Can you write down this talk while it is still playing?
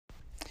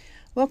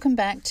Welcome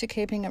back to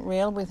Keeping It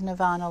Real with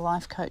Nirvana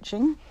Life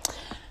Coaching.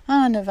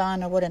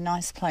 Nirvana, what a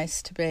nice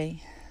place to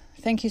be.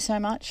 Thank you so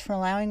much for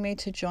allowing me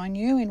to join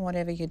you in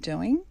whatever you're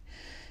doing.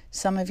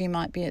 Some of you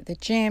might be at the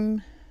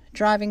gym,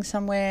 driving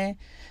somewhere,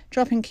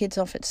 dropping kids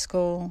off at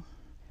school,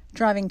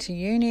 driving to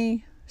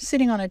uni,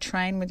 sitting on a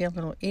train with your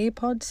little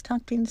earpods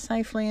tucked in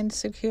safely and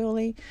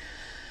securely.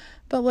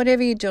 But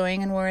whatever you're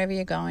doing and wherever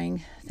you're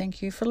going,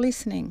 thank you for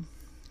listening.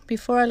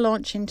 Before I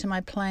launch into my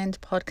planned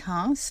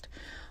podcast,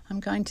 I'm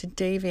going to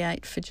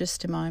deviate for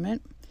just a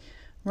moment.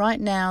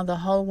 Right now, the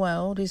whole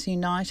world is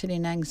united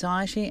in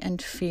anxiety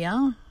and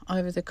fear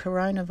over the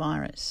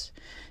coronavirus.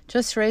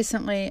 Just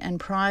recently and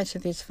prior to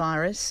this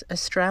virus,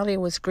 Australia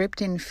was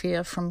gripped in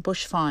fear from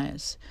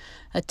bushfires,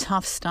 a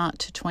tough start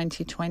to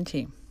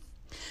 2020.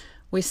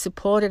 We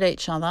supported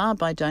each other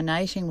by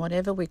donating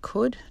whatever we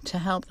could to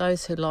help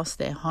those who lost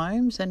their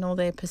homes and all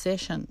their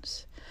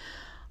possessions.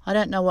 I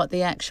don't know what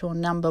the actual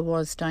number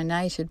was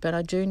donated, but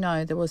I do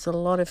know there was a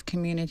lot of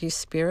community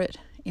spirit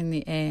in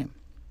the air.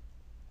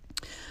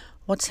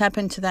 What's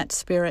happened to that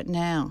spirit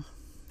now?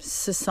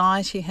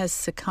 Society has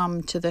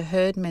succumbed to the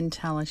herd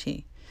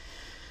mentality.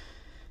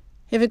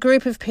 If a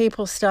group of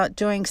people start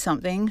doing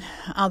something,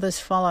 others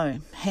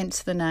follow,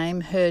 hence the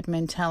name herd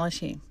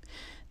mentality.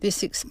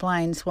 This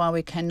explains why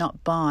we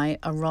cannot buy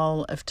a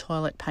roll of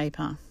toilet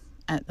paper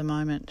at the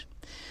moment.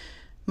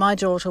 My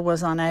daughter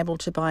was unable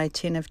to buy a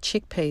tin of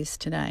chickpeas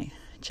today,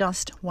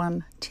 just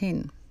one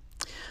tin.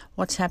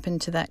 What's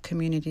happened to that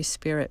community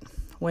spirit?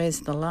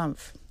 Where's the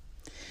love?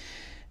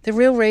 The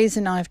real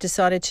reason I've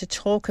decided to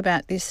talk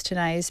about this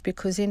today is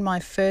because in my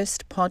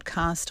first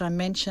podcast I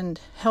mentioned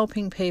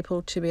helping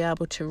people to be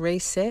able to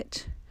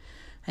reset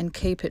and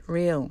keep it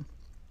real.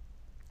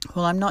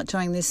 Well, I'm not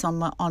doing this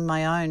on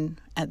my own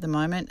at the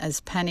moment,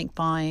 as panic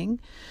buying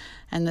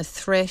and the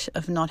threat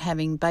of not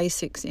having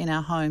basics in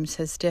our homes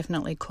has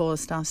definitely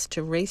caused us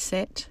to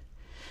reset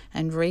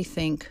and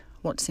rethink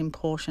what's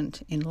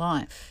important in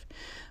life.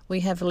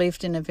 We have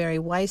lived in a very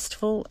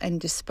wasteful and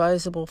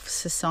disposable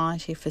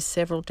society for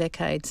several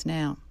decades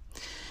now.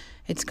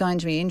 It's going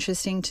to be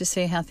interesting to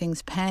see how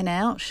things pan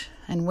out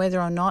and whether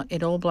or not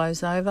it all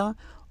blows over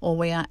or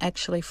we are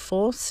actually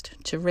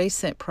forced to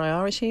reset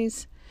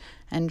priorities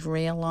and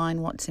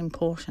realign what's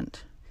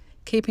important.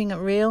 Keeping It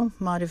Real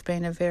might have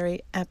been a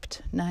very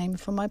apt name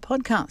for my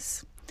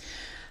podcast.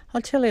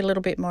 I'll tell you a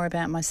little bit more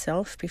about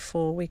myself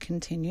before we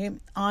continue.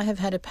 I have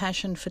had a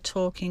passion for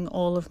talking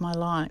all of my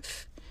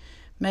life.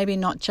 Maybe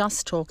not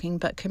just talking,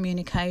 but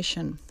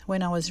communication.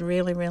 When I was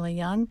really, really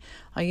young,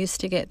 I used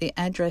to get the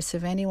address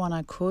of anyone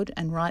I could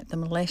and write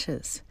them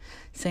letters.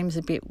 Seems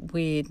a bit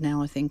weird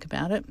now I think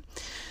about it.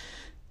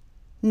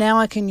 Now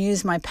I can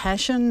use my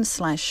passion /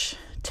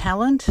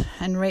 talent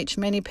and reach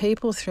many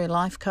people through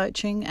life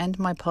coaching and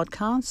my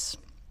podcasts.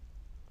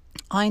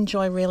 I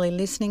enjoy really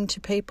listening to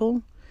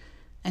people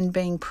and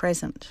being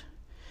present.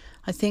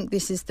 I think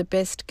this is the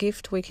best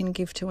gift we can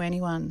give to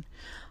anyone.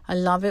 I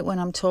love it when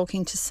I'm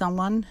talking to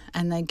someone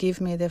and they give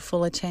me their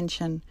full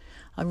attention.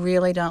 I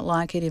really don't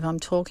like it if I'm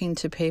talking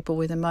to people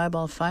with a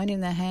mobile phone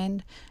in their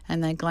hand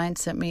and they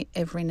glance at me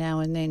every now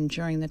and then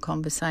during the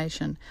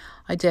conversation.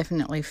 I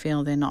definitely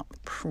feel they're not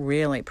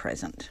really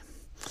present.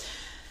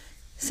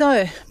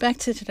 So, back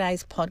to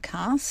today's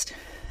podcast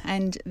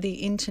and the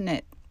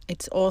internet.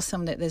 It's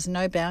awesome that there's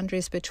no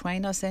boundaries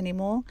between us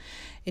anymore.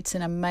 It's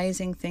an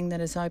amazing thing that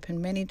has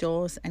opened many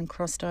doors and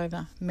crossed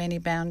over many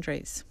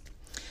boundaries.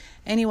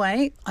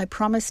 Anyway, I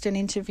promised an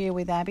interview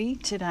with Abby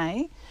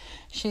today.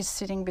 She's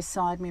sitting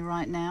beside me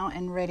right now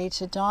and ready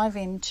to dive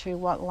into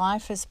what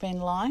life has been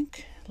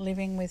like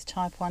living with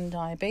type 1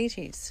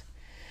 diabetes.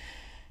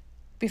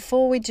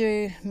 Before we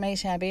do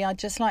meet Abby, I'd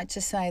just like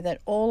to say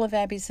that all of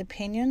Abby's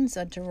opinions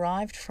are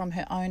derived from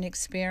her own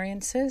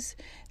experiences.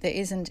 There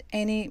isn't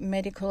any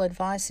medical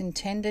advice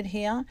intended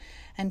here,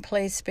 and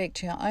please speak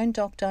to your own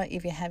doctor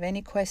if you have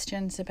any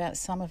questions about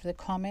some of the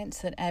comments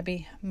that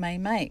Abby may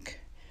make.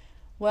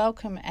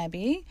 Welcome,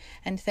 Abby,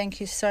 and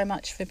thank you so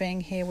much for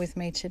being here with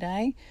me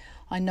today.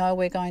 I know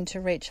we're going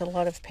to reach a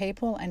lot of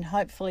people, and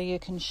hopefully you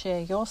can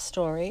share your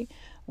story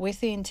with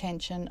the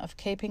intention of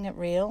keeping it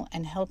real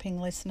and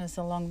helping listeners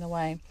along the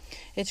way.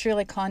 It's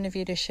really kind of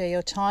you to share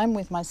your time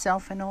with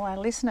myself and all our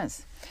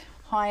listeners.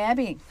 Hi,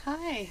 Abby.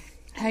 Hi.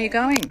 How are you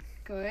going?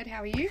 Good.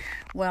 How are you?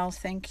 Well,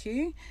 thank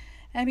you.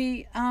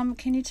 Abby,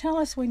 can you tell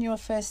us when you were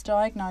first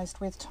diagnosed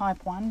with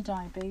type 1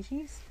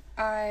 diabetes?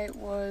 I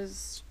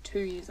was 2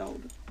 years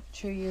old.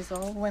 2 years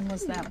old. When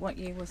was that? What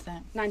year was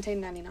that?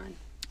 1999.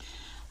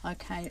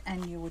 Okay,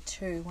 and you were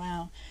 2.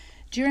 Wow.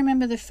 Do you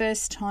remember the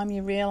first time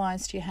you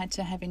realised you had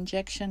to have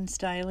injections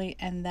daily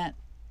and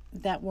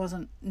that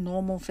wasn't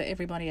normal for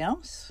everybody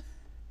else?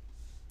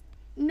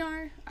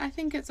 No, I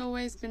think it's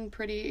always been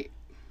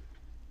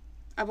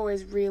I've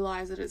always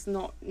realised that it's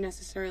not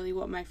necessarily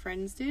what my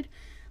friends did,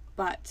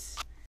 but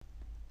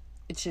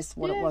it's just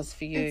what it was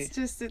for you.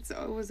 It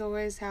was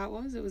always how it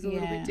was. It was a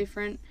little bit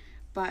different,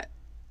 but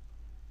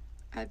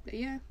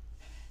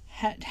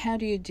How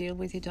do you deal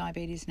with your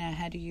diabetes now?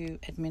 How do you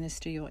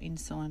administer your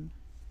insulin?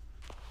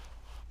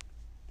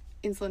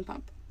 Insulin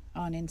pump.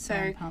 Oh, an So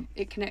insulin pump.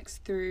 it connects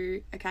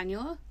through a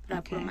cannula that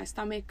I put on Okay. my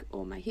stomach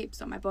or my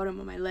hips or my bottom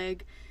or my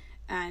leg,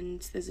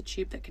 and there's a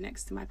tube that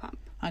connects to my pump.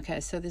 Okay,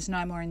 so there's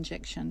no more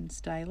injections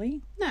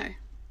daily. No.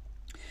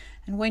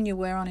 And when you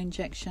were on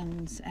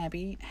injections,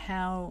 Abby,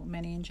 how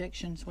many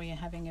injections were you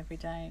having every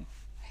day?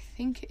 I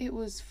think it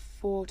was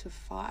 4 to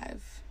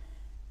 5.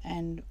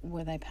 And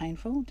were they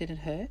painful? Did it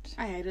hurt?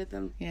 I hated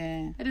them.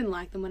 Yeah, I didn't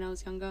like them when I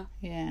was younger.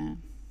 yeah.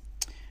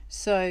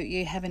 So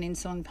you have an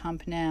insulin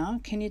pump now.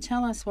 Can you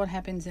tell us what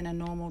happens in a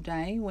normal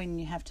day when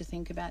you have to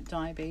think about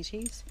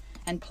diabetes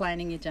and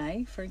planning your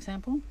day, for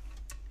example?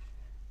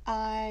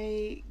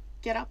 I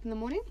get up in the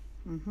morning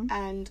Mm-hmm.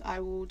 and I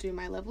will do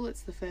my level.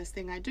 It's the first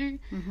thing I do.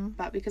 Mm-hmm.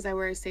 But because I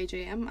wear a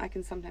CGM, I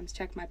can sometimes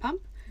check my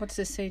pump. What's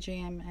the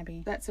CGM,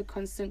 Abby? That's a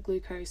constant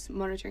glucose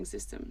monitoring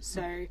system.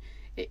 So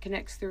it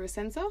connects through a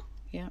sensor,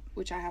 Yeah,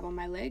 which I have on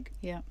my leg,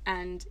 yeah.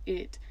 and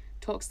it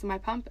talks to my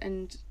pump,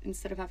 and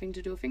instead of having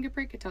to do a finger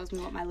prick, it tells me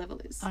what my level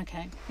is.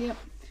 Okay, yep.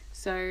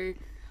 So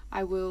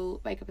I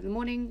will wake up in the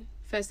morning.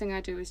 First thing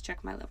I do is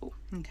check my level.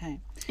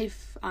 Okay,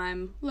 If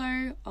I'm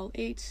low, I'll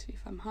eat.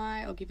 If I'm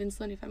high, I'll give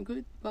insulin. If I'm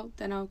good, well,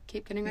 then I'll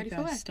keep getting ready you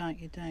for go work. start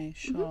your day,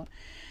 sure.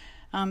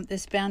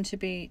 There's bound to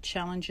be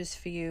challenges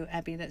for you,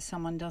 Abby, that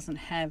someone doesn't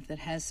have that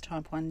has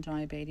type 1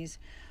 diabetes.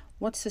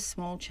 What's a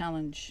small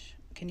challenge?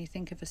 Can you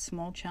think of a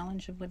small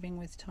challenge of living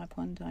with type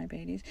 1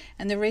 diabetes?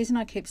 And the reason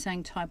I keep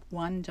saying type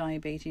 1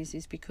 diabetes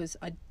is because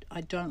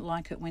I don't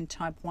like it when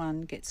type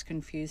 1 gets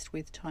confused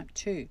with type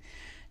 2.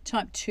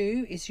 Type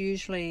 2 is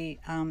usually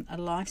a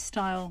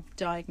lifestyle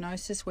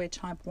diagnosis, where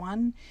type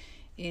 1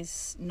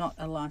 is not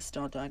a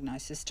lifestyle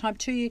diagnosis. Type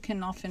 2 you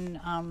can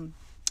often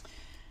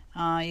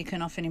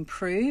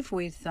improve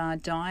with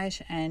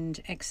diet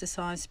and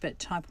exercise, but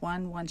type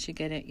 1, once you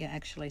get it, you're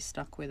actually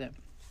stuck with it.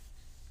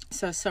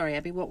 So sorry,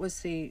 Abby, what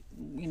was a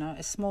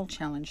small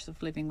challenge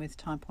of living with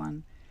type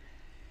 1?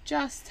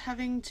 Just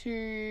having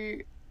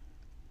to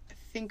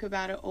think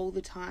about it all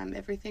the time.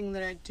 Everything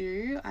that I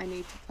do, I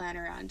need to plan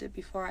around it.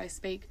 Before I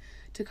speak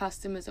to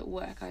customers at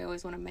work, I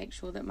always want to make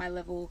sure that my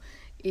level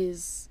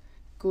is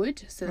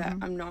good, so that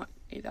I'm not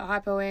either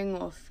hypoing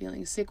or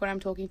feeling sick when I'm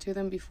talking to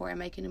them. Before I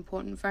make an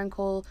important phone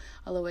call,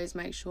 I'll always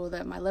make sure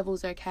that my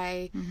level's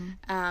okay.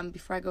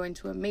 Before I go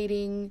into a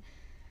meeting,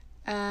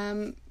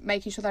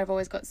 making sure that I've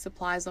always got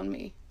supplies on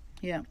me.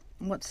 Yeah.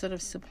 What sort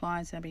of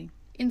supplies, Abby?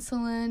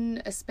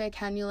 Insulin, a spare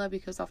cannula,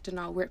 because often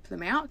I'll rip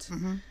them out.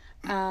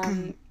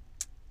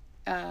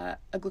 A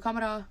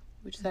glucometer,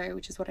 which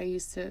is what I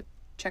use to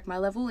check my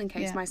level in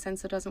case Yeah. my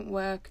sensor doesn't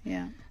work.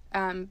 Yeah.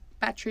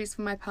 Batteries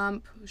for my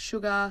pump,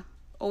 sugar,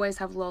 always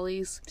have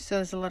lollies. So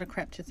there's a lot of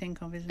crap to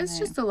think of, isn't there? It's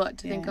just a lot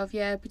to think Yeah. of,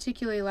 yeah,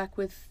 particularly like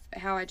with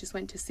how I just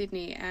went to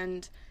Sydney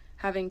and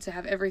having to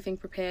have everything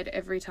prepared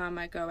every time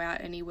I go out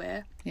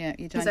anywhere, Yeah,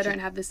 you because don't. I don't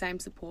have the same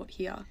support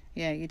here.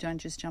 Yeah, you don't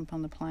just jump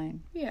on the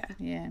plane. Yeah.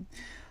 Yeah.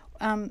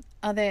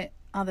 Are there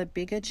other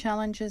bigger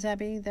challenges,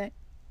 Abby, that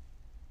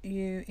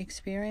you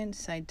experience,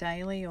 say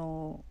daily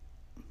or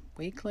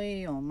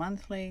weekly or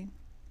monthly?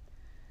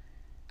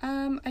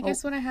 I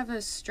guess when I have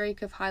a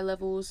streak of high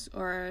levels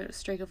or a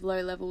streak of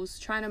low levels,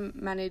 trying to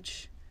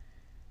manage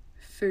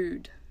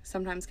food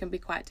sometimes can be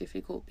quite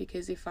difficult,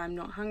 because if I'm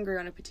not hungry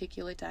on a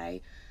particular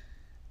day,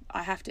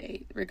 I have to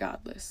eat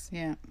regardless.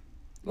 Yeah.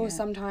 Or Yeah.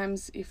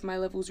 sometimes if my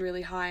level's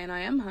really high and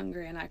I am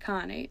hungry and I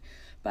can't eat,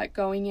 but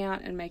going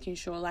out and making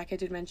sure, like I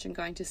did mention,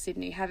 going to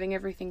Sydney, having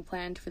everything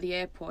planned for the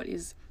airport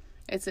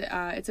it's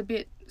a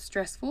bit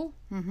stressful.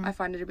 I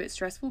find it a bit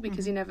stressful,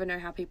 because you never know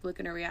how people are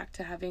going to react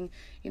to having,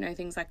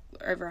 things like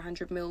over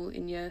 100 mil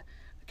in your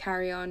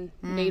carry-on,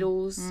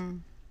 needles.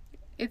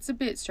 It's a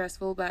bit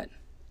stressful, but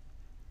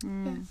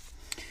yeah.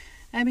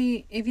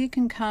 Abby, if you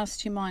can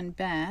cast your mind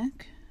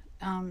back,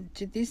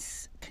 did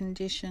this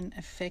condition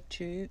affect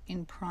you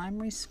in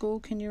primary school?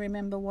 Can you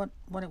remember what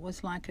it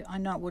was like? I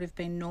know it would have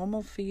been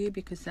normal for you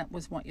because that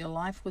was what your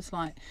life was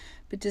like,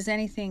 but does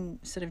anything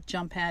sort of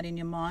jump out in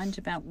your mind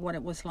about what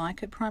it was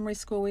like at primary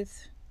school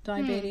with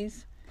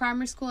diabetes?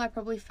 Primary school, I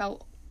probably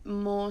felt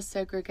more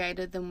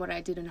segregated than what I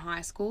did in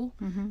high school,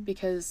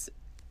 because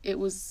it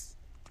was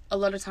a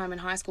lot of time in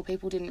high school,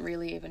 people didn't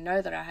really even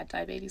know that I had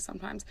diabetes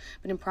sometimes.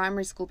 But in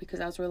primary school, because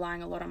I was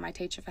relying a lot on my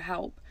teacher for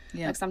help,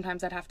 like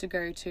sometimes I'd have to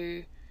go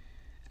to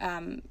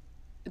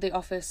the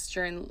office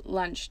during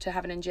lunch to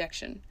have an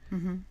injection.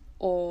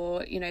 Or,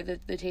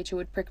 the teacher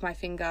would prick my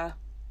finger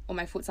or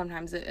my foot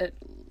sometimes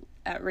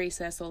at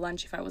recess or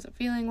lunch if I wasn't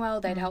feeling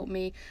well. They'd help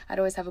me. I'd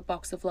always have a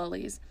box of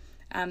lollies.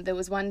 There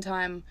was one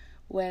time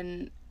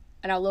when,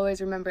 and I'll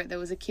always remember it, there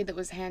was a kid that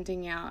was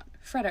handing out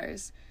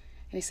Freddos.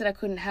 And he said I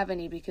couldn't have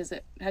any because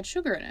it had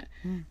sugar in it.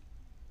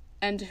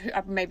 And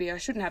maybe I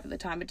shouldn't have at the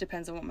time. It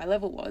depends on what my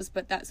level was.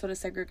 But that sort of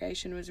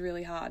segregation was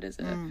really hard as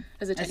a 10-year-old.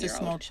 As a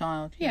small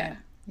child. Yeah.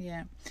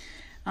 Yeah.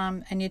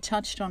 And you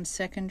touched on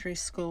secondary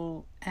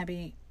school,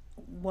 Abby.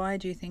 Why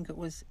do you think it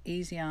was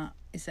easier?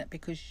 Is that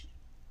because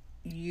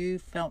you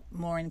felt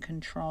more in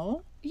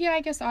control? Yeah, I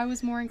guess I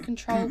was more in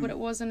control, but it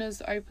wasn't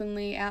as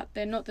openly out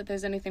there. Not that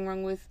there's anything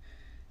wrong with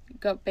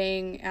got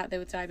being out there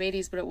with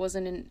diabetes, but it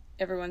wasn't in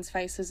everyone's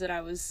faces that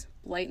I was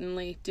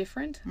blatantly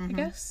different, I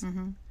guess.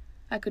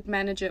 I could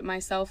manage it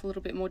myself a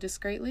little bit more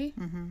discreetly.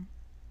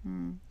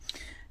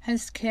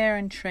 Has care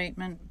and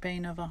treatment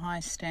been of a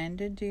high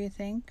standard, do you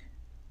think?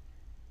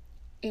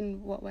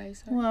 In what way?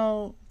 Sorry?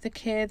 Well, the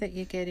care that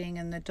you're getting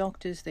and the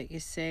doctors that you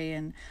see,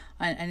 and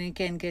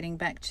again, getting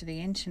back to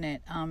the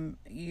internet,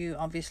 you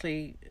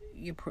obviously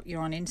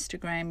you're on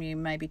Instagram. You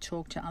maybe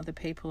talk to other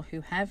people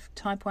who have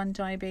type 1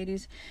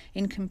 diabetes.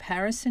 In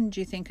comparison, do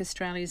you think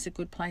Australia is a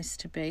good place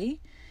to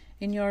be,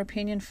 in your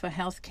opinion, for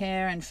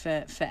healthcare and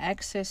for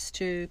access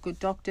to good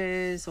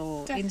doctors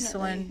or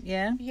insulin?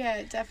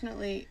 Yeah,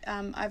 definitely.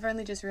 I've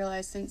only just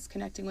realised since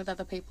connecting with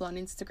other people on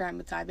Instagram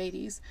with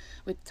diabetes,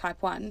 with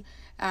type 1,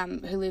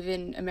 who live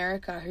in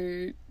America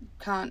who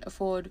can't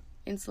afford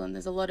insulin.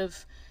 There's a lot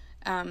of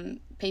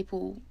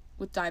people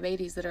with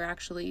diabetes that are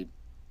actually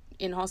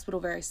in hospital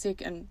very sick,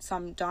 and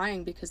some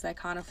dying because they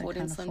can't afford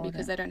insulin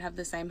because they don't have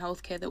the same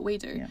healthcare that we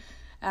do.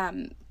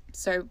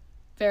 So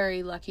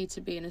very lucky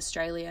to be in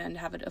Australia and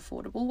have it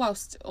affordable,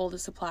 whilst all the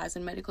supplies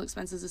and medical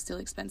expenses are still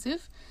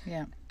expensive.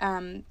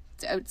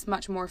 It's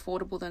much more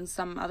affordable than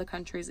some other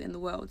countries in the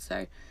world,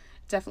 so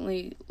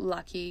definitely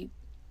lucky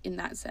in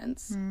that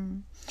sense.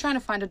 Trying to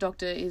find a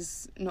doctor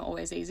is not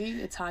always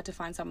easy. It's hard to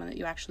find someone that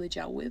you actually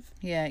gel with.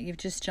 Yeah, you've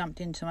just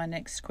jumped into my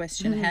next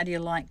question. How do you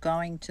like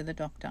going to the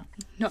doctor?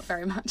 Not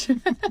very much.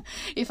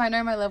 If I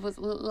know my levels,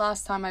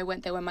 last time I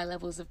went there when my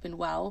levels have been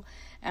well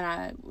and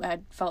I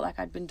felt like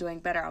I'd been doing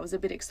better, I was a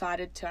bit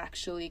excited to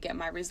actually get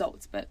my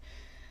results, but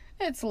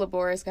it's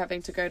laborious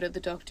having to go to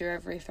the doctor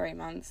every 3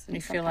 months. And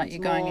you feel like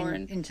you're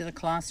going into the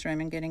classroom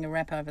and getting a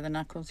rap over the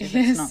knuckles.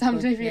 Yes,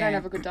 sometimes if you don't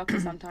have a good doctor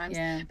sometimes.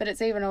 But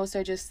it's even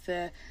also just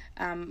the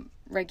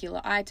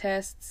regular eye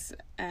tests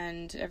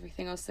and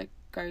everything else that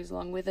goes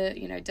along with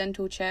it,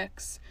 dental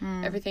checks,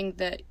 everything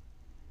that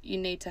you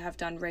need to have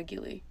done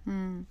regularly.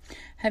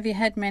 Have you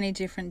had many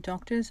different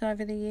doctors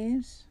over the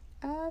years?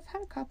 I've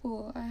had a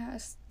couple.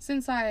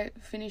 Since I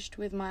finished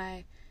with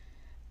my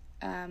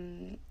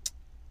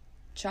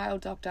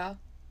child doctor,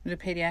 the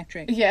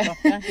pediatric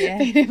doctor,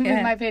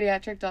 with my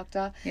pediatric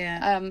doctor,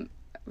 I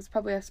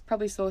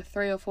probably saw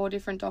 3 or 4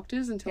 different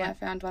doctors until I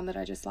found one that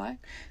I just like.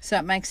 So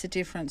it makes a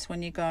difference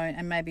when you go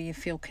and maybe you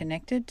feel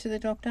connected to the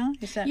doctor.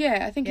 Is that?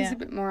 Yeah, I think it's a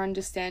bit more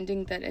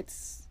understanding that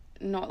it's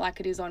not like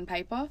it is on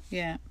paper.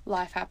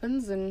 Life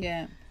happens, and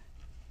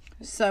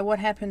So what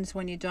happens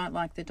when you don't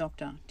like the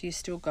doctor? Do you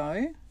still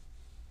go?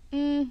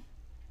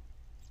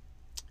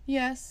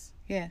 Yes,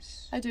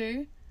 I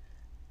do.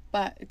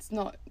 But it's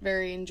not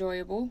very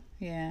enjoyable.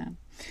 Yeah.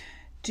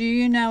 Do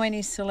you know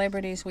any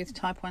celebrities with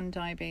type 1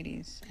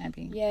 diabetes,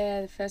 Abby?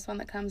 Yeah, the first one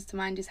that comes to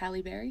mind is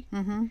Halle Berry.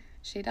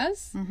 She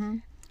does.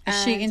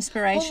 Is she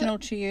inspirational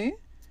to you?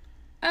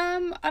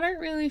 I don't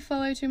really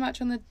follow too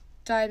much on the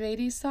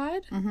diabetes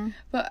side.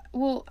 But,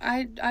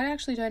 I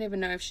actually don't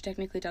even know if she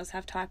technically does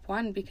have type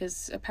 1,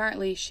 because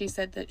apparently she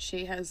said that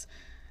she has...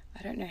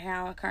 I don't know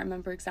how, I can't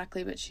remember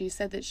exactly, but she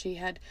said that she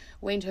had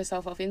weaned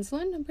herself off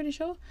insulin, I'm pretty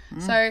sure.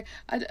 So,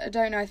 I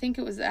don't know, I think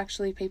it was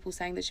actually people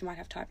saying that she might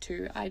have type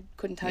 2. I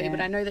couldn't tell you,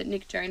 but I know that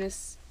Nick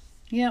Jonas,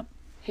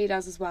 he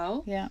does as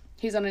well.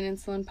 He's on an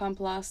insulin pump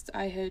last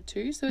I heard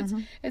too, so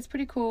it's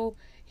pretty cool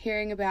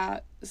hearing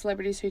about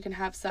celebrities who can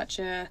have such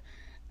a,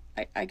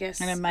 I guess...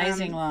 An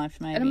amazing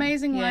life, maybe. An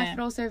amazing life,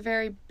 but also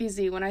very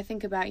busy. When I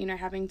think about,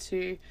 having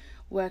to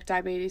work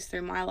diabetes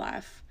through my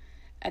life,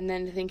 and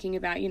then thinking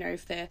about,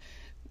 if they're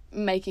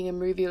making a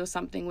movie or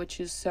something which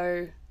is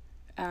so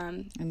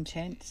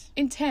intense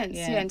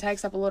and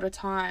takes up a lot of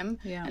time,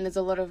 and there's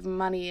a lot of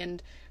money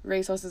and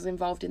resources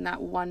involved in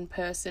that one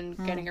person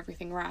getting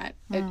everything right.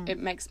 It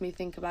makes me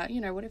think about,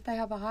 what if they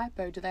have a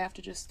hypo? Do they have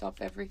to just stop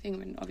everything? I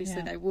mean,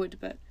 obviously they would,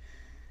 but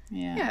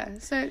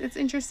so it's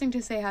interesting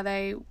to see how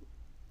they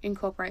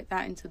incorporate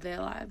that into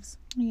their lives.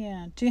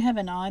 Do you have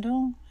an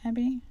idol,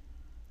 Abby?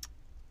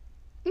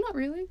 Not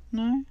really.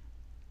 No?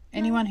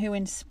 Anyone who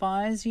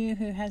inspires you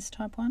who has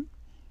type 1?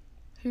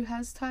 Who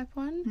has type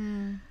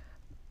 1?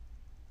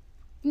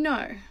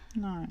 No,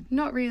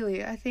 not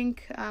really. I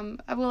think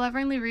I've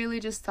only really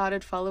just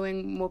started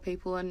following more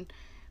people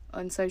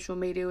on social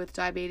media with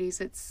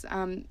diabetes. It's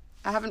I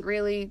haven't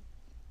really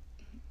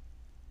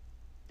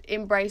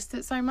embraced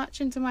it so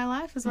much into my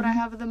life as what I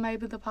have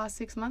maybe the past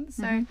 6 months,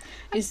 so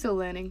I'm still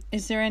learning.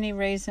 Is there any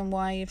reason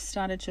why you've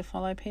started to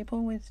follow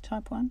people with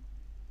type 1?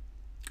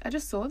 I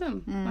just saw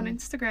them on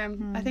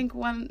Instagram. I think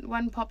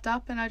one popped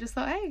up and I just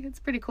thought, hey, it's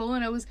pretty cool,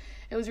 and it was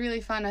really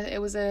fun.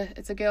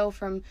 It's a girl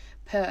from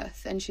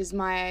Perth, and she's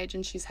my age,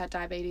 and she's had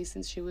diabetes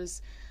since she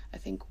was, I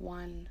think,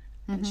 1,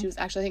 and she was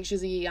actually, I think she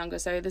was a year younger.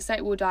 So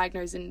we were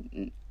diagnosed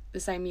in the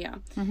same year,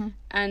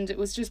 and it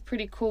was just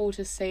pretty cool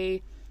to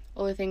see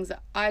all the things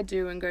that I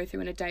do and go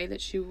through in a day that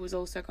she was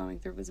also going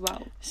through as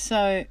well.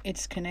 So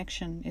it's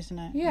connection, isn't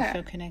it? Yeah. You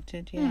feel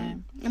connected,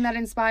 And that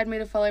inspired me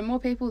to follow more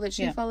people that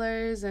she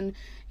follows, and,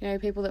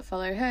 people that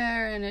follow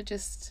her, and it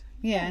just...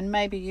 and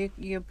maybe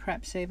you're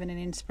perhaps even an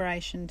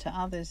inspiration to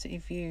others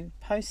if you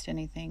post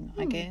anything,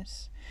 I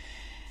guess.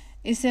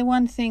 Is there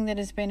one thing that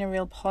has been a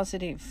real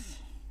positive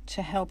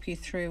to help you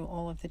through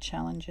all of the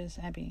challenges,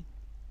 Abby?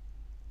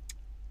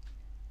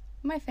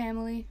 My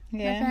family.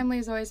 Yeah. My family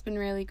has always been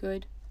really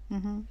good.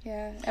 Mm-hmm.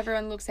 Yeah,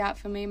 everyone looks out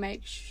for me,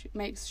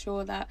 makes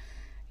sure that,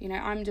 you know,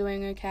 I'm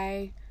doing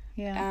okay.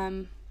 Yeah.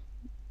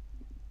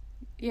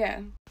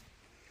 Yeah.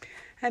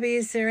 Abby,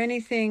 is there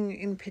anything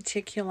in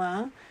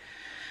particular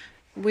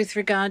with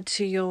regard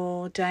to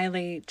your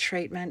daily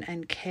treatment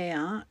and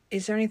care?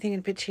 Is there anything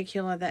in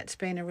particular that's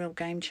been a real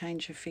game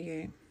changer for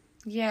you?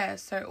 Yeah,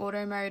 so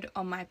auto mode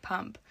on my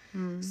pump.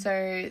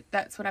 So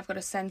that's when I've got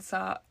a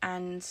sensor,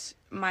 and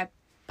my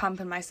pump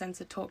and my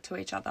sensor talk to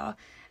each other,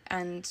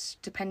 and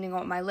depending on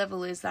what my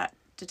level is, that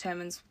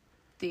determines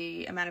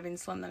the amount of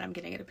insulin that I'm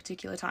getting at a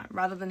particular time.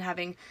 Rather than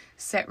having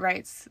set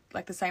rates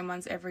like the same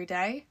ones every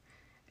day,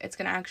 it's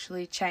going to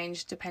actually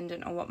change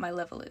dependent on what my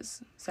level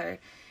is. So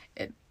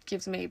it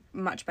gives me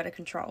much better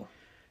control.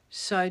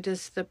 So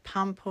does the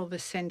pump or the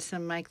sensor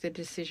make the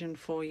decision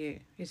for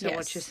you? Is that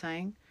what you're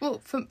saying? Well,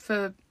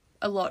 for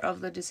a lot of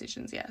the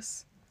decisions,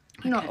 yes.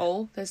 Okay. Not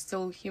all. There's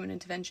still human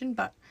intervention,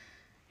 but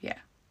yeah.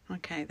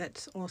 Okay,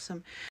 that's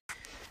awesome.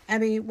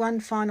 Abby, one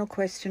final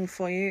question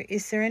for you.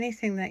 Is there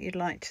anything that you'd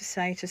like to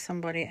say to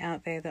somebody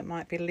out there that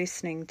might be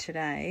listening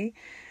today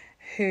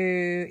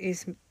who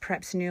is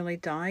perhaps newly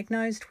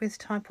diagnosed with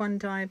type 1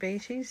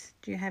 diabetes?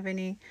 Do you have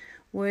any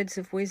words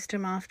of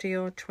wisdom after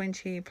your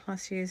 20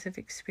 plus years of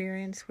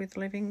experience with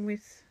living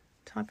with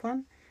type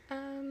 1?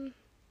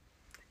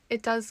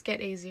 It does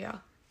get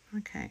easier.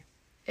 Okay.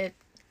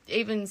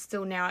 Even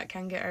still now, it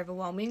can get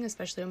overwhelming,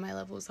 especially when my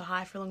levels are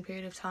high for a long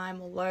period of time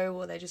or low,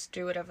 or they just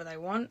do whatever they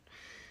want.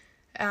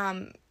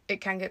 It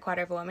can get quite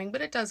overwhelming,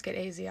 but it does get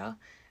easier.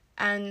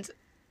 And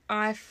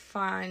I've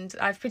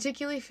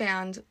particularly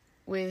found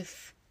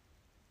with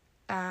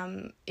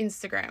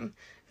Instagram,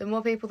 the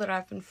more people that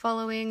I've been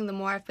following, the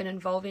more I've been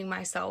involving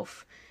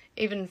myself,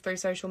 even through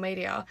social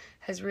media,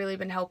 has really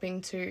been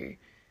helping to,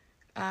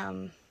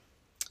 I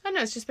don't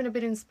know, it's just been a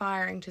bit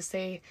inspiring to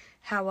see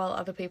how well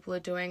other people are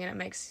doing, and it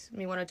makes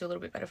me want to do a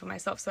little bit better for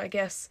myself. So I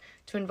guess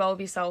to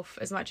involve yourself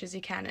as much as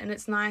you can. And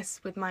it's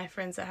nice with my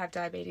friends that have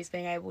diabetes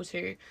being able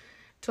to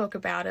talk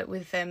about it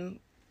with them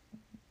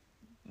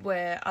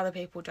where other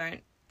people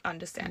don't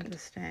understand,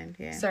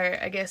 yeah. So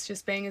I guess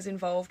just being as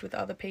involved with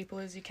other people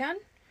as you can.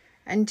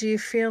 And do you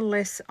feel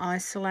less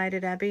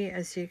isolated, Abby,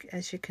 as you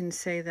can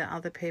see that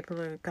other people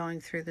are going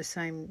through the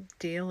same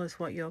deal as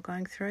what you're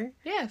going through?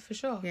 Yeah, for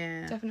sure.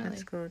 Yeah, definitely.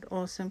 That's good.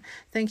 Awesome.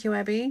 Thank you,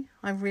 Abby.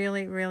 I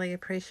really, really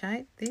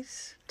appreciate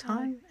this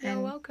time. You're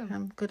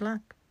welcome. Good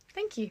luck.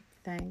 Thank you.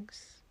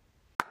 Thanks.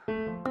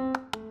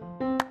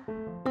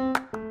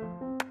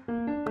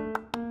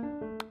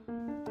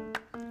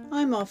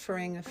 I'm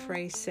offering a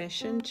free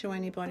session to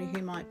anybody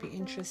who might be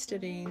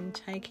interested in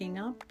taking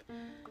up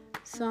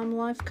some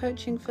life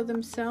coaching for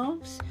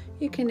themselves.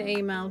 You can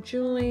email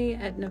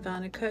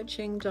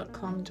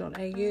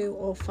julie@nirvanacoaching.com.au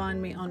or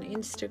find me on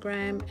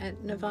Instagram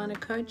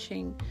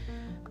 @nirvanacoaching.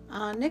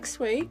 Next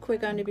week we're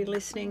going to be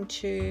listening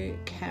to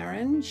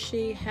Karen.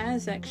 She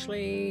has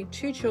actually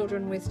 2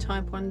 children with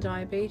type 1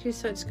 diabetes,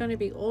 so it's going to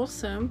be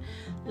awesome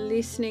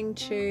listening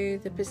to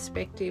the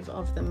perspective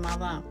of the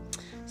mother.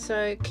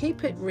 So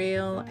keep it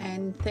real,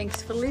 and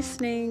thanks for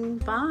listening.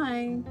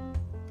 Bye.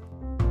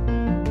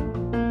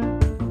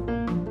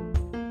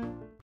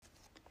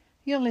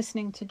 You're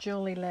listening to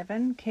Julie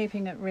Levin,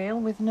 Keeping It Real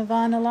with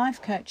Nirvana Life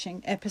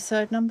Coaching,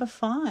 episode number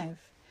 5.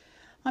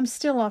 I'm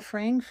still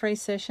offering free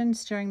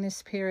sessions during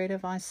this period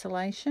of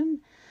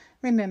isolation.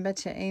 Remember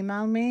to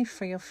email me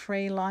for your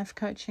free life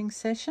coaching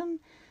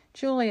session,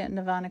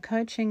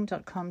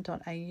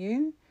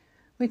 julie@nirvanacoaching.com.au.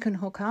 We can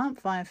hook up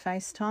via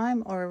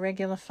FaceTime or a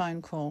regular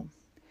phone call.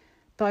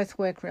 Both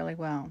work really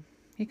well.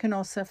 You can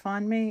also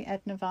find me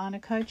at Nirvana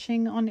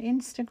Coaching on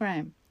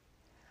Instagram.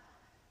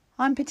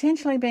 I'm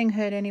potentially being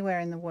heard anywhere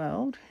in the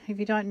world. If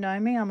you don't know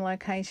me, I'm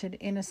located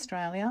in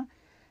Australia,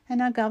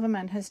 and our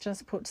government has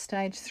just put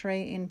stage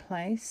 3 in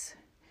place,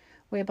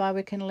 whereby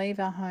we can leave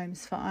our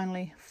homes for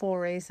only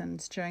 4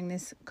 reasons during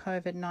this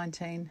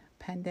COVID-19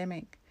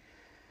 pandemic.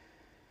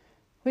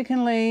 We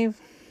can leave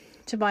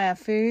to buy our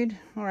food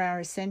or our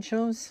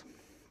essentials.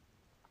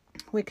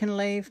 We can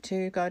leave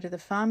to go to the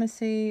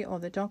pharmacy or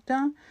the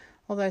doctor,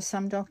 although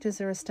some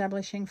doctors are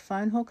establishing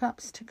phone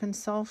hookups to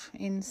consult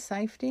in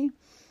safety.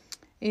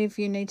 If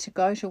you need to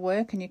go to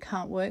work and you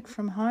can't work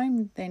from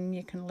home, then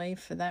you can leave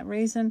for that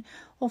reason.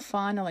 Or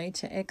finally,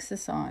 to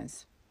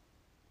exercise.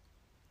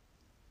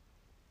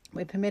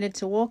 We're permitted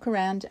to walk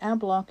around our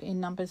block in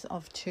numbers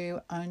of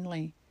 2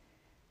 only.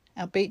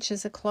 Our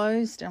beaches are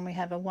closed and we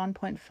have a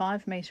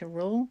 1.5 metre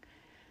rule,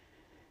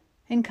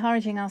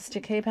 encouraging us to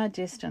keep our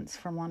distance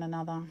from one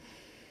another.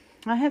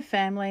 I have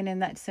family, and in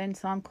that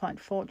sense I'm quite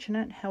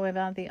fortunate.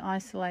 However, the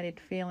isolated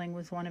feeling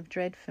was one of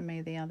dread for me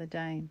the other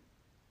day.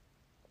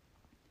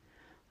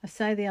 I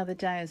say the other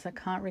day as I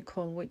can't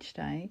recall which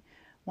day.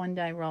 One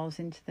day rolls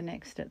into the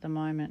next at the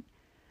moment.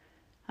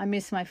 I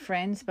miss my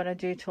friends, but I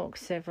do talk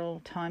several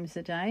times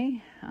a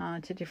day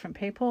to different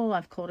people.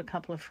 I've called a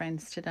couple of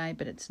friends today,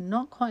 but it's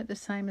not quite the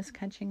same as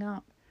catching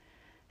up.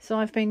 So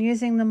I've been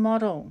using the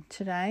model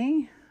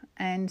today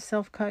and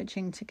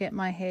self-coaching to get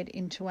my head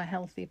into a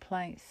healthy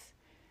place.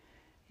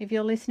 If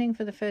you're listening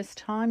for the first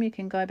time, you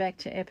can go back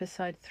to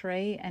episode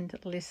 3 and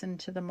listen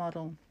to the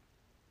model.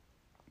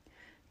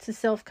 It's a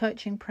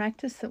self-coaching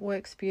practice that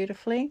works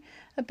beautifully.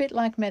 A bit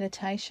like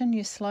meditation,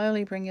 you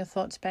slowly bring your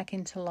thoughts back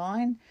into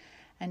line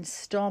and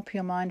stop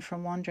your mind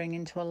from wandering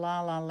into a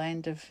la-la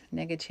land of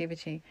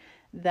negativity.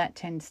 That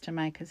tends to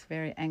make us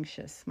very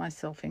anxious,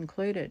 myself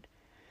included.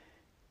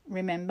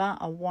 Remember,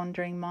 a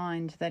wandering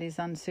mind that is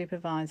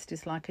unsupervised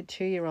is like a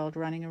 2-year-old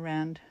running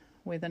around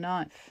with a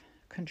knife.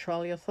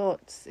 Control your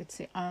thoughts. It's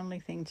the only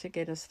thing to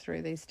get us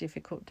through these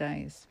difficult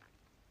days.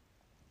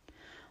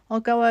 I'll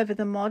go over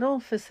the model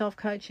for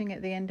self-coaching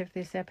at the end of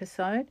this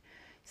episode.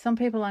 Some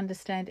people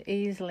understand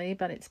easily,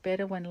 but it's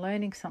better when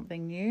learning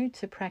something new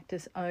to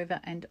practice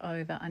over and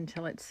over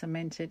until it's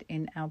cemented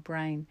in our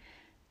brain.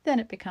 Then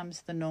it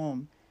becomes the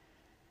norm.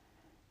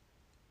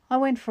 I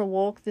went for a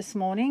walk this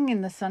morning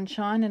in the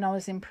sunshine and I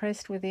was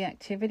impressed with the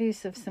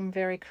activities of some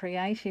very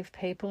creative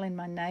people in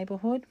my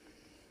neighbourhood.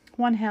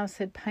 One house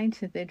had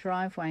painted their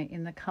driveway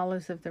in the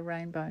colours of the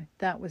rainbow.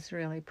 That was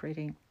really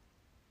pretty.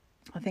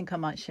 I think I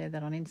might share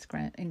that on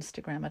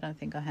Instagram. I don't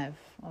think I have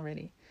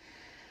already.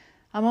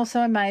 I'm also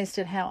amazed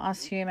at how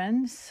us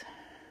humans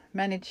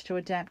manage to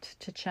adapt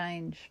to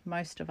change,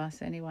 most of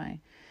us anyway.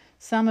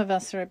 Some of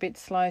us are a bit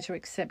slow to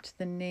accept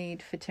the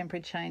need for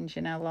temporary change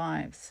in our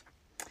lives.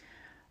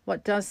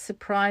 What does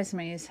surprise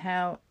me is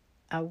how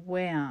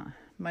aware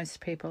most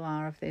people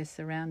are of their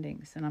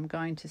surroundings, and I'm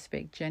going to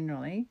speak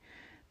generally,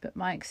 but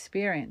my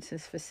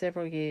experiences for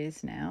several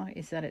years now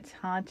is that it's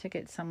hard to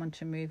get someone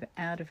to move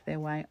out of their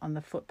way on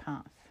the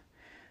footpath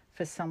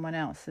for someone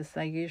else, as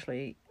they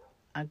usually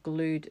are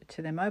glued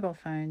to their mobile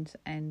phones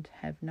and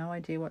have no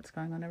idea what's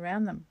going on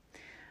around them.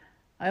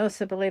 I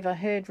also believe I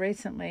heard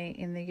recently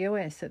in the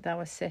US that they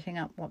were setting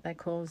up what they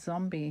call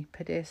zombie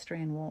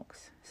pedestrian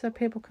walks, so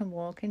people can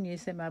walk and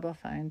use their mobile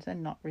phones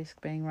and not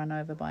risk being run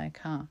over by a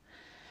car.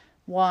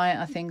 Why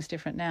are things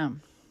different now?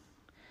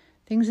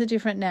 Things are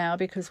different now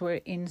because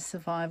we're in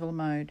survival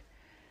mode.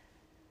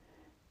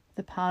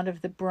 The part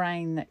of the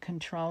brain that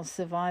controls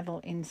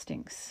survival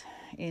instincts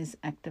is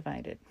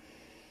activated.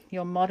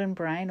 Your modern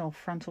brain or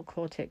frontal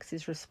cortex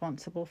is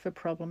responsible for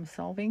problem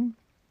solving,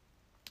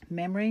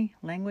 memory,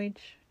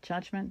 language,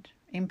 judgment,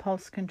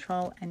 impulse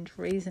control, and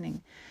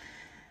reasoning.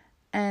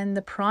 And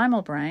the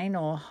primal brain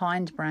or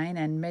hindbrain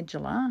and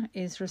medulla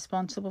is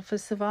responsible for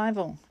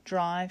survival,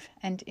 drive,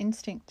 and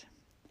instinct.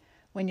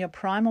 When your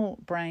primal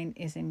brain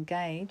is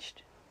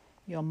engaged,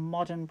 your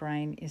modern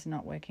brain is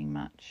not working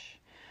much.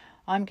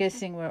 I'm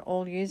guessing we're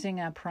all using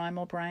our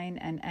primal brain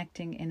and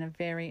acting in a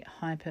very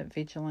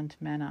hyper-vigilant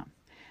manner.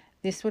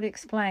 This would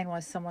explain why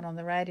someone on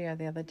the radio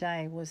the other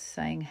day was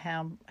saying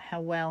how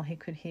well he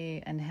could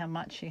hear and how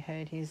much he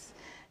heard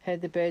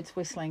the birds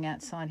whistling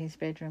outside his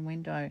bedroom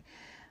window.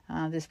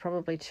 There's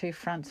probably 2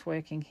 fronts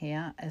working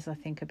here as I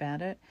think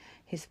about it.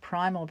 His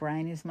primal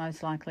brain is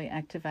most likely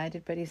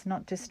activated, but he's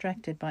not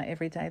distracted by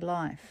everyday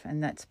life,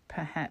 and that's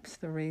perhaps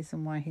the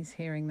reason why he's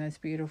hearing those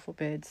beautiful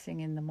birds sing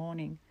in the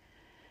morning.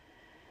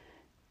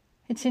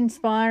 It's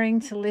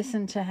inspiring to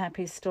listen to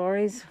happy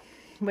stories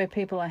where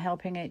people are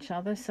helping each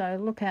other, so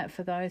look out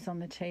for those on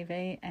the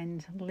TV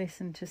and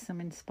listen to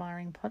some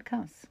inspiring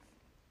podcasts.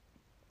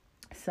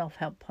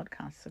 Self-help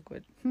podcasts are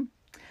good.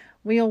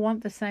 We all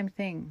want the same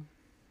thing.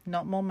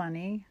 Not more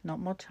money, not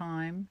more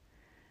time,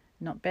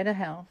 not better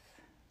health,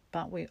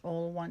 but we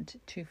all want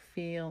to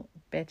feel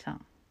better.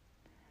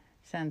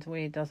 Sounds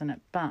weird, doesn't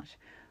it? But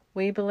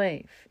we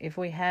believe if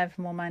we have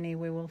more money,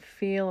 we will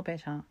feel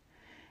better.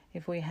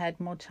 If we had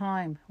more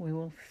time, we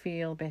will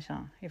feel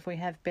better. If we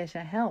have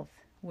better health,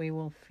 we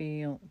will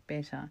feel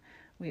better.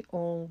 We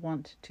all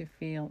want to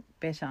feel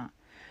better.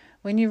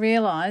 When you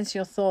realize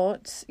your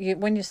thoughts,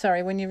 when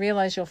you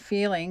realize your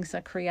feelings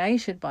are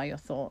created by your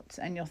thoughts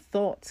and your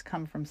thoughts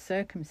come from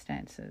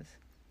circumstances,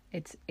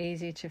 it's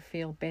easy to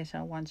feel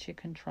better once you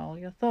control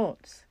your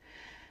thoughts.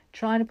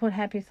 Try to put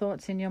happy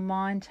thoughts in your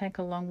mind. Take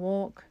a long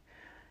walk.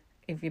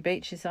 If your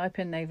beach is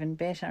open, even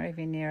better if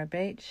you're near a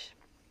beach.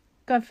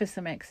 Go for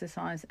some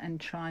exercise and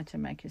try to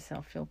make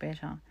yourself feel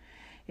better.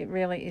 It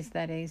really is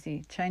that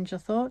easy. Change your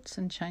thoughts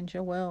and change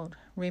your world.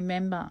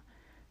 Remember,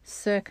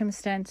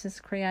 circumstances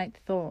create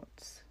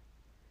thoughts.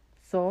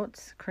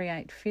 Thoughts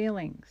create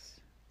feelings.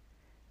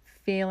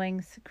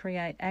 Feelings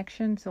create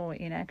actions or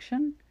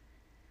inaction.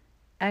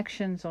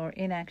 Actions or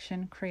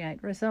inaction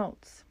create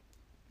results.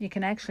 You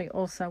can actually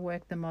also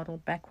work the model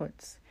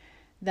backwards.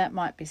 That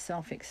might be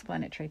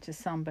self-explanatory to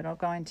some, but I'll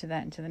go into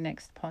that into the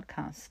next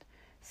podcast.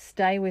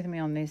 Stay with me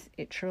on this.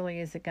 It truly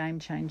is a game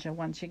changer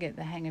once you get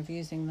the hang of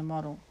using the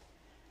model.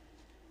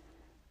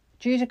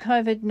 Due to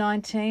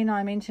COVID-19,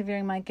 I'm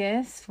interviewing my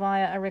guests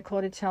via a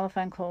recorded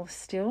telephone call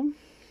still.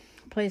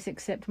 Please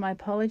accept my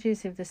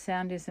apologies if the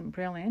sound isn't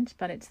brilliant,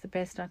 but it's the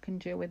best I can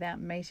do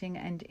without meeting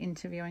and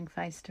interviewing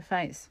face to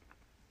face.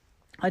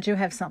 I do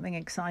have something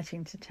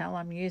exciting to tell.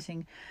 I'm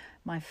using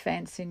my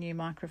fancy new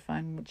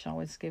microphone, which I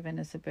was given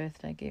as a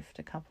birthday gift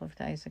a couple of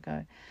days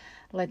ago.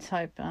 Let's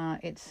hope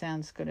it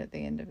sounds good at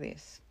the end of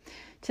this.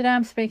 Today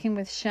I'm speaking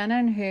with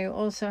Shannon, who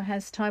also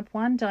has type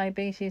 1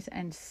 diabetes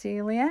and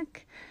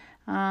celiac.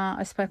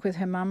 I spoke with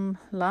her mum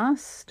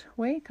last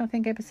week, I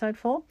think episode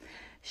 4.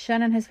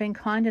 Shannon has been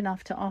kind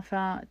enough to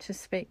offer to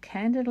speak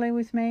candidly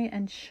with me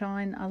and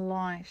shine a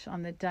light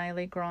on the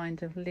daily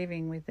grind of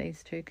living with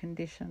these two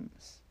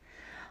conditions.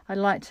 I'd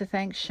like to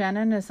thank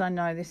Shannon, as I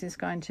know this is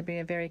going to be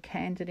a very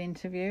candid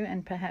interview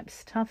and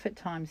perhaps tough at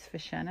times for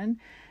Shannon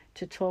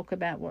to talk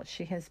about what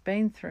she has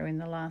been through in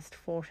the last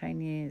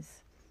 14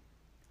 years.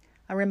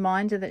 A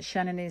reminder that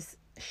Shannon is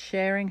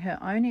sharing her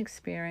own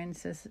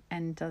experiences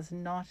and does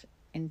not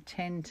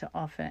intend to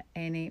offer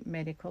any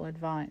medical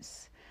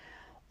advice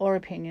or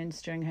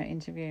opinions during her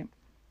interview.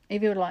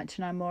 If you would like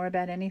to know more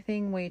about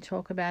anything we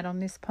talk about on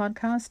this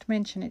podcast,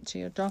 mention it to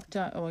your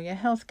doctor or your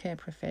healthcare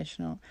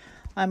professional.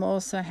 I'm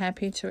also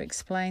happy to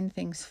explain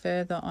things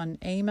further on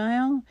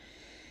email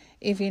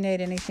if you need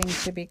anything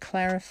to be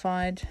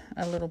clarified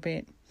a little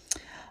bit.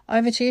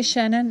 Over to you,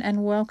 Shannon,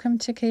 and welcome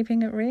to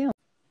Keeping It Real.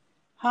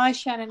 Hi,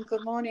 Shannon.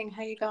 Good morning.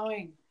 How are you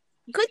going?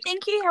 Good,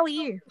 thank you. How are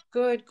you?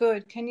 Good,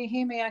 good. Can you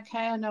hear me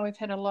okay? I know we've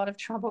had a lot of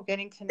trouble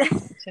getting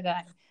connected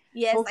today.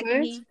 Yes, All I good?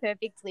 can hear you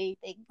perfectly.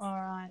 Thanks.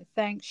 All right.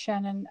 Thanks,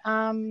 Shannon.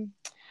 I'm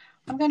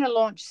going to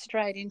launch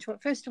straight into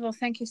it. First of all,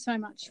 thank you so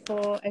much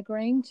for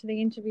agreeing to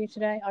the interview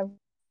today. I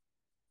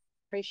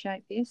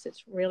appreciate this.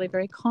 It's really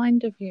very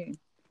kind of you.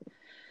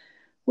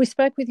 We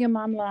spoke with your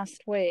mum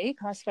last week.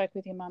 I spoke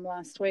with your mum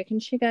last week,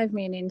 and she gave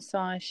me an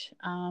insight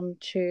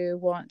to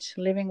what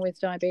living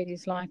with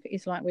diabetes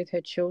is like with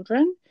her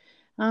children.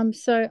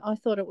 So I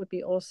thought it would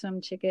be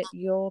awesome to get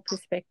your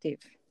perspective.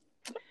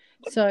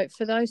 So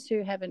for those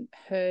who haven't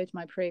heard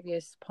my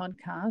previous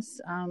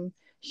podcasts,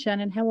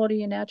 Shannon, how old are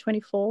you now?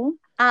 24?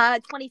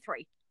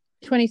 23.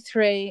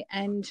 23.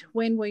 And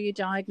when were you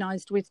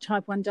diagnosed with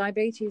type 1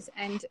 diabetes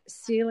and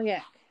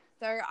celiac?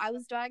 So I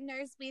was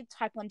diagnosed with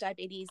type 1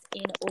 diabetes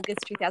in August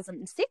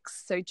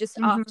 2006, so just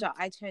after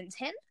I turned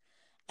 10.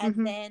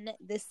 And then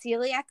the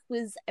celiac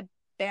was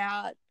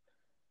about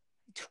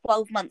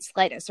 12 months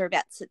later, so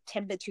about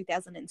September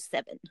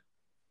 2007.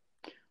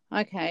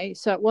 Okay,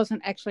 so it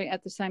wasn't actually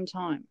at the same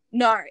time?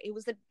 No, it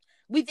was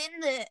within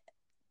the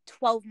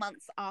 12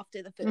 months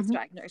after the first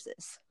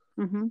diagnosis.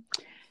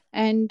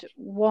 And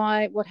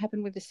what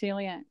happened with the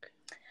celiac?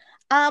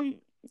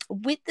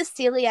 With the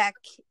celiac,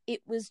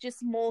 it was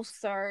just more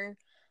so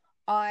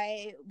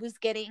I was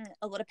getting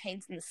a lot of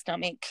pains in the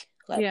stomach.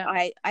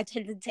 I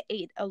tended to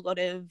eat a lot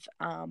of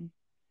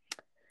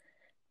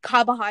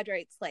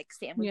carbohydrates like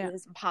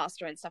sandwiches and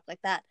pasta and stuff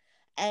like that.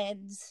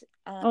 And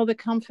the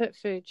comfort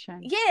food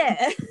chain.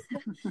 Yeah.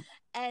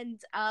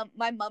 And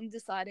my mum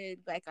decided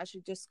I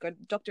should just go to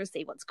the doctor,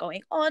 see what's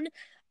going on.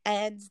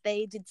 And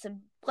they did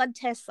some blood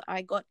tests.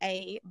 I got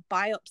a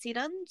biopsy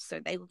done. So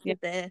they looked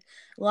at the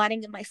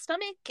lining of my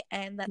stomach,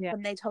 and that's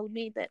when they told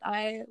me that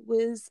I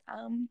was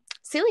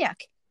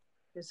celiac.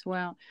 As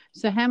well.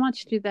 So how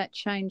much did that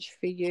change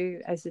for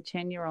you as a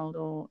 10-year-old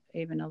or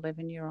even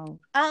 11-year-old?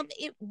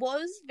 It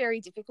was very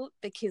difficult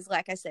because,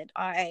 like I said,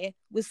 I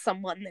was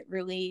someone that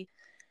really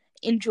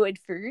enjoyed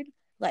food.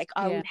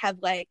 I would have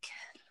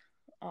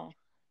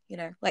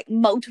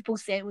multiple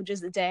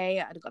sandwiches a day.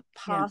 I'd got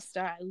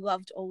pasta. I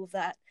loved all of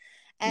that.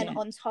 And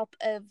on top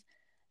of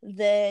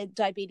the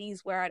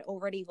diabetes where I'd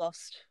already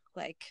lost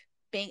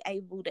being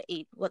able to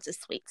eat lots of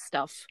sweet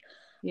stuff.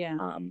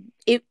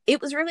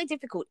 It was really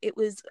difficult. It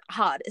was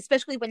hard,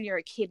 especially when you're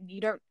a kid and you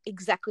don't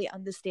exactly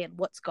understand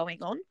what's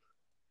going on.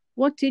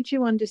 What did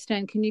you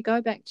understand? Can you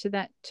go back to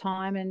that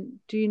time, and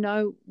do you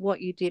know what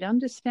you did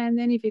understand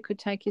then, if you could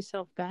take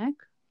yourself back?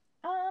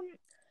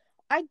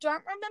 I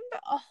don't remember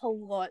a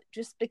whole lot,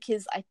 just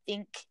because I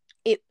think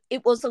it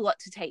was a lot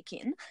to take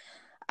in.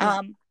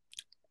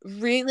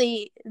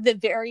 Really, the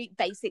very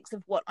basics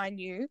of what I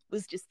knew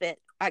was just that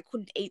I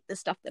couldn't eat the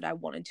stuff that I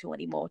wanted to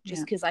anymore,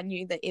 just because I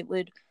knew that it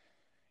would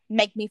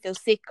make me feel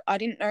sick. I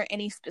didn't know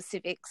any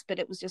specifics, but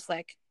it was just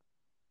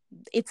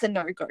it's a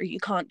no-go. You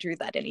can't do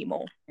that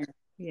anymore.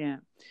 Yeah.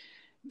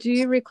 Do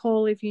you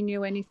recall if you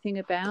knew anything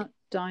about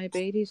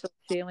diabetes or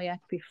celiac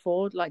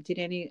before? Did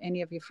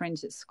any of your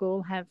friends at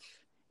school have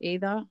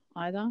either?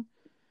 I don't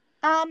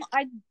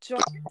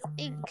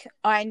think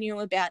I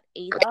knew about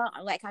either.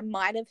 I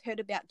might have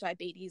heard about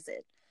diabetes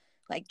at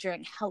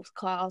during health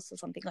class or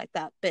something like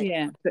that. But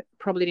but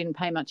probably didn't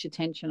pay much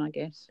attention, I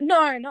guess.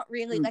 No, not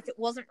really. It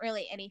wasn't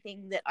really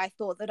anything that I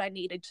thought that I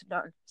needed to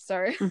know.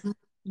 So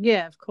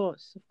yeah, of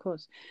course.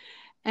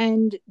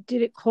 And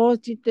did the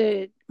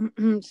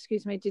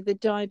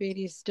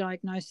diabetes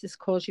diagnosis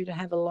cause you to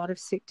have a lot of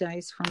sick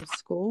days from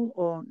school,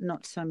 or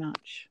not so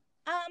much?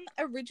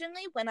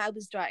 Originally, when I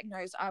was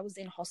diagnosed, I was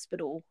in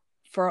hospital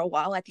for a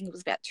while. I think it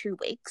was about 2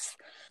 weeks.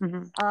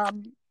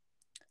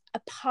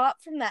 Apart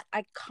from that,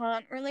 I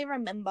can't really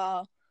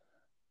remember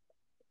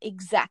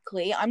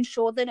exactly. I'm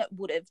sure that it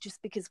would have,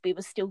 just because we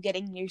were still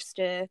getting used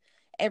to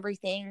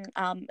everything.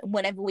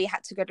 Whenever we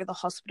had to go to the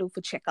hospital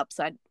for checkups,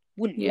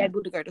 wouldn't be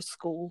able to go to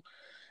school.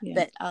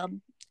 Yeah. But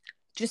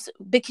just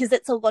because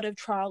it's a lot of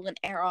trial and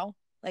error,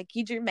 like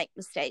you do make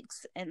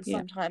mistakes, and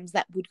sometimes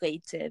that would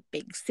lead to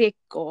being sick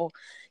or,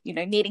 you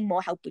know, needing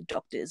more help with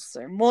doctors.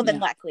 So more than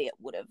likely it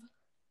would have.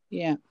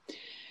 Yeah.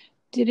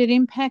 Did it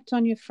impact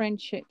on your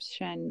friendships,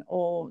 Shan,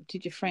 or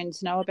did your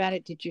friends know about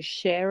it? Did you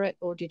share it,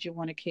 or did you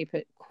want to keep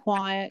it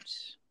quiet?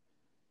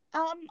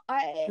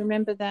 I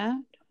remember that.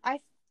 I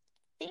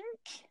think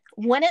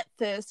when it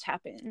first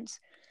happened,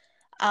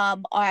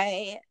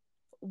 I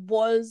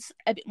was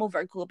a bit more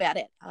vocal about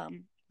it,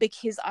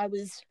 because I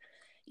was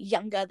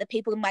younger. The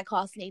people in my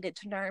class needed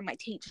to know, my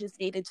teachers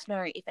needed to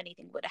know if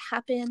anything were to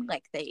happen.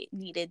 Like they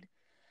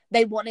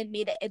wanted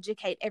me to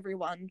educate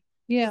everyone,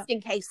 just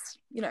in case,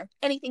 you know,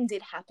 anything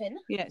did happen.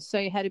 Yeah, so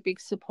you had a big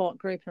support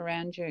group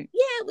around you. Yeah,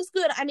 it was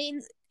good. I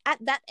mean, at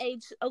that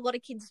age, a lot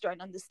of kids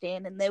don't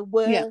understand, and there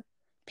were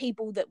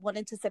people that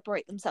wanted to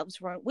separate themselves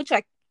from it, which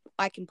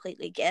I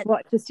completely get.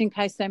 What, just in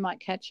case they might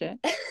catch it?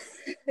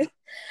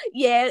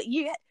 Yeah,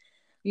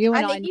 you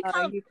and I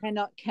know you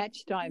cannot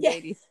catch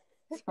diabetes.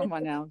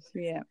 Someone else.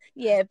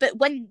 Yeah, but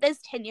when there's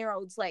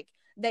 10-year-olds, like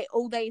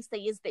all they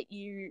see is that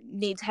you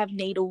need to have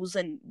needles,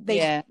 and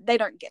they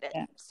don't get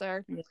it. So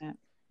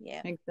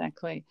yeah,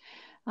 exactly.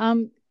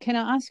 Can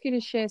I ask you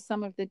to share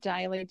some of the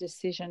daily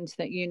decisions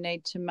that you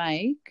need to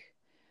make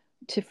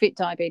to fit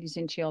diabetes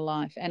into your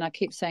life? And I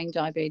keep saying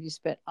diabetes,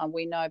 but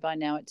we know by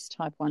now it's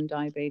type 1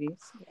 diabetes.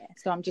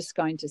 So I'm just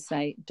going to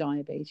say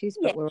diabetes,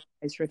 but we're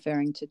always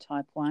referring to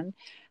type 1.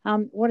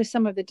 What are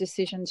some of the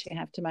decisions you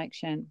have to make,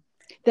 Shan,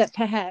 that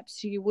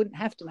perhaps you wouldn't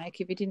have to make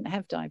if you didn't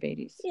have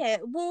diabetes? Yeah,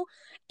 well,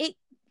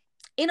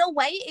 in a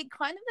way, it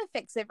kind of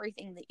affects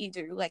everything that you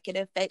do. Like, it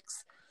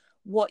affects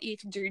what you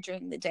can do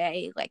during the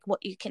day, like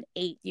what you can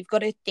eat. You've got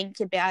to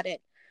think about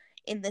it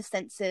in the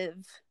sense of,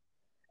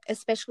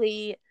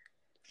 especially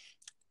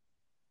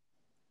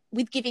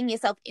with giving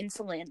yourself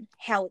insulin,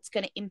 how it's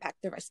going to impact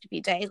the rest of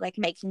your day, like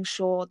making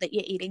sure that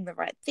you're eating the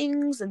right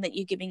things and that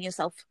you're giving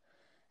yourself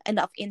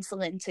enough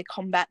insulin to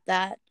combat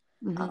that.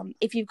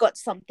 If you've got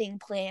something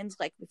planned,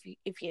 like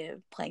if you're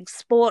playing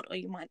sport, or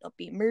you might not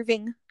be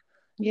moving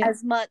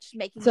as much,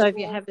 making so if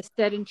you have a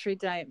sedentary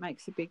day, it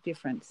makes a big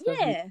difference.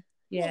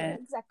 Yeah,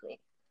 exactly.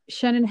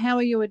 Shannon, how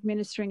are you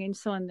administering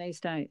insulin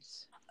these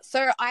days?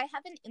 So I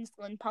have an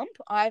insulin pump.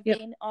 I've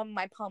been on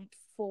my pump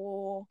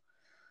for,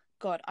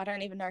 God, I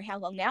don't even know how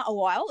long now, a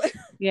while.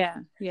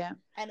 Yeah.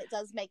 And it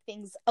does make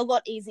things a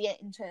lot easier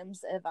in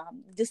terms of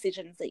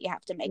decisions that you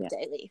have to make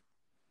daily.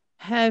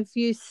 Have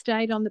you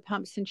stayed on the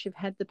pump since you've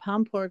had the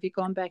pump, or have you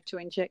gone back to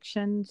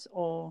injections?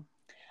 Or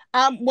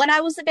when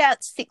I was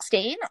about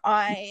 16,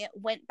 I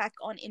went back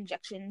on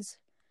injections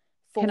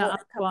for a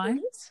couple of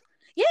years.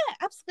 Yeah,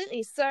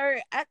 absolutely. So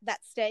at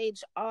that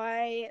stage,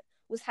 I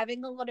was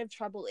having a lot of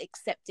trouble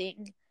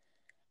accepting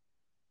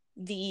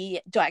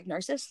the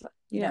diagnosis.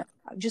 You know,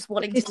 just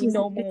wanting to be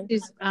normal.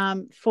 This is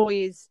 4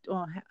 years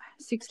or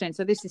 16,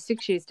 so this is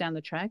 6 years down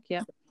the track.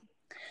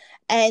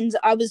 And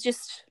I was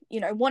just, you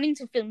know, wanting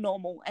to feel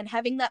normal, and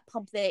having that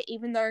pump there,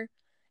 even though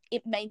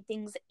it made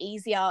things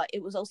easier,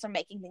 it was also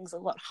making things a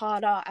lot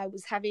harder. I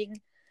was having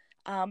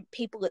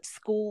people at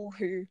school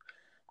who,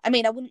 I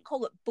mean, I wouldn't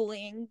call it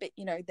bullying, but,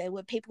 you know, there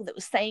were people that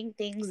were saying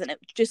things, and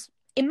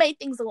it made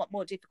things a lot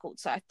more difficult.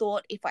 So I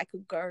thought if I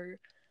could go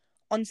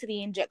onto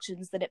the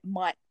injections, that it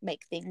might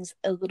make things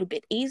a little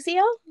bit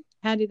easier.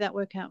 How did that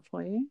work out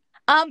for you?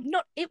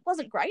 It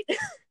wasn't great.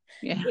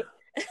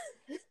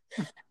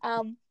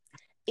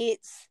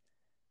 It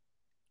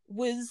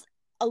was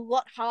a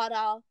lot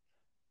harder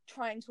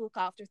trying to look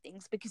after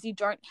things because you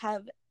don't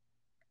have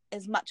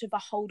as much of a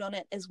hold on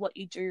it as what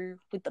you do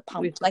with the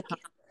pump.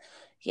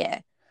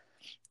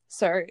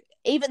 So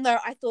even though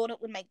I thought it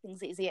would make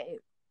things easier,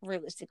 it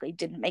realistically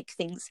didn't make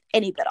things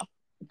any better.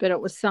 But it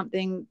was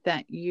something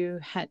that you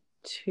had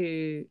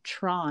to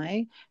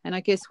try. And I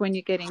guess when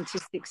you get into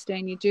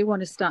 16, you do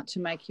want to start to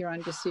make your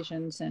own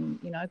decisions, and,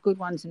 you know, good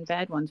ones and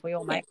bad ones. We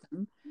all make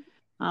them.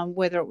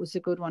 Whether it was a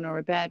good one or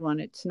a bad one,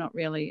 it's not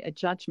really a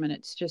judgment.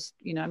 It's just,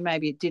 you know,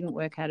 maybe it didn't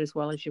work out as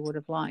well as you would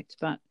have liked,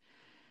 but,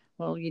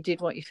 well, you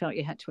did what you felt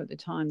you had to at the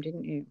time,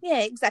 didn't you?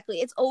 Yeah,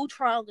 exactly. It's all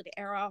trial and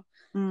error.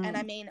 And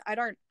I mean, I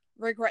don't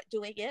regret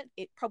doing it.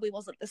 It probably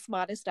wasn't the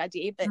smartest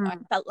idea, but I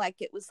felt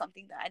like it was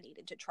something that I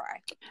needed to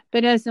try.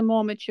 But as a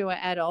more mature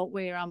adult,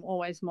 we're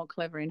always more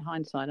clever in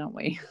hindsight, aren't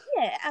we?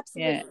 Yeah,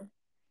 absolutely. Yeah.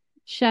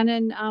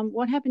 Shannon,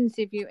 what happens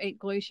if you eat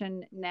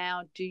gluten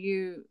now? Do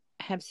you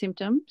have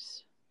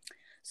symptoms?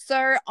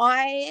 So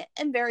I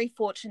am very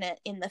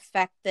fortunate in the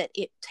fact that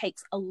it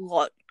takes a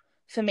lot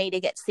for me to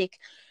get sick.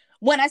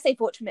 When I say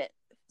fortunate,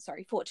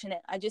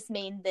 I just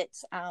mean that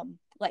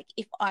like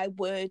if I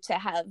were to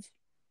have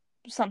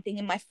something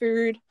in my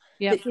food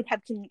that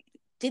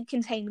did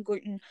contain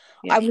gluten,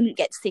 I wouldn't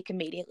get sick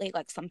immediately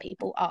like some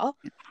people are.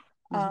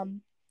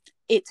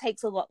 It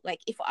takes a lot. Like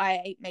if I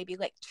ate maybe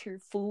like 2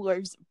 full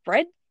loaves of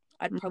bread,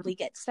 I'd probably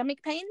get stomach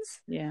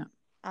pains.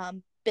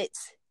 But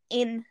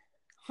in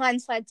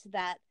hindsight to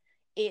that,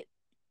 it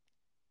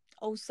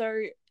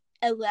also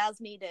allows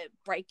me to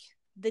break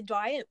the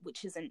diet,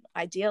 which isn't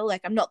ideal.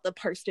 Like, I'm not the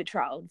poster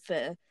child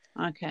for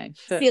for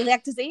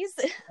celiac disease.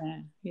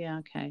 Yeah,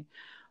 okay.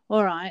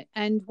 All right.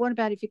 And what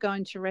about if you go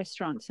into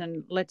restaurants?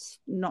 And let's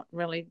not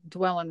really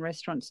dwell on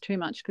restaurants too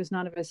much because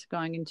none of us are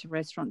going into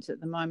restaurants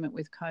at the moment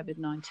with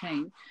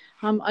COVID-19.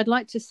 I'd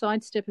like to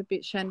sidestep a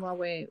bit, Shan, while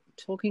we're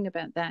talking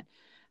about that.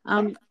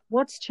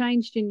 What's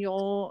changed in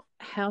your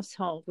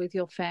household with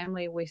your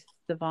family with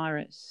the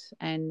virus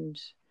and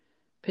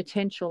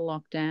potential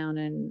lockdown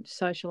and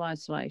social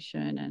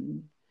isolation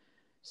and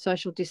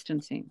social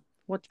distancing?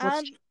 What's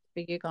changed for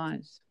you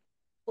guys?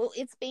 Well,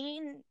 it's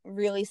been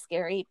really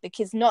scary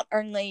because not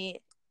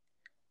only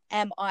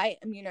am I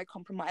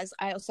immunocompromised,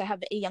 I also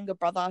have a younger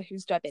brother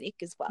who's diabetic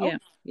as well.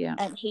 Yeah.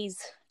 And he's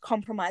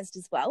compromised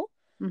as well.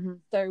 Mm-hmm.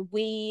 So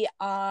we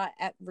are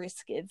at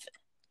risk of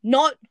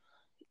not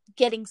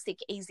getting sick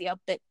easier,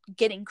 but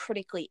getting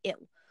critically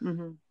ill.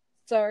 Mm-hmm.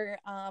 So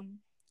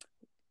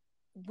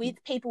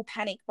with people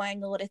panic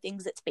buying a lot of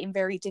things, it's been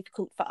very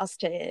difficult for us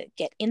to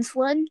get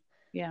insulin.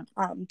 Yeah.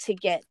 To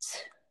get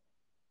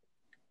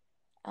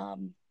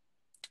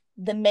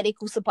the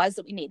medical supplies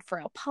that we need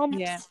for our pumps.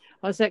 Yeah,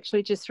 I was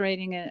actually just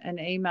reading an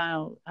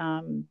email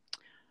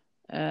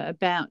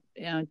about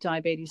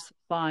diabetes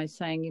supply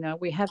saying,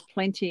 we have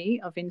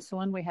plenty of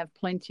insulin, we have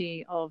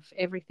plenty of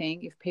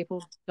everything if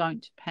people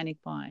don't panic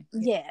buy.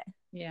 Yeah.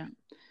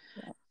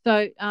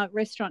 So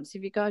restaurants,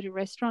 if you go to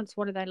restaurants,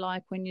 what are they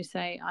like when you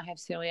say, I have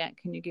celiac,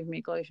 can you give me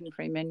a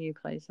gluten-free menu,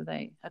 please? Are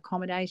they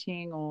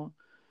accommodating or...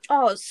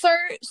 Oh, so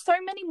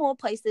many more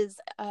places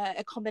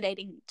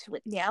accommodating to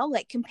it now,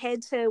 like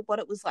compared to what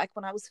it was like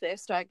when I was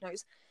first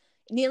diagnosed.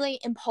 Nearly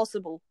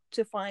impossible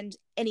to find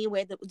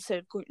anywhere that would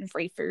serve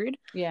gluten-free food.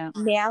 Yeah.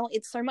 Now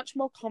it's so much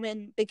more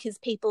common because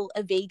people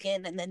are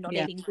vegan and they're not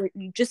eating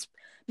gluten just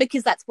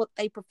because that's what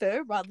they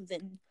prefer rather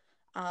than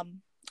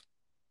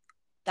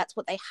that's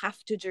what they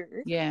have to do.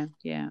 Yeah.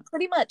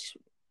 Pretty much,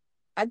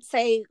 I'd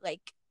say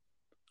like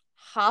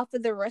half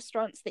of the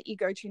restaurants that you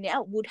go to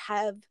now would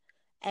have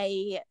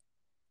a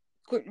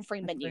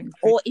gluten-free menu,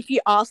 or if you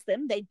ask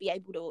them, they'd be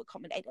able to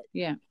accommodate it.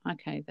 Yeah,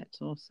 okay,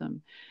 that's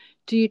awesome.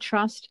 Do you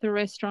trust the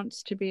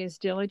restaurants to be as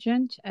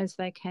diligent as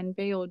they can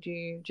be, or do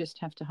you just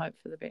have to hope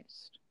for the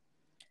best?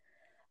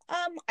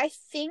 I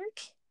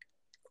think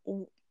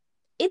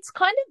it's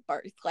kind of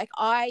both. Like,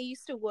 I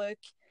used to work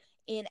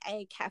in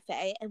a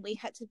cafe and we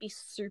had to be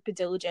super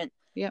diligent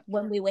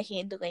when we were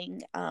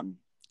handling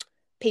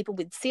people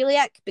with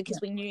celiac because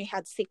we knew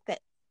how sick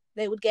that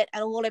they would get,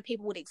 and a lot of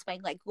people would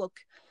explain like, look,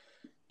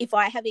 if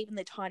I have even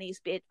the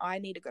tiniest bit, I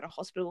need to go to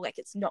hospital. Like,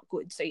 it's not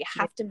good. So you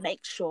have to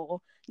make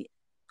sure,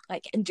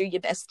 like, and do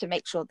your best to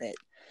make sure that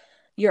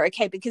you're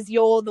okay because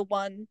you're the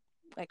one,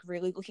 like,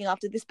 really looking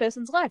after this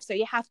person's life. So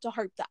you have to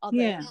hope that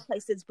other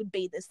places would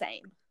be the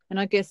same.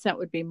 And I guess that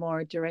would be more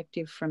a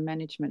directive from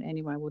management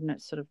anyway, wouldn't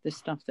it? Sort of the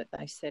stuff that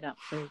they set up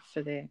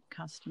for their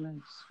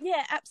customers.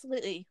 Yeah,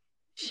 absolutely.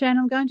 Shan,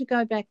 I'm going to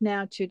go back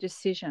now to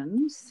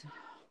decisions.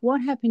 What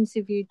happens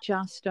if you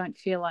just don't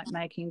feel like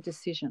making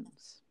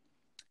decisions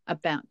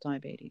about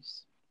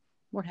diabetes?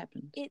 What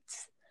happens?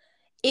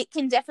 It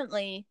can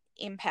definitely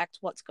impact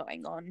what's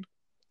going on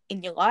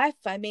in your life.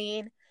 I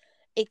mean,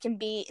 it can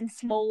be in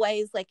small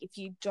ways, like if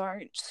you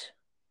don't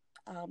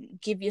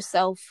give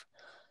yourself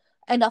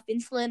enough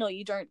insulin or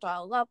you don't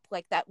dial up,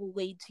 like that will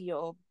lead to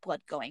your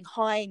blood going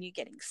high and you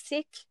getting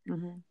sick.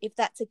 Mm-hmm. If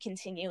that's a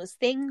continuous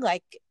thing,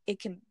 like it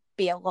can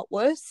be a lot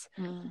worse.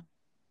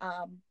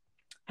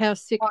 How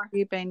sick have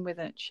you been with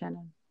it,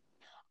 Shannon?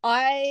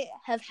 I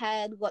have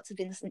had lots of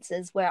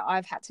instances where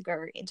I've had to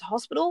go into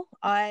hospital.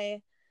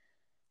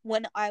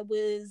 When I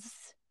was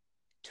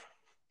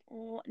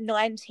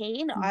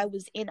 19, I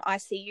was in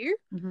ICU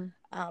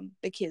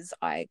because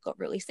I got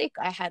really sick.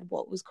 I had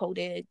what was called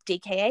a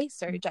DKA,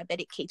 so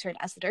diabetic ketone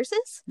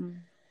acidosis,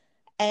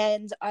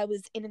 and I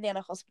was in and out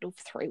of hospital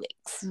for 3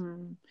 weeks.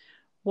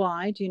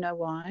 Why? Do you know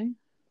why?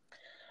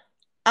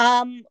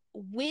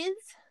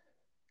 With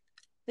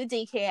the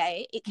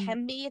DKA, it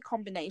can be a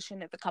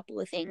combination of a couple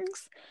of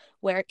things,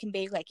 where it can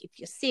be like if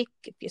you're sick,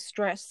 if you're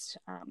stressed,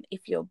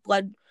 if your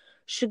blood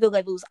sugar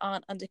levels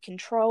aren't under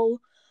control.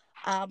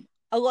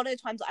 A lot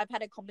of times I've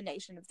had a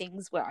combination of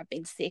things where I've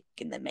been sick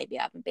and then maybe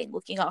I haven't been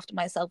looking after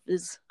myself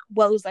as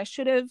well as I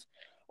should have,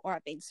 or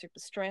I've been super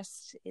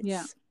stressed.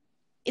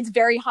 It's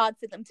very hard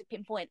for them to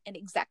pinpoint an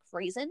exact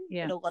reason,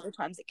 but a lot of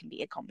times it can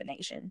be a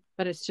combination.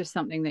 But it's just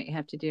something that you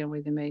have to deal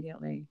with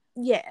immediately.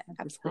 Yeah,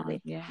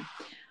 absolutely. Yeah.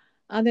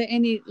 Are there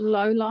any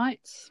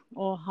lowlights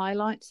or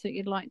highlights that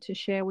you'd like to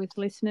share with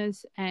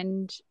listeners?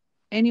 And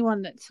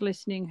anyone that's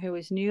listening who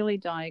is newly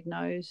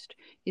diagnosed,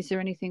 is there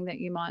anything that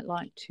you might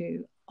like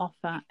to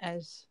offer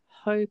as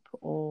hope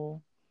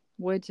or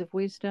words of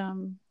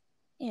wisdom?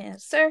 Yeah,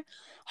 so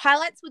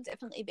highlights would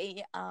definitely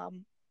be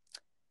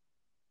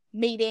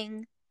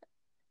meeting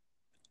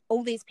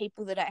all these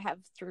people that I have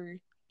through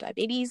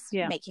diabetes,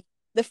 making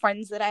the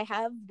friends that I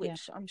have,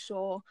 which I'm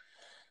sure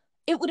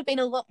it would have been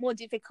a lot more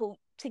difficult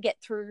to get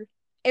through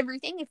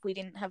everything if we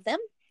didn't have them,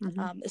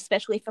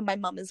 especially for my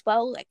mum as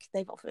well. Like,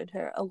 they've offered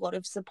her a lot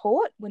of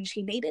support when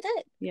she needed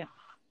it.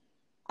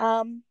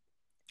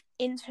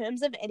 in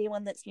terms of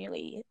anyone that's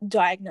newly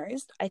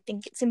diagnosed, I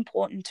think it's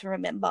important to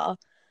remember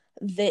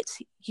that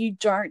you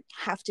don't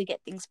have to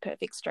get things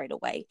perfect straight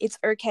away. It's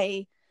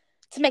okay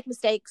to make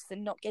mistakes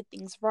and not get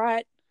things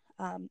right,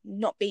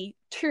 not be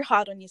too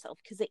hard on yourself,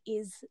 because it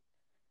is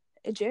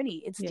a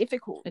journey. It's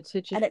difficult.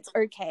 And it's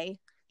okay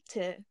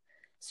to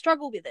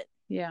struggle with it.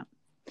 Yeah.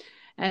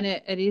 And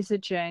it is a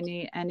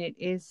journey, and it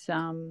is,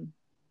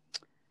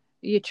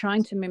 you're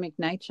trying to mimic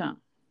nature.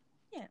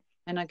 Yeah.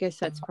 And I guess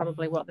that's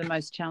probably what the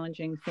most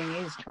challenging thing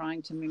is,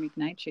 trying to mimic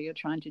nature. You're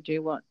trying to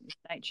do what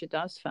nature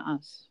does for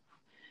us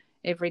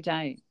every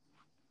day.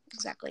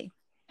 Exactly.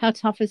 How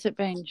tough has it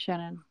been,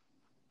 Shannon?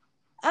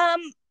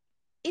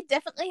 It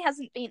definitely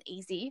hasn't been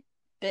easy,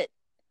 but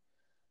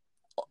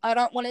I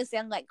don't want to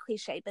sound like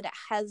cliche, but it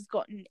has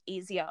gotten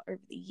easier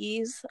over the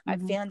years.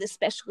 I've found,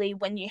 especially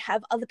when you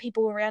have other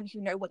people around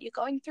who know what you're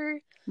going through.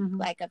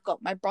 Like I've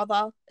got my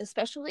brother,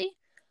 especially.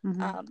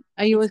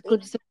 Are you a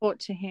good support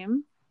to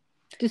him?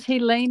 Does he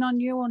lean on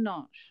you or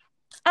not?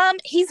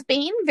 He's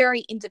been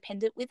very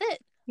independent with it.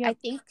 Yep. I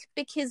think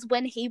because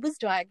when he was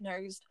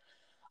diagnosed,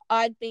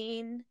 I'd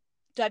been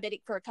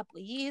diabetic for a couple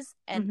of years,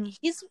 and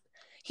his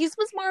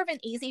was more of an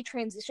easy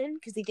transition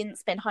because he didn't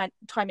spend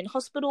time in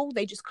hospital.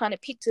 They just kind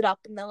of picked it up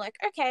and they're like,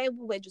 okay,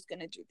 well, we're just going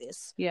to do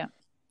this. Yeah.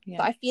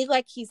 So I feel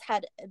like he's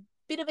had a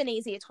bit of an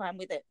easier time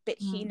with it, but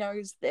he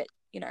knows that,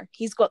 you know,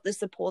 he's got the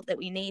support that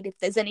we need. If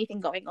there's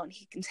anything going on,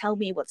 he can tell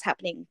me what's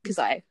happening because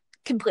I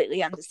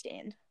completely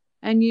understand.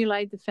 And you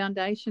laid the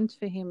foundations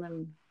for him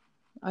and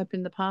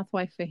opened the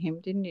pathway for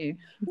him, didn't you?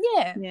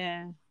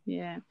 Yeah.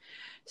 Yeah.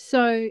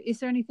 So is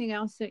there anything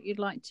else that you'd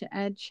like to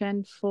add,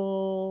 Shan,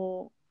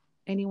 for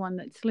anyone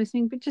that's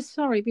listening? But just,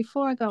 sorry,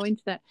 before I go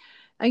into that,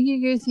 are you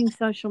using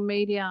social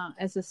media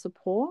as a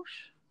support?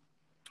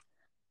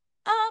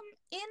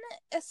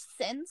 In a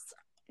sense,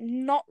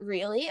 not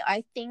really.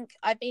 I think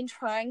I've been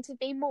trying to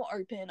be more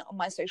open on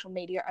my social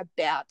media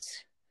about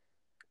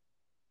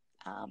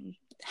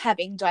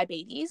having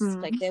diabetes.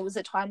 Like there was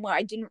a time where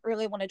I didn't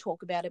really want to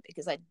talk about it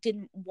because I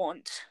didn't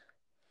want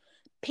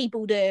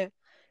people to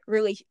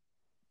really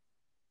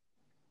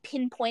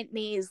pinpoint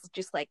me as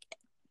just like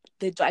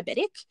the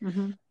diabetic.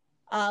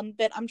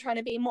 But I'm trying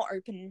to be more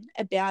open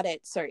about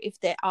it. So if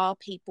there are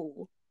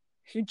people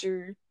who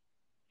do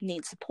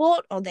need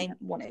support or they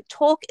want to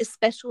talk,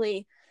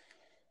 especially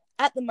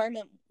at the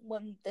moment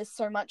when there's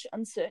so much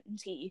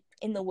uncertainty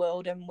in the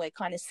world and we're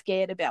kind of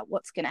scared about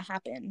what's going to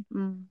happen,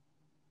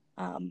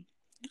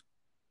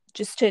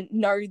 just to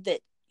know that,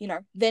 you know,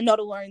 they're not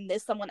alone.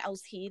 There's someone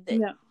else here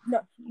that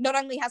not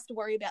only has to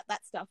worry about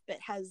that stuff, but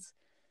has,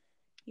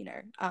 you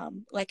know,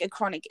 like a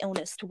chronic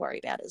illness to worry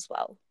about as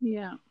well.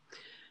 Yeah.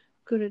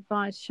 Good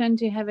advice. Shan,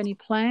 do you have any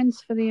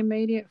plans for the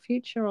immediate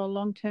future or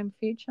long-term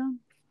future?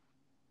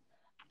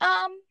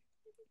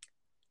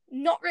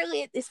 Not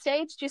really at this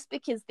stage, just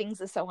because things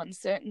are so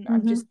uncertain.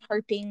 I'm just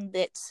hoping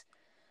that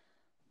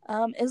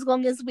as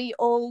long as we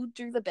all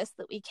do the best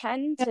that we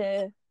can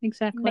to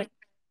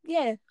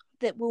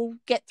that we'll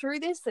get through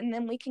this and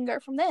then we can go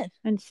from there.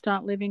 And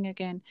start living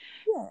again.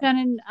 Yeah.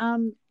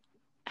 Shannon,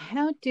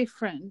 how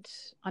different,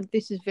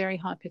 this is very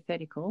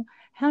hypothetical,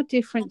 how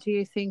different do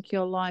you think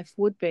your life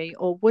would be,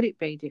 or would it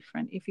be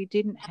different if you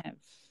didn't have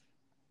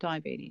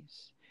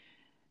diabetes?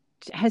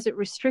 Has it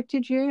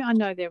restricted you? I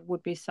know there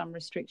would be some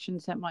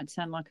restrictions. That might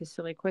sound like a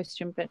silly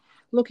question, but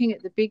looking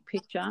at the big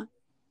picture,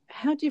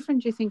 how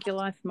different do you think your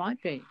life might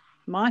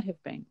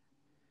have been?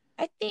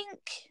 I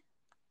think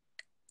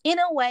in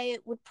a way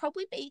it would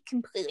probably be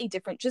completely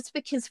different, just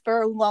because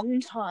for a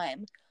long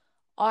time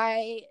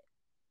I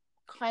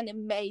kind of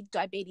made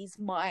diabetes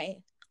my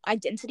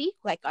identity.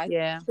 Like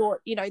I thought,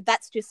 you know,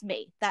 that's just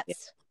me.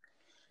 That's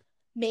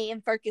me,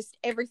 and focused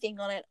everything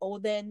on it, or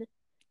then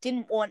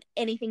didn't want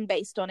anything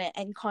based on it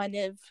and kind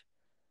of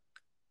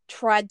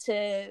tried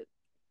to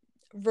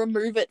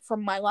remove it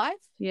from my life,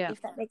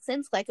 if that makes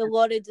sense. Like a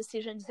lot of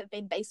decisions have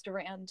been based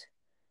around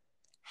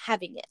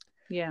having it.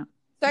 Yeah.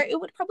 So it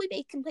would probably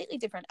be completely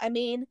different. I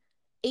mean,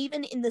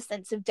 even in the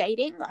sense of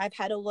dating, I've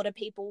had a lot of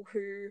people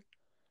who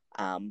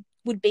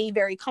would be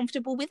very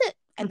comfortable with it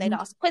and they'd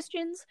ask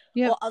questions,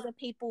 or other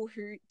people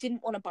who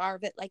didn't want a bar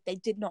of it, like they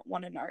did not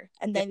want to know,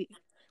 and they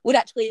would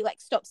actually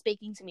like stop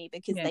speaking to me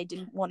because they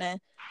didn't want to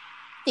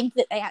think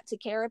that they had to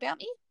care about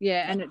me.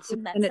 Yeah, and it's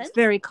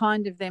very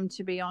kind of them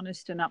to be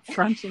honest and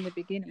upfront in the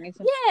beginning,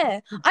 isn't it? Yeah,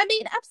 I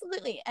mean,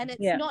 absolutely. And it's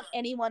not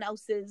anyone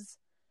else's,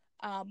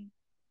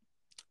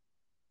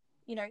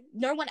 you know,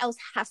 no one else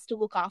has to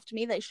look after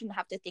me. They shouldn't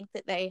have to think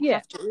that they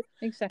have to.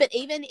 Exactly. But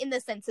even in the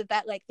sense of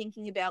that, like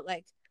thinking about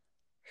like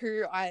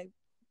who I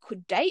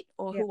could date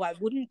or who I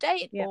wouldn't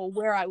date or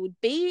where I would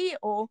be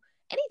or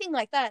anything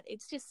like that,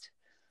 it's just,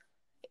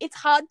 it's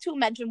hard to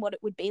imagine what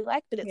it would be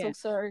like, but it's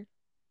also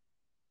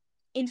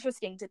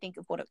interesting to think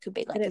of what it could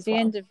be like. But at the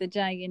end of the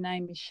day, your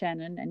name is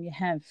Shannon and you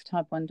have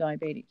type 1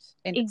 diabetes.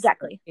 And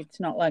exactly. It's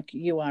not like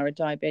you are a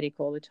diabetic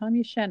all the time.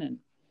 You're Shannon.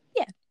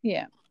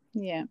 Yeah.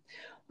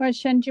 All right,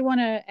 Shannon, do you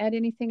want to add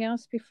anything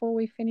else before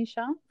we finish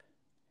up?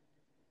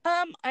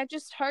 I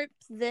just hope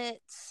that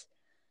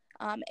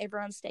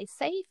everyone stay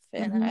safe.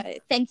 And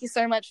thank you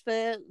so much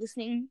for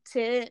listening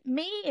to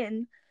me.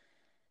 And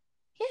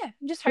yeah,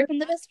 I'm just hoping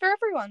the best for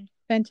everyone.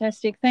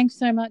 Fantastic. Thanks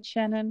so much,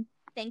 Shannon.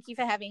 Thank you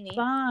for having me.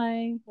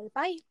 Bye.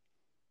 Bye.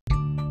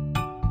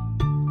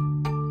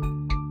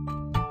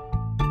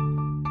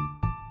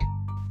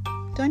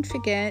 Don't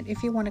forget,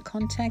 if you want to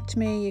contact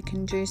me, you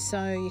can do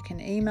so. You can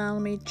email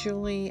me,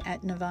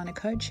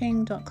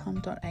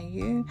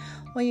 julie@nirvanacoaching.com.au,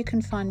 or you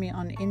can find me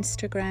on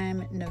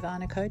Instagram,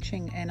 Nirvana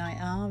Coaching,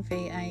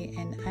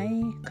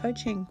 NIRVANA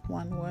Coaching,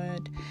 one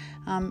word.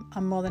 I'm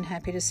more than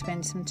happy to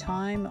spend some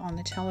time on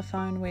the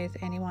telephone with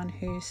anyone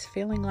who's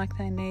feeling like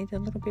they need a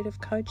little bit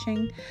of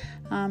coaching.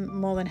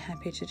 More than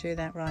happy to do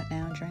that right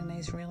now during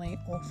these really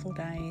awful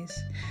days.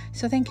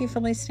 So thank you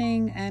for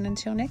listening, and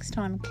until next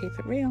time, keep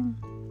it real.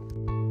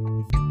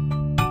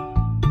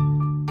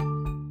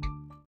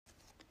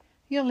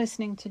 You're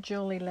listening to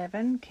Julie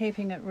Levin,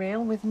 Keeping It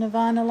Real with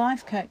Nirvana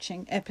Life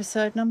Coaching,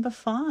 episode number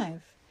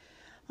 5.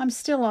 I'm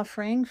still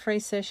offering free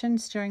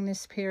sessions during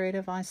this period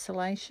of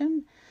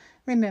isolation.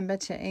 Remember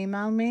to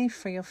email me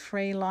for your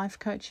free life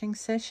coaching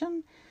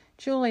session,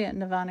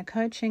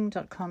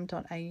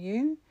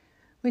 julie@nirvanacoaching.com.au.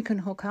 We can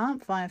hook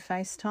up via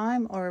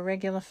FaceTime or a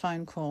regular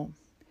phone call.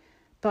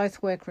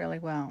 Both work really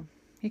well.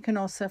 You can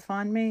also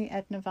find me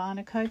at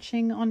Nirvana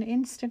Coaching on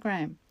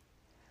Instagram.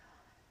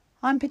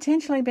 I'm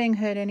potentially being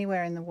heard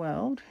anywhere in the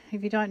world.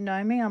 If you don't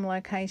know me, I'm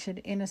located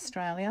in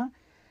Australia,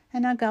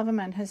 and our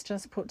government has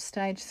just put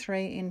stage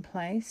 3 in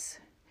place,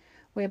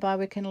 whereby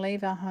we can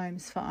leave our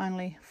homes for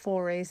only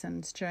 4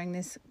 reasons during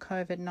this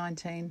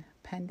COVID-19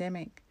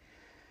 pandemic.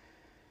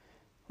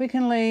 We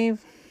can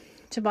leave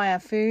to buy our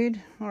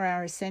food or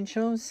our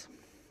essentials.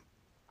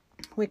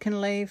 We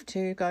can leave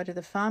to go to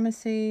the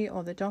pharmacy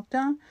or the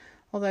doctor,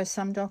 although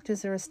some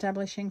doctors are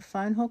establishing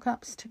phone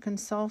hookups to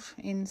consult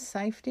in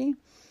safety.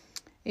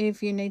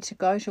 If you need to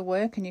go to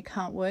work and you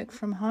can't work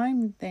from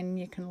home, then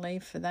you can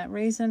leave for that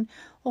reason.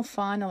 Or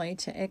finally,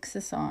 to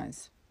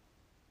exercise.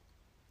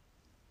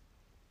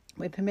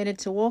 We're permitted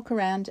to walk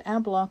around our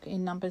block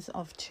in numbers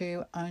of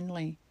 2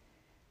 only.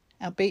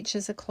 Our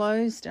beaches are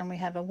closed and we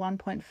have a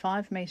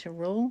 1.5 metre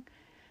rule,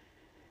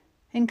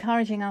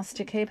 encouraging us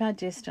to keep our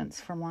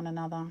distance from one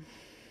another.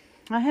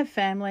 I have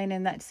family, and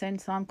in that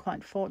sense I'm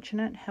quite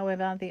fortunate.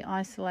 However, the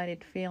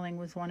isolated feeling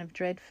was one of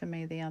dread for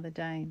me the other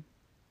day.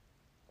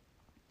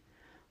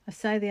 I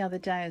say the other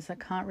day as I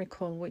can't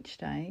recall which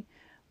day.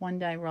 One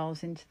day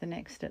rolls into the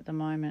next at the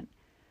moment.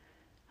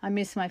 I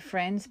miss my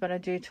friends, but I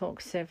do talk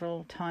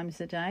several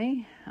times a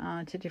day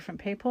to different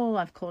people.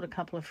 I've called a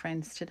couple of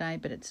friends today,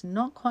 but it's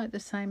not quite the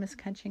same as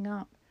catching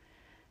up.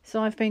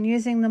 So I've been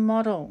using the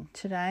model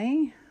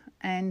today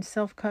and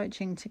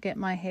self-coaching to get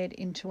my head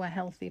into a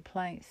healthy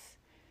place.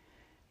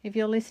 If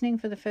you're listening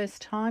for the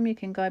first time, you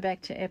can go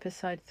back to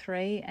episode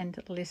 3 and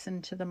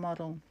listen to the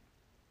model.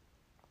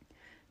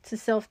 It's a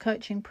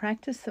self-coaching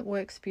practice that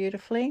works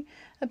beautifully.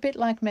 A bit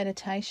like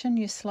meditation,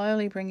 you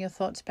slowly bring your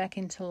thoughts back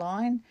into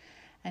line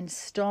and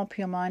stop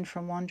your mind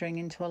from wandering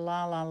into a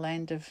la-la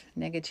land of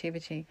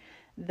negativity.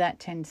 That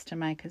tends to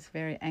make us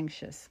very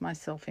anxious,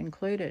 myself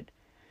included.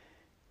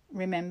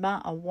 Remember,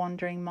 a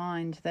wandering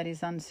mind that is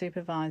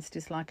unsupervised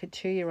is like a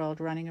 2-year-old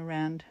running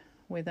around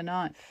with a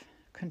knife.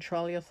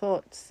 Control your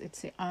thoughts.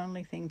 It's the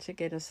only thing to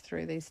get us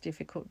through these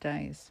difficult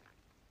days.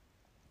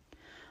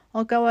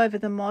 I'll go over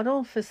the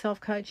model for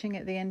self-coaching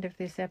at the end of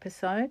this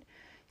episode.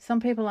 Some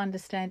people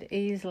understand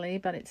easily,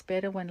 but it's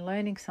better when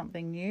learning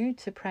something new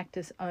to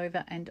practice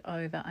over and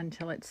over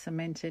until it's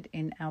cemented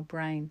in our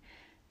brain.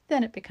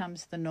 Then it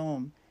becomes the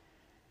norm.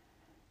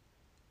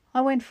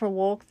 I went for a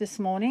walk this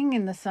morning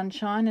in the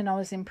sunshine, and I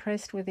was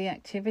impressed with the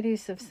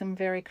activities of some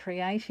very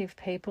creative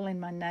people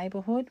in my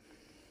neighbourhood.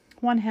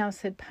 One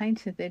house had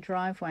painted their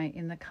driveway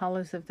in the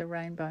colours of the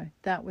rainbow.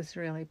 That was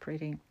really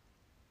pretty.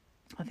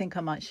 I think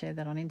I might share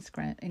that on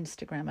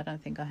Instagram. I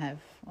don't think I have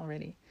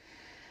already.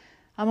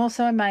 I'm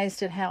also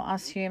amazed at how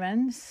us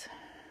humans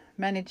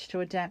manage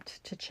to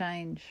adapt to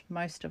change,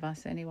 most of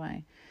us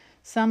anyway.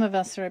 Some of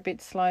us are a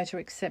bit slow to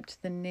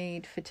accept the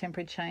need for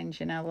temporary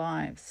change in our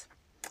lives.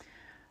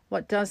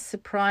 What does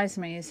surprise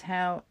me is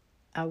how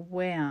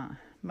aware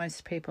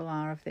most people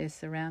are of their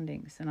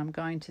surroundings, and I'm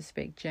going to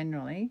speak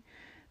generally,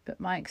 but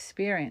my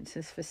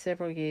experiences for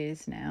several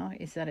years now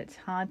is that it's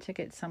hard to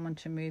get someone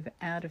to move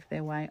out of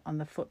their way on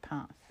the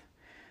footpath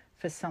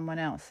for someone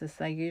else, as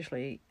they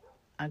usually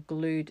are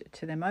glued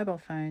to their mobile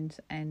phones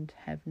and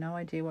have no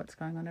idea what's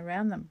going on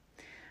around them.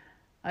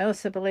 I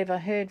also believe I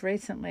heard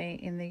recently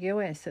in the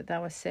US that they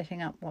were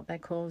setting up what they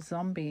call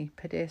zombie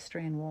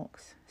pedestrian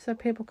walks, so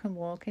people can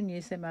walk and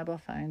use their mobile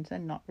phones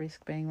and not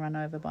risk being run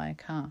over by a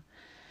car.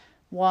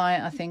 Why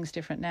are things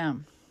different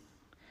now?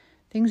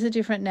 Things are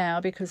different now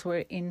because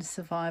we're in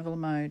survival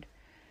mode.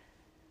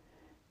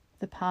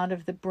 The part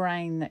of the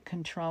brain that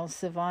controls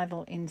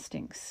survival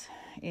instincts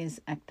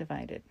is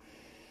activated.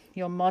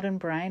 Your modern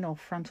brain, or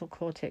frontal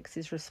cortex,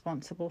 is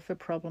responsible for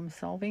problem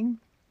solving,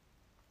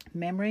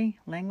 memory,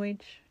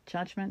 language,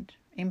 judgment,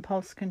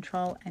 impulse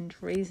control, and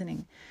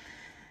reasoning.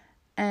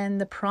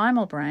 And the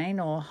primal brain,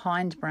 or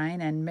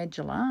hindbrain and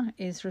medulla,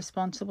 is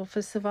responsible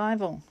for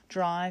survival,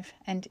 drive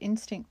and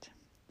instinct.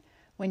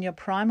 When your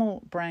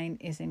primal brain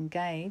is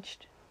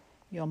engaged,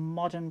 your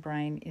modern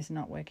brain is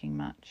not working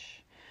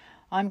much.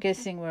 I'm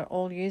guessing we're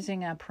all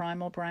using our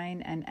primal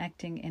brain and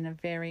acting in a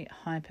very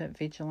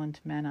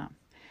hyper-vigilant manner.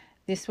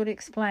 This would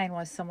explain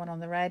why someone on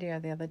the radio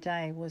the other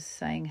day was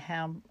saying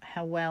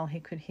how well he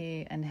could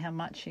hear and how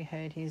much he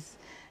heard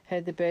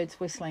the birds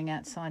whistling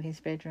outside his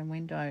bedroom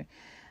window.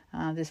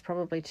 There's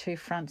probably two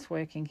fronts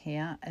working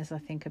here as I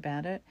think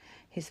about it.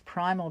 His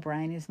primal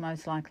brain is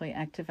most likely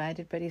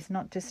activated, but he's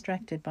not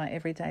distracted by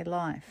everyday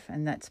life,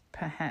 and that's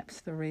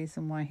perhaps the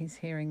reason why he's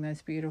hearing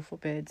those beautiful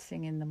birds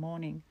sing in the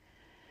morning.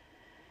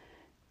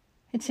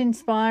 It's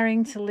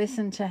inspiring to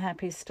listen to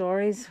happy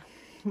stories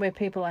where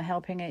people are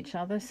helping each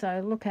other,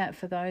 so look out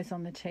for those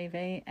on the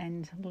TV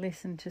and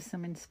listen to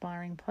some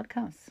inspiring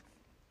podcasts.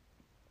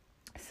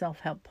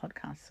 Self-help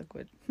podcasts are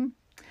good.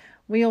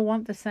 We all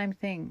want the same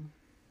thing.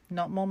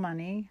 Not more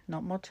money,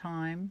 not more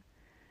time,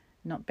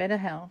 not better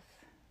health,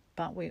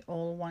 but we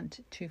all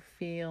want to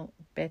feel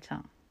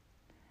better.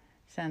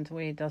 Sounds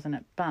weird, doesn't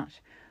it?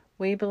 But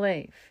we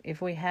believe if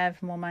we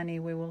have more money,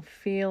 we will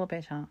feel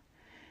better.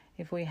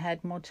 If we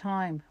had more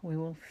time, we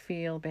will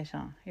feel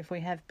better. If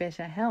we have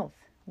better health,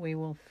 we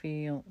will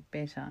feel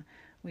better.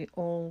 We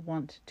all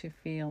want to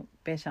feel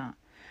better.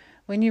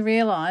 When you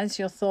realize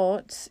your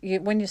thoughts,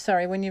 when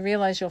you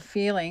realize your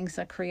feelings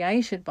are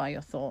created by your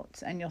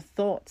thoughts and your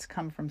thoughts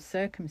come from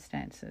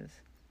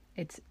circumstances,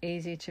 it's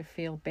easy to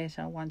feel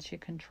better once you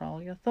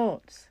control your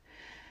thoughts.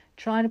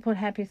 Try to put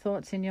happy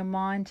thoughts in your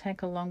mind.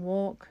 Take a long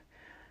walk.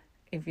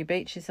 If your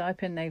beach is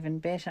open, even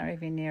better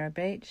if you're near a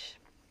beach.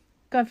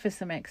 Go for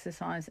some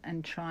exercise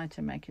and try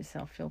to make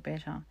yourself feel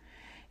better.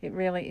 It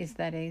really is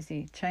that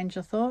easy. Change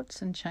your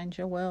thoughts and change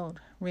your world.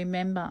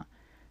 Remember,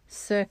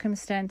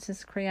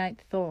 circumstances create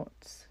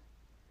thoughts.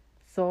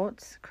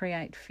 Thoughts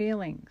create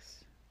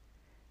feelings.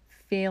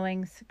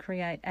 Feelings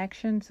create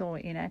actions or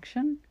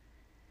inaction.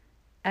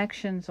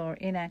 Actions or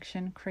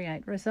inaction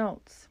create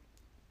results.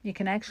 You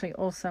can actually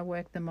also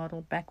work the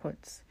model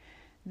backwards.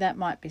 That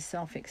might be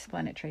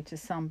self-explanatory to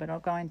some, but I'll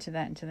go into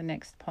that into the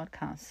next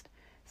podcast.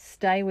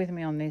 Stay with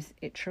me on this.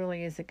 It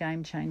truly is a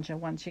game changer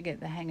once you get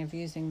the hang of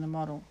using the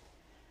model.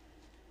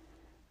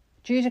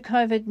 Due to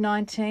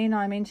COVID-19,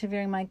 I'm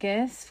interviewing my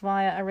guests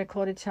via a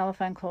recorded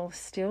telephone call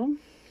still.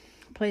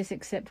 Please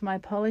accept my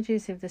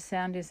apologies if the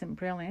sound isn't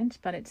brilliant,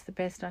 but it's the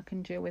best I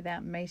can do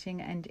without meeting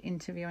and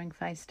interviewing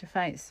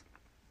face-to-face.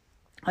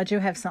 I do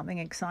have something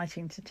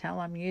exciting to tell.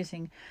 I'm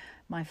using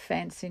my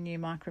fancy new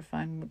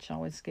microphone, which I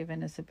was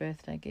given as a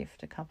birthday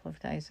gift a couple of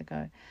days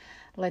ago.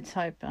 Let's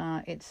hope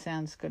it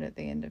sounds good at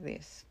the end of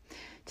this.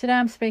 Today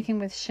I'm speaking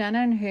with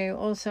Shannon, who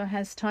also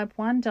has type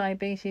 1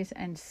 diabetes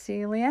and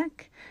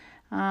celiac.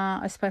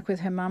 I spoke with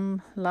her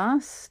mum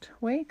last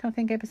week, I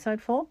think episode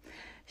 4.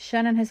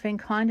 Shannon has been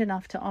kind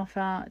enough to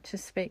offer to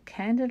speak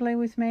candidly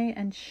with me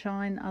and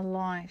shine a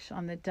light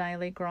on the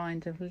daily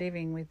grind of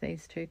living with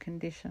these two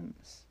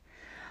conditions.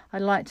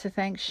 I'd like to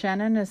thank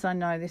Shannon, as I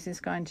know this is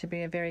going to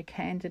be a very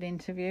candid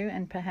interview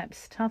and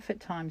perhaps tough at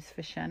times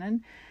for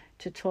Shannon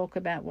to talk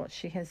about what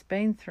she has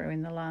been through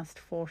in the last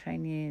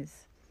 14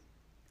 years.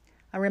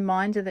 A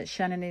reminder that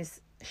Shannon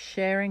is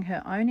sharing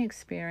her own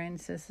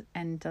experiences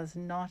and does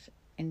not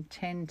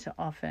intend to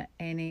offer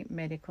any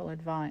medical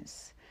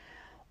advice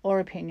or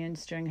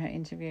opinions during her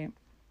interview.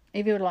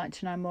 If you would like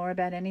to know more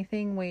about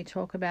anything we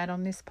talk about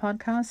on this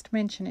podcast,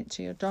 mention it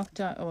to your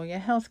doctor or your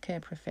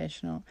healthcare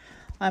professional.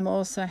 I'm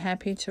also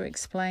happy to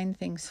explain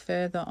things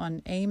further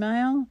on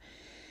email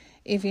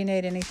if you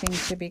need anything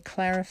to be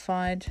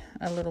clarified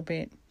a little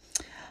bit.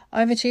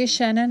 Over to you,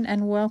 Shannon,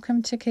 and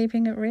welcome to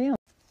Keeping It Real.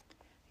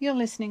 You're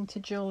listening to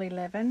Julie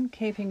Levin,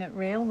 Keeping It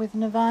Real with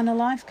Nirvana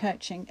Life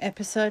Coaching,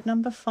 episode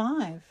number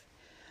 5.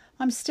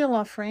 I'm still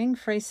offering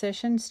free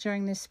sessions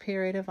during this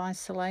period of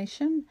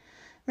isolation.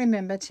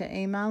 Remember to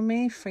email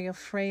me for your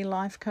free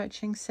life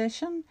coaching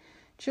session,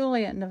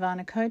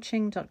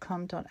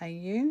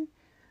 julie@nirvanacoaching.com.au.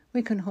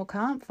 We can hook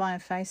up via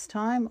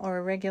FaceTime or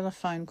a regular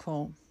phone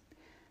call.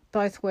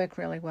 Both work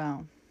really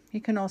well. You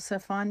can also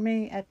find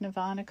me at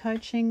Nirvana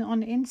Coaching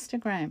on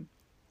Instagram.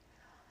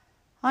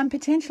 I'm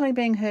potentially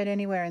being heard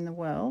anywhere in the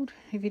world.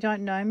 If you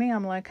don't know me,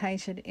 I'm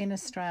located in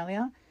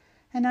Australia,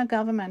 and our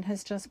government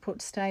has just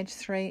put stage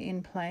 3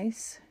 in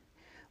place,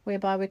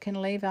 whereby we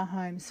can leave our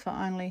homes for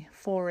only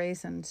 4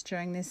 reasons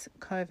during this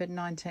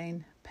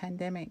COVID-19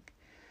 pandemic.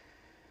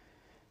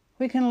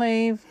 We can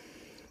leave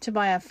to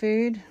buy our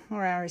food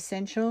or our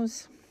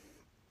essentials.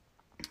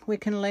 We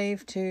can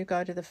leave to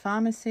go to the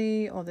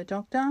pharmacy or the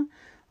doctor,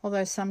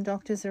 although some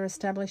doctors are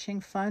establishing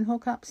phone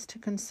hookups to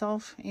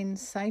consult in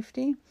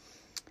safety.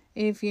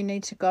 If you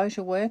need to go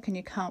to work and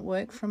you can't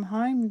work from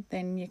home,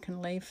 then you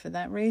can leave for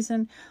that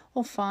reason.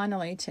 Or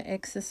finally, to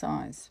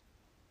exercise.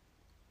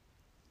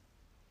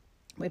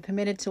 We're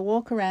permitted to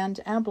walk around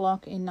our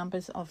block in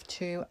numbers of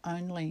 2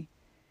 only.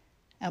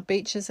 Our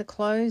beaches are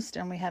closed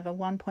and we have a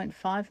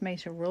 1.5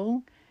 metre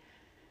rule,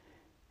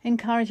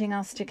 encouraging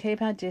us to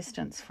keep our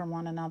distance from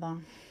one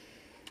another.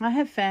 I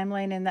have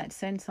family, and in that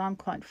sense I'm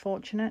quite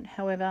fortunate.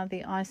 However,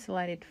 the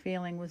isolated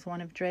feeling was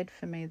one of dread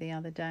for me the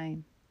other day.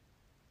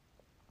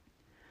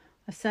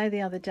 I say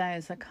the other day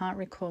as I can't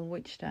recall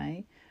which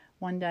day.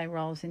 One day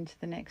rolls into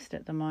the next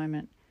at the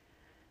moment.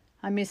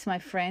 I miss my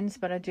friends,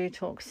 but I do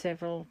talk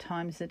several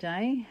times a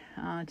day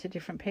to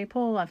different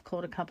people. I've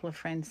called a couple of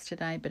friends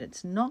today, but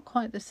it's not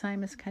quite the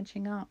same as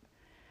catching up.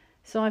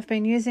 So I've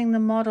been using the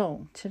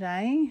model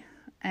today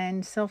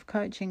and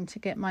self-coaching to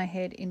get my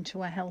head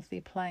into a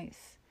healthy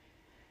place.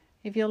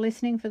 If you're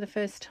listening for the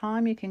first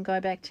time, you can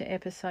go back to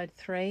episode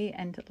 3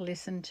 and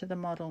listen to the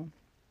model.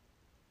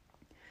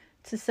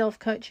 It's a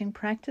self-coaching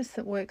practice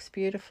that works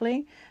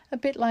beautifully. A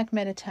bit like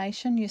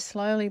meditation, you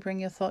slowly bring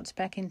your thoughts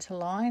back into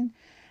line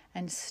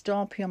and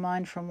stop your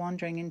mind from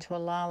wandering into a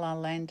la-la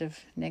land of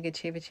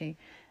negativity.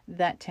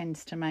 That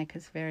tends to make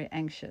us very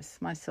anxious,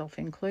 myself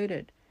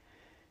included.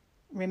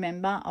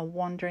 Remember, a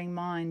wandering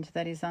mind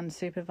that is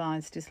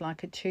unsupervised is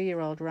like a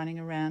 2-year-old running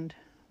around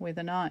with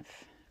a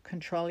knife.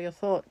 Control your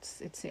thoughts.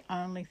 It's the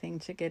only thing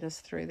to get us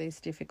through these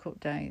difficult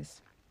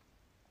days.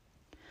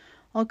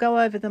 I'll go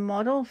over the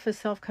model for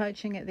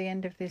self-coaching at the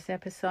end of this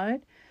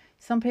episode.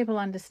 Some people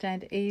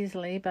understand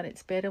easily, but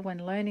it's better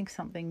when learning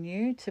something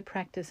new to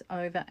practice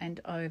over and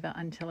over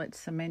until it's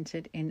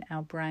cemented in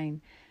our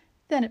brain.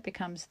 Then it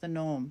becomes the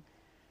norm.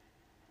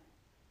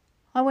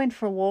 I went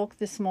for a walk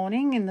this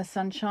morning in the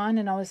sunshine,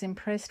 and I was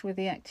impressed with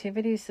the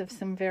activities of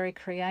some very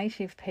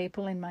creative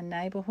people in my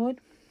neighbourhood.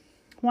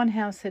 One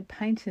house had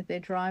painted their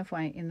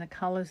driveway in the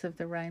colours of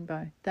the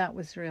rainbow. That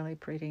was really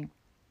pretty.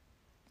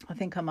 I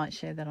think I might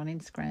share that on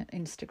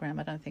Instagram.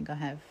 I don't think I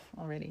have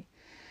already.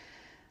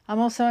 I'm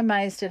also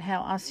amazed at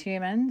how us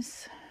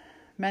humans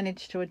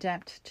manage to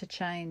adapt to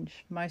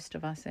change, most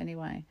of us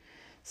anyway.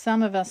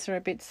 Some of us are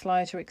a bit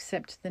slow to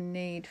accept the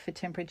need for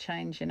temporary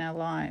change in our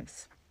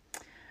lives.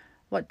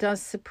 What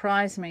does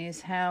surprise me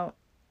is how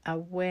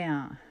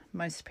aware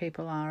most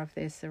people are of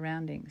their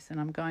surroundings, and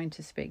I'm going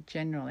to speak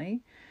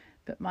generally,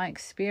 but my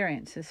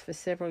experiences for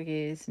several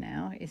years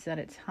now is that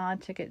it's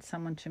hard to get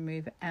someone to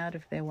move out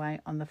of their way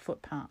on the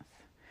footpath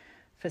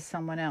for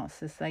someone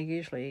else, as they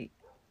usually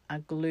are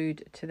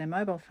glued to their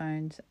mobile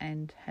phones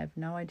and have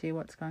no idea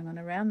what's going on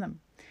around them.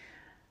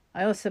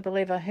 I also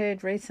believe I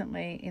heard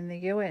recently in the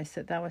US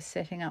that they were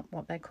setting up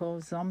what they call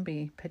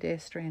zombie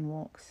pedestrian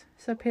walks,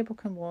 so people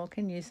can walk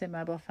and use their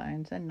mobile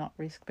phones and not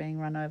risk being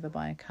run over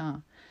by a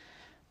car.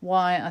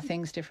 Why are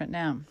things different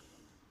now?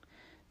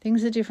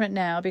 Things are different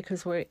now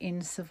because we're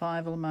in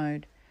survival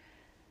mode.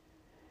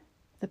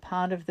 The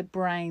part of the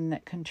brain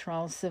that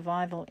controls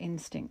survival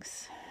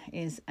instincts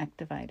is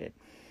activated.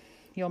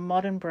 Your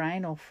modern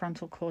brain, or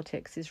frontal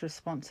cortex, is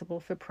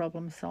responsible for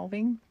problem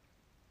solving,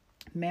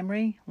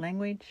 memory,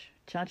 language,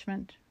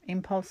 judgment,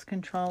 impulse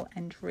control,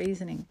 and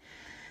reasoning.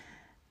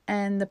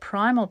 And the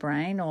primal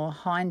brain, or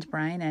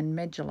hindbrain and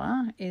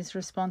medulla, is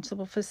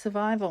responsible for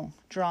survival,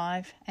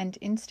 drive, and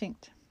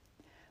instinct.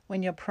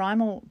 When your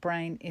primal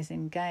brain is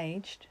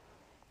engaged,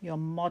 your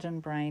modern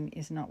brain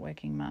is not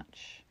working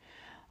much.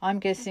 I'm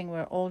guessing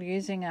we're all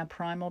using our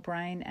primal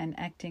brain and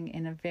acting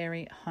in a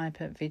very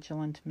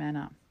hyper-vigilant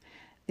manner.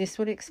 This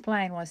would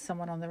explain why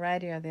someone on the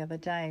radio the other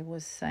day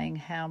was saying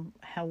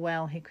how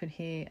well he could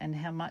hear and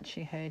how much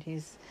he heard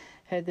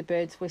the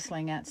birds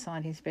whistling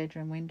outside his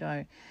bedroom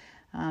window.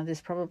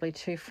 There's probably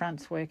 2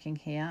 fronts working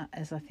here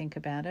as I think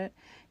about it.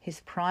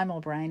 His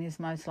primal brain is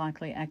most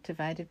likely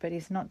activated, but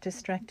he's not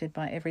distracted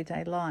by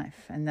everyday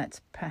life, and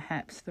that's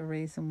perhaps the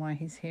reason why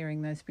he's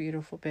hearing those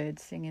beautiful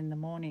birds sing in the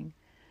morning.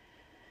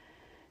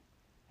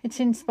 It's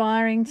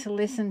inspiring to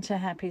listen to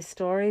happy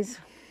stories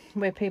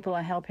where people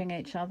are helping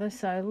each other,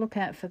 so look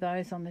out for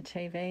those on the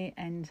TV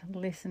and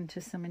listen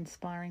to some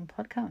inspiring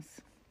podcasts.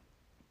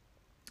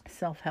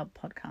 Self-help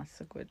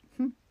podcasts are good.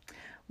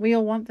 We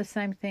all want the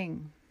same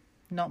thing.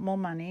 Not more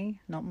money,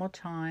 not more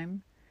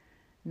time,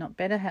 not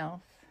better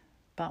health,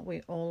 but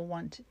we all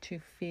want to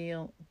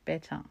feel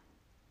better.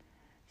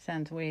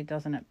 Sounds weird,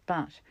 doesn't it?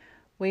 But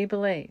we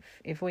believe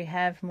if we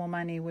have more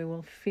money, we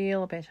will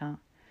feel better.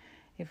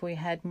 If we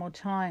had more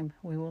time,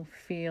 we will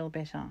feel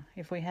better.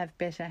 If we have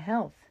better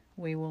health,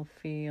 we will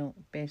feel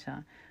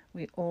better.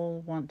 We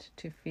all want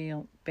to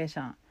feel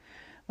better.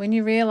 When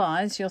you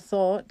realize your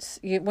thoughts,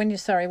 when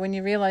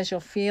you realize your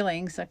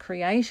feelings are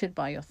created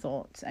by your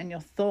thoughts and your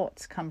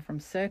thoughts come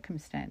from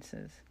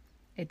circumstances,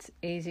 it's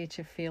easy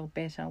to feel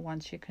better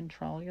once you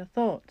control your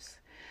thoughts.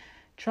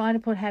 Try to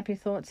put happy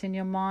thoughts in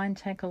your mind.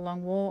 Take a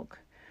long walk.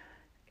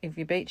 If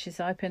your beach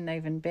is open,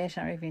 even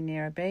better if you're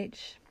near a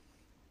beach.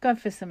 Go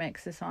for some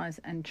exercise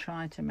and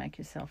try to make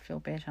yourself feel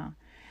better.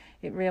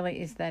 It really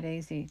is that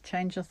easy.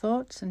 Change your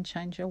thoughts and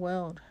change your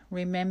world.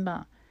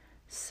 Remember,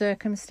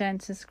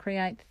 circumstances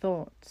create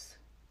thoughts.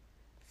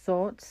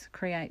 Thoughts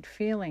create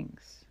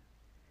feelings.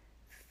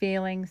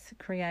 Feelings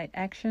create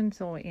actions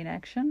or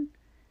inaction.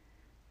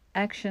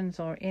 Actions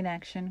or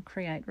inaction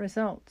create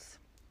results.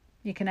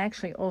 You can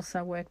actually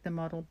also work the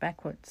model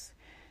backwards.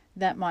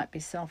 That might be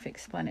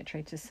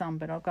self-explanatory to some,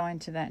 but I'll go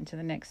into that into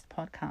the next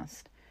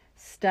podcast.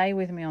 Stay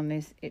with me on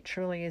this. It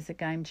truly is a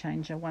game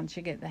changer once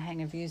you get the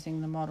hang of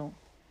using the model.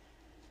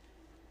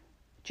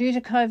 Due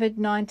to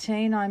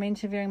COVID-19, I'm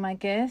interviewing my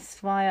guests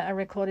via a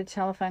recorded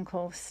telephone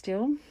call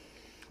still.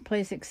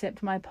 Please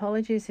accept my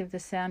apologies if the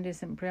sound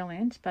isn't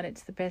brilliant, but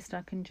it's the best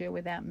I can do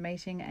without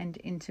meeting and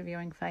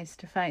interviewing face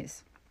to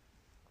face.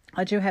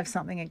 I do have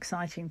something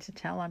exciting to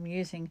tell. I'm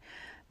using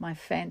my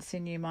fancy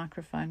new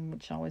microphone,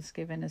 which I was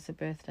given as a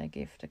birthday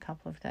gift a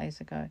couple of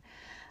days ago.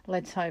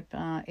 Let's hope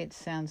it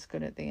sounds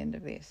good at the end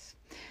of this.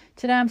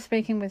 Today I'm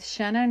speaking with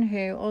Shannon,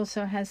 who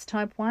also has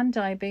type 1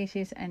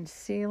 diabetes and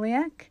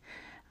celiac.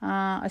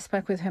 I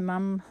spoke with her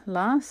mum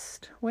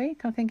last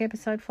week, I think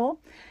episode 4.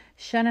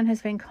 Shannon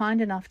has been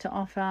kind enough to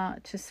offer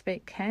to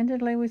speak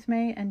candidly with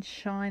me and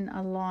shine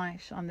a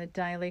light on the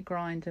daily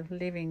grind of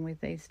living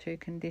with these two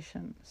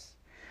conditions.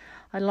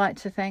 I'd like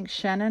to thank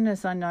Shannon,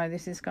 as I know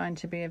this is going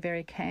to be a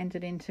very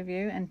candid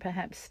interview and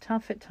perhaps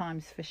tough at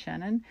times for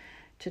Shannon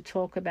to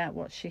talk about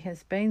what she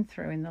has been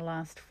through in the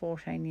last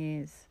 14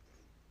 years.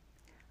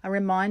 A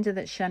reminder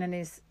that Shannon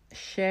is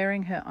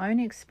sharing her own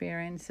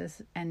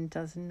experiences and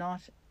does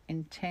not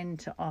intend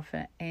to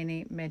offer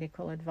any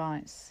medical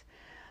advice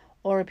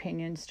or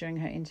opinions during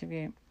her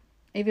interview.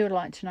 If you would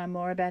like to know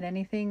more about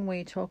anything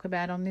we talk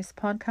about on this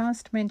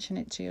podcast, mention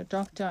it to your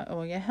doctor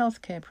or your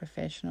healthcare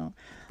professional.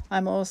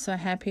 I'm also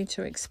happy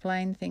to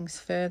explain things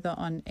further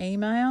on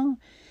email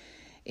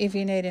if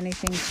you need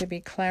anything to be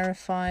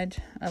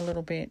clarified a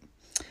little bit.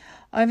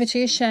 Over to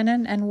you,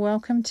 Shannon, and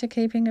welcome to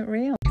Keeping It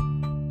Real.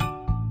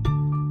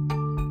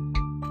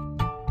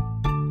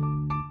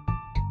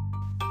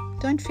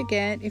 Don't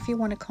forget, if you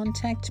want to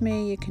contact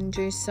me, you can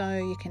do so.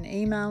 You can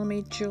email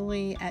me,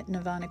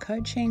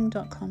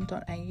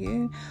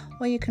 julie@nirvanacoaching.com.au,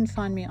 or you can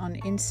find me on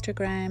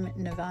Instagram,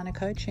 Nirvana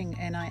Coaching,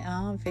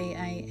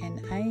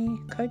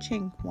 NIRVANA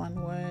Coaching,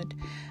 one word.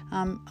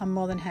 I'm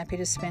more than happy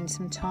to spend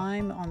some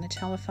time on the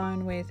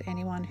telephone with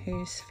anyone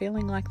who's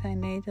feeling like they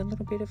need a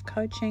little bit of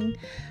coaching.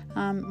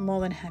 I'm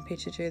more than happy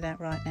to do that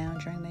right now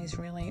during these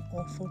really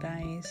awful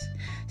days.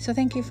 So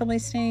thank you for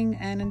listening,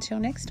 and until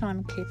next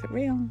time, keep it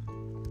real.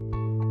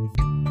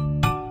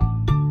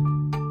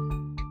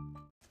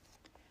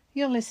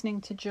 You're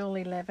listening to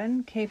Julie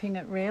Levin, Keeping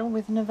It Real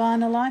with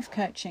Nirvana Life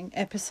Coaching,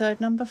 episode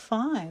number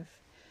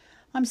 5.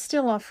 I'm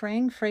still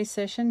offering free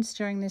sessions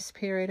during this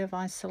period of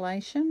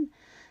isolation.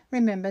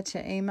 Remember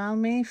to email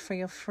me for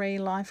your free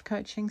life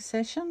coaching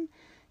session,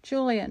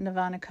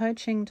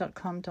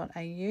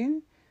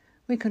 julie@nirvanacoaching.com.au.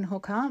 We can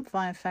hook up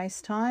via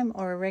FaceTime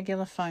or a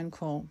regular phone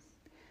call.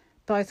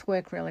 Both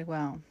work really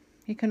well.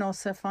 You can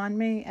also find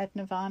me at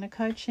Nirvana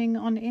Coaching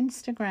on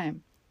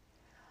Instagram.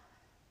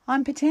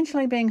 I'm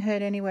potentially being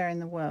heard anywhere in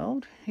the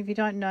world. If you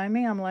don't know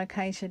me, I'm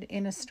located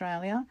in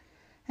Australia,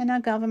 and our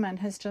government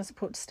has just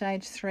put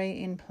stage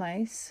 3 in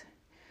place,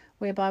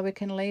 whereby we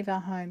can leave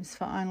our homes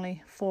for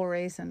only 4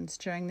 reasons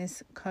during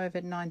this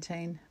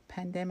COVID-19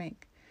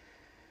 pandemic.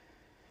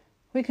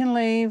 We can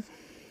leave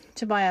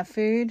to buy our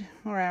food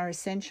or our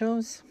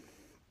essentials.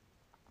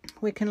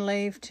 We can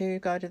leave to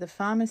go to the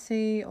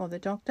pharmacy or the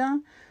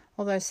doctor,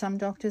 although some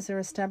doctors are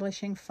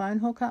establishing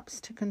phone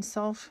hookups to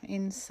consult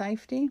in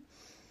safety.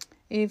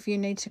 If you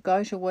need to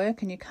go to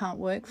work and you can't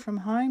work from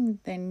home,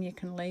 then you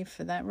can leave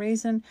for that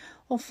reason.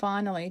 Or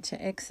finally, to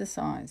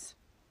exercise.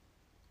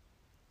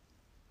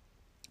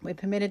 We're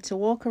permitted to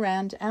walk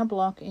around our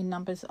block in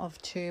numbers of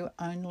 2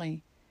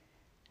 only.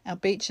 Our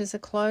beaches are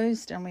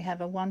closed and we have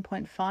a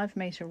 1.5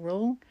 metre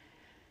rule,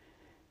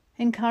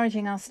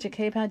 encouraging us to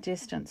keep our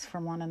distance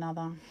from one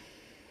another.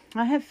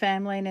 I have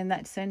family, and in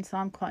that sense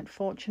I'm quite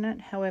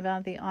fortunate. However,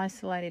 the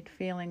isolated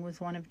feeling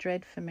was one of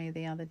dread for me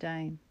the other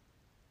day.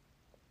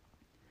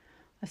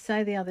 I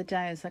say the other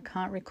day as I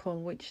can't recall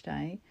which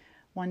day.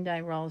 One day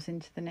rolls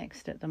into the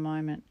next at the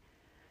moment.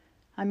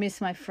 I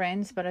miss my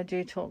friends, but I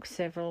do talk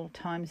several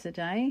times a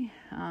day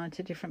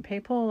to different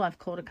people. I've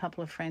called a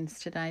couple of friends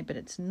today, but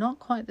it's not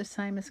quite the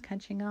same as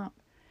catching up.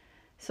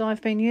 So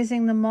I've been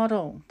using the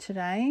model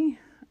today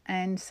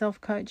and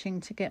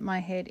self-coaching to get my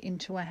head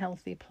into a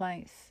healthy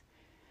place.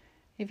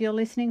 If you're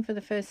listening for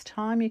the first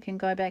time, you can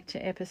go back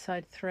to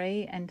episode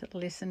 3 and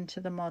listen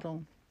to the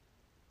model.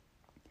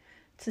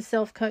 It's a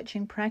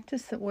self-coaching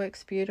practice that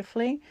works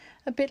beautifully.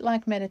 A bit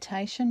like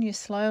meditation, you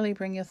slowly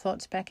bring your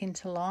thoughts back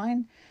into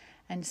line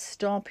and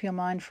stop your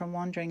mind from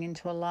wandering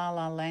into a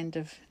la-la land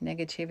of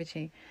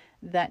negativity.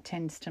 That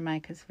tends to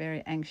make us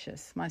very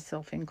anxious,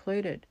 myself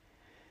included.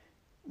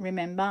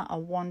 Remember, a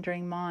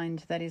wandering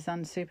mind that is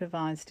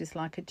unsupervised is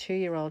like a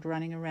 2-year-old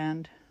running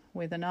around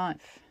with a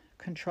knife.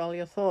 Control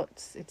your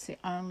thoughts. It's the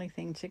only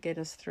thing to get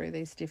us through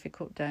these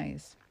difficult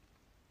days.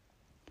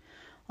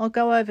 I'll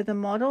go over the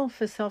model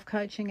for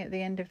self-coaching at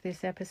the end of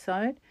this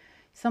episode.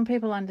 Some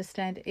people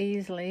understand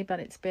easily, but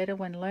it's better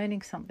when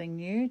learning something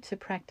new to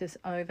practice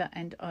over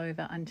and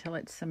over until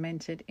it's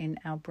cemented in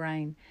our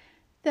brain.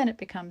 Then it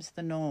becomes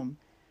the norm.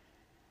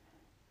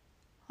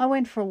 I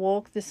went for a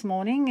walk this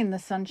morning in the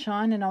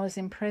sunshine, and I was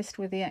impressed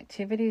with the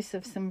activities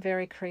of some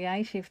very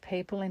creative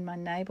people in my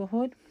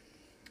neighbourhood.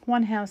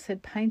 One house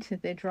had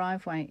painted their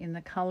driveway in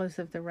the colours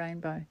of the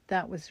rainbow.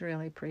 That was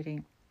really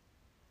pretty.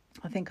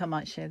 I think I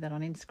might share that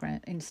on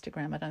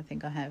Instagram. I don't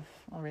think I have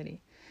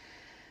already.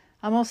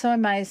 I'm also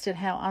amazed at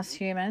how us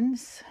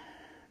humans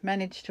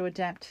manage to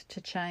adapt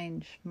to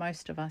change,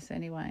 most of us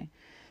anyway.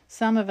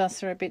 Some of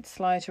us are a bit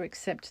slow to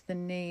accept the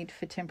need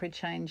for temporary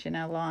change in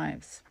our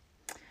lives.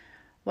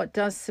 What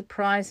does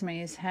surprise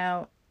me is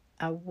how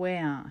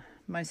aware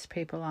most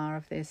people are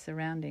of their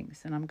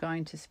surroundings, and I'm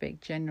going to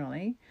speak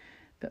generally,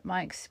 but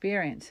my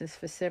experiences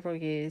for several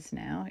years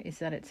now is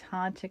that it's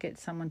hard to get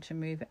someone to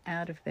move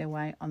out of their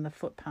way on the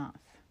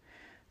footpath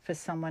for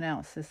someone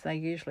else, as they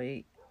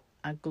usually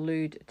are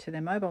glued to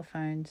their mobile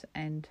phones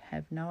and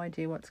have no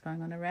idea what's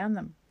going on around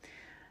them.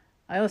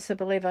 I also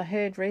believe I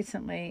heard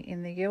recently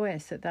in the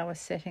US that they were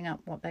setting up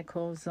what they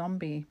call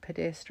zombie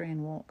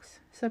pedestrian walks,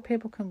 so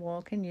people can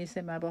walk and use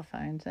their mobile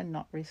phones and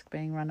not risk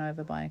being run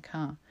over by a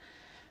car.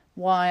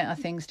 Why are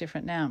things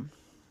different now?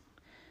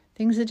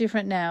 Things are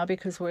different now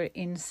because we're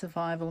in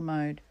survival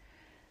mode.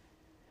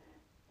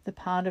 The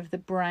part of the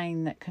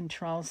brain that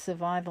controls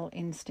survival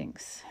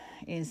instincts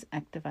is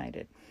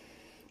activated.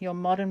 Your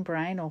modern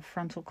brain, or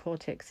frontal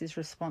cortex, is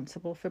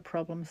responsible for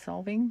problem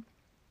solving,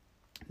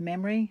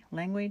 memory,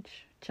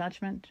 language,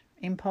 judgment,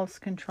 impulse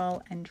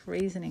control, and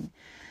reasoning.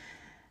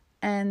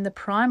 And the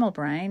primal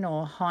brain,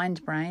 or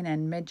hindbrain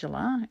and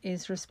medulla,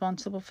 is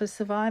responsible for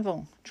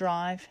survival,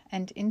 drive,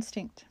 and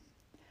instinct.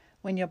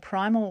 When your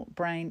primal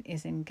brain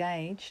is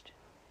engaged,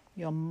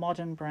 your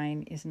modern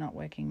brain is not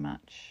working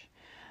much.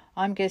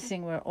 I'm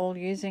guessing we're all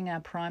using our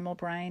primal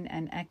brain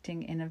and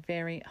acting in a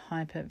very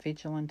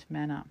hyper-vigilant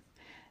manner.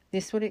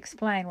 This would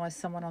explain why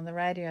someone on the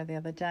radio the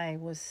other day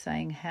was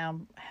saying how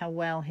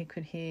well he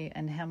could hear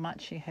and how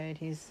much he heard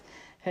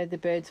the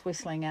birds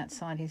whistling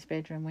outside his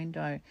bedroom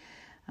window.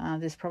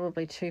 There's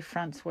probably two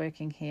fronts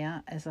working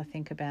here as I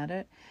think about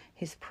it.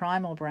 His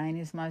primal brain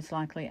is most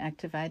likely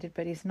activated,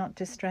 but he's not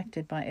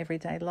distracted by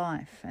everyday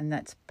life, and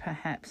that's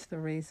perhaps the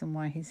reason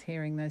why he's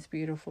hearing those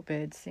beautiful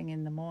birds sing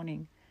in the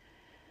morning.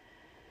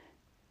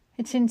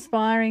 It's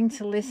inspiring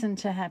to listen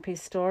to happy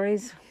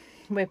stories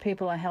where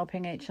people are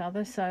helping each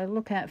other, so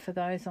look out for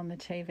those on the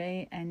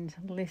TV and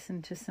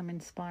listen to some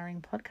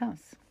inspiring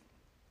podcasts.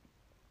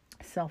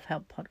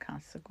 Self-help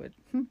podcasts are good.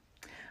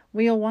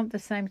 We all want the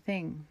same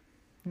thing.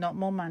 Not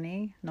more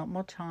money, not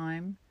more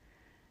time,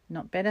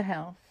 not better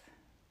health,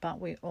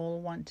 but we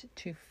all want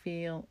to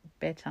feel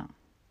better.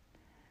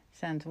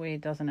 Sounds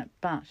weird, doesn't it?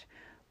 But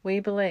we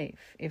believe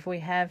if we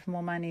have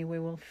more money, we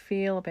will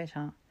feel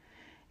better.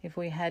 If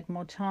we had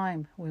more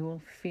time, we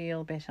will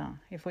feel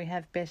better. If we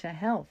have better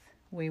health,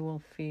 we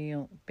will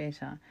feel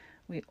better.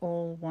 We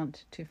all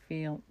want to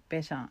feel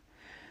better.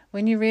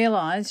 When you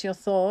realize your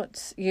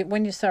thoughts,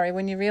 when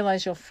you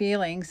realize your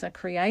feelings are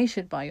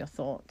created by your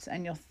thoughts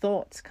and your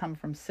thoughts come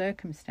from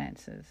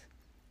circumstances,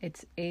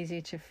 it's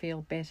easy to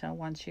feel better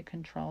once you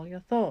control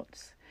your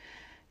thoughts.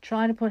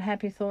 Try to put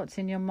happy thoughts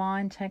in your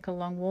mind. Take a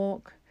long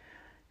walk.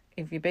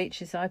 If your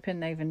beach is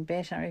open, even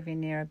better if you're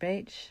near a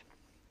beach.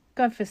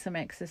 Go for some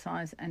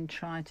exercise and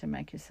try to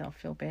make yourself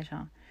feel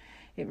better.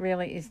 It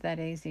really is that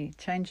easy.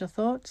 Change your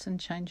thoughts and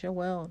change your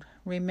world.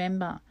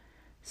 Remember,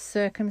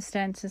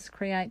 circumstances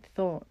create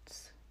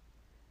thoughts.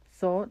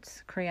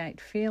 Thoughts create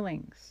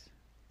feelings.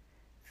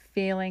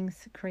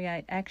 Feelings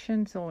create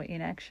actions or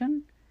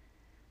inaction.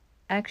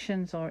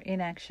 Actions or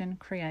inaction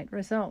create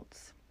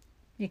results.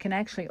 You can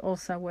actually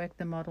also work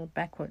the model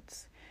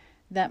backwards.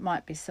 That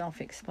might be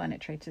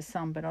self-explanatory to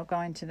some, but I'll go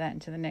into that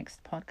into the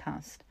next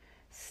podcast.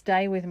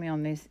 Stay with me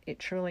on this. It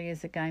truly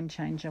is a game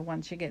changer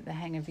once you get the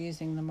hang of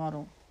using the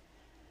model.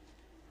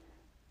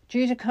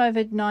 Due to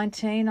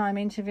COVID-19, I'm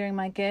interviewing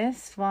my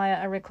guest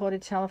via a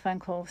recorded telephone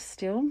call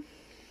still.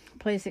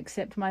 Please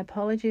accept my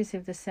apologies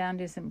if the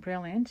sound isn't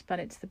brilliant, but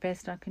it's the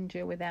best I can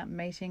do without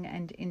meeting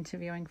and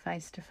interviewing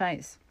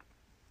face-to-face.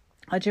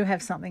 I do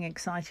have something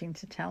exciting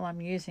to tell.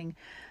 I'm using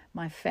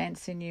my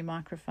fancy new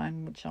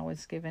microphone, which I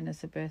was given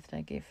as a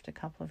birthday gift a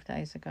couple of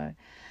days ago.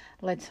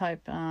 Let's hope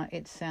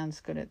it sounds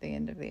good at the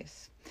end of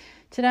this.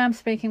 Today I'm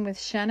speaking with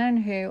Shannon,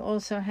 who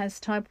also has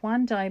type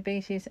 1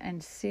 diabetes and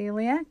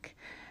celiac.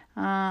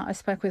 I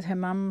spoke with her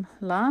mum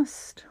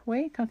last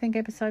week, I think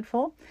episode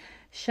 4.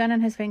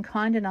 Shannon has been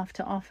kind enough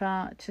to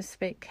offer to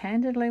speak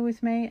candidly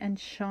with me and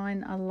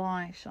shine a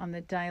light on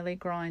the daily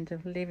grind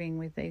of living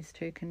with these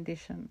two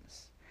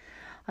conditions.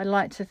 I'd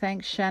like to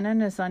thank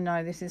Shannon, as I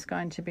know this is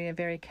going to be a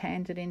very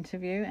candid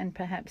interview and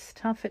perhaps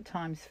tough at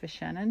times for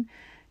Shannon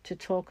to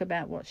talk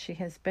about what she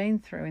has been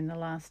through in the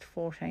last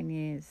 14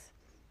 years.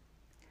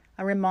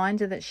 A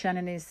reminder that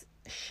Shannon is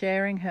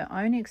sharing her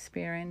own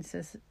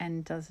experiences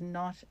and does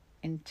not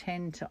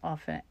intend to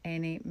offer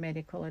any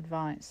medical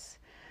advice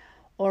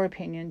or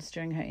opinions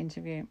during her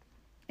interview.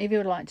 If you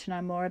would like to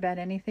know more about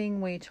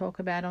anything we talk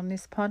about on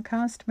this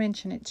podcast,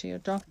 mention it to your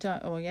doctor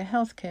or your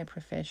healthcare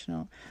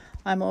professional.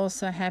 I'm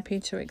also happy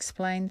to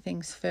explain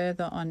things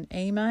further on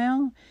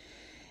email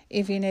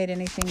if you need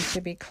anything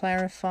to be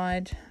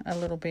clarified a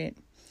little bit.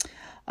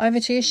 Over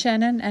to you,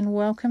 Shannon, and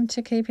welcome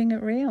to Keeping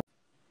It Real.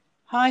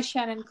 Hi,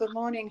 Shannon. Good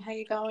morning. How are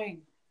you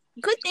going?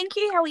 Good, thank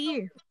you. How are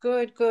you?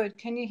 Good, good.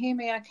 Can you hear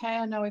me okay?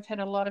 I know we've had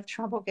a lot of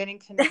trouble getting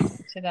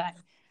connected today.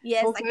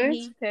 Yes, All I good? can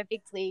hear you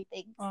perfectly.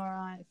 Thanks. All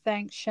right.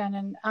 Thanks,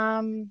 Shannon.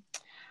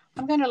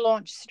 I'm going to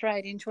launch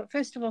straight into it.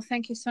 First of all,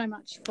 thank you so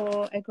much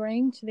for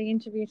agreeing to the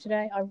interview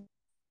today. I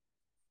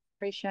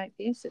appreciate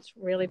this. It's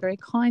really very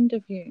kind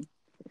of you.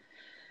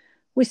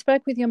 We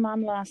spoke with your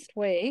mum last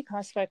week.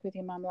 I spoke with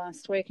your mum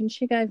last week, and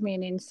she gave me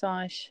an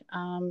insight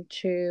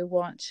to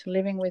what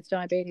living with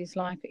diabetes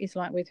is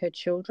like with her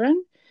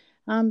children.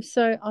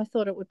 So I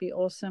thought it would be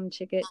awesome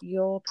to get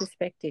your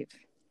perspective.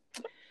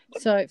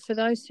 So for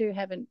those who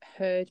haven't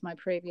heard my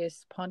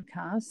previous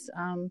podcasts,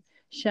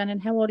 Shannon,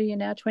 how old are you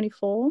now?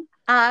 24?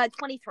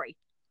 23.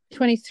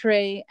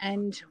 23.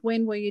 And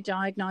when were you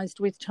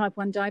diagnosed with type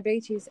 1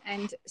 diabetes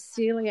and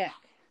celiac?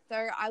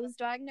 So I was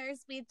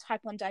diagnosed with type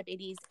 1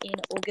 diabetes in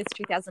August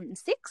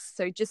 2006,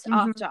 so just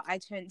after I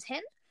turned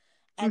 10.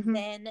 And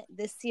then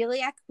the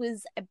celiac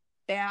was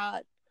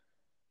about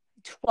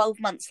 12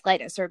 months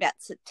later, so about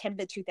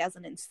September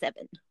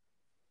 2007.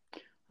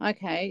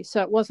 Okay,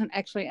 so it wasn't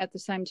actually at the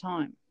same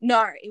time?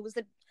 No, it was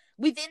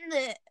within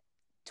the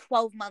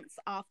 12 months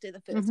after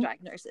the first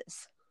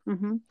diagnosis.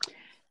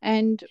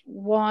 And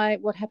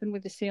what happened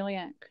with the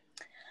celiac?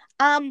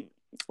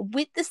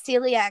 With the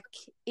celiac,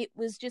 it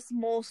was just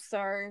more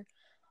so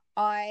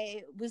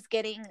I was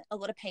getting a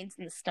lot of pains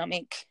in the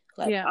stomach.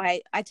 Like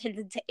I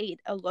tended to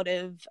eat a lot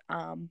of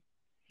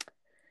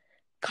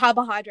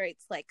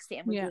carbohydrates like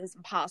sandwiches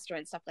and pasta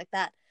and stuff like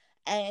that.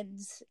 And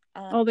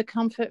the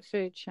comfort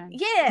food chain.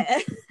 Yeah.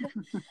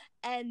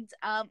 And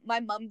my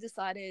mum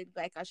decided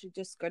like I should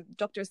just go to the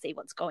doctor, see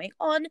what's going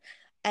on.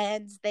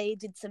 And they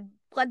did some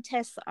blood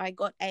tests. I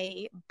got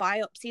a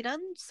biopsy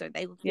done. So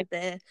they looked at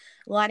the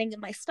lining of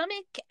my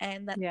stomach,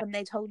 and that's when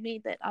they told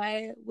me that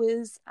I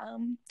was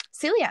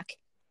celiac.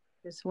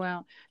 As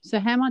well. So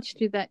how much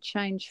did that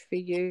change for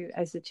you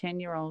as a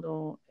 10-year-old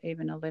or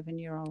even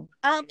 11-year-old?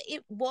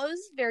 It was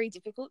very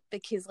difficult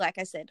because, like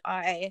I said,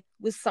 I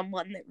was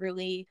someone that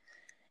really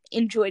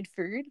enjoyed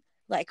food.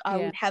 Like I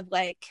would have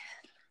like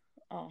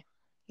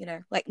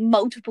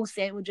multiple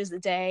sandwiches a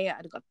day.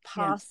 I'd got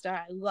pasta.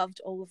 I loved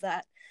all of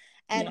that.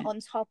 And on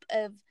top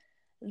of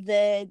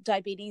the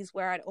diabetes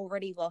where I'd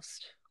already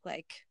lost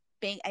like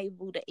being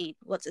able to eat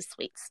lots of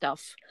sweet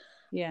stuff.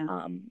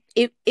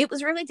 It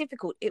was really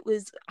difficult. It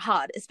was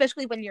hard,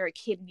 especially when you're a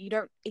kid and you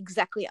don't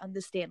exactly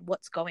understand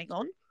what's going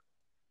on.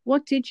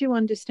 What did you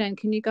understand?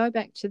 Can you go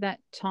back to that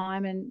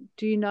time, and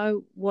do you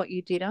know what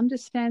you did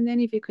understand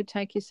then, if you could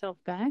take yourself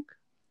back?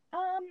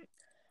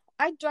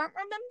 I don't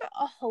remember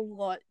a whole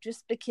lot,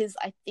 just because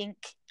I think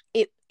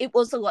it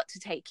was a lot to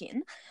take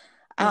in.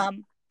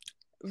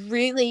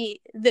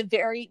 Really, the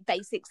very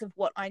basics of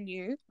what I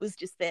knew was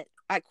just that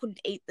I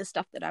couldn't eat the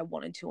stuff that I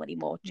wanted to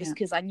anymore, just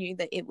because I knew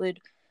that it would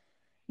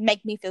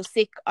make me feel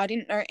sick. I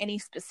didn't know any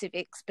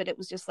specifics, but it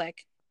was just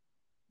like,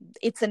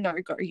 it's a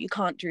no-go. You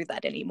can't do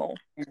that anymore.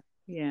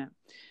 Yeah.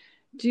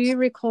 Do you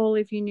recall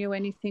if you knew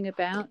anything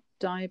about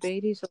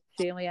diabetes or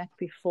celiac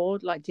before?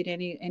 Like, did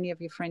any of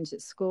your friends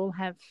at school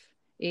have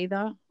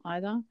either? I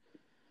don't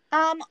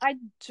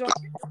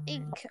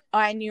think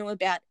I knew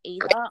about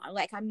either.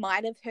 Like, I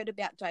might have heard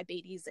about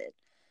diabetes at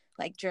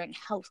like during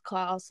health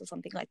class or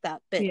something like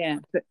that, but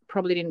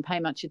probably didn't pay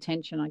much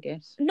attention, I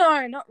guess.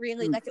 No, not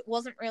really. Like, it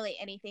wasn't really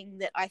anything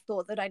that I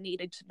thought that I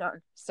needed to know.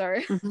 So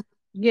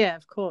yeah,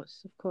 of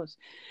course.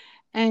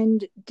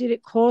 And did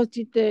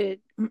the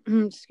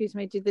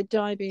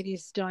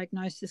diabetes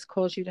diagnosis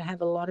cause you to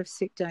have a lot of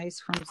sick days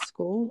from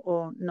school,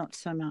 or not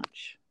so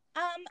much?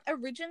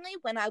 Originally,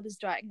 when I was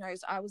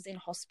diagnosed, I was in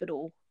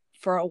hospital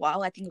for a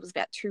while. I think it was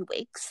about 2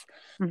 weeks.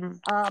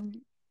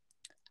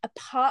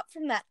 Apart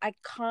from that, I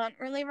can't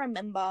really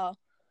remember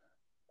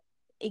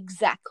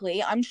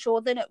exactly. I'm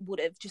sure that it would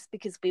have, just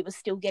because we were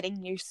still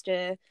getting used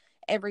to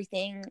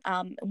everything.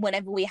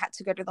 Whenever we had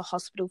to go to the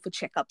hospital for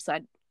checkups,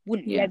 I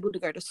wouldn't be able to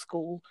go to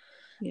school.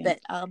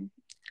 But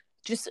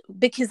just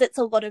because it's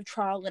a lot of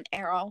trial and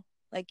error,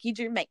 like, you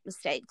do make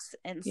mistakes,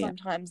 and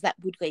sometimes that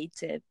would lead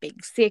to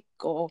being sick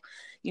or,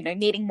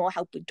 needing more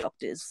help with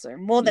doctors. So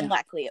more than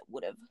likely it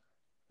would have.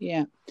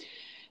 Yeah.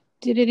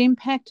 Did it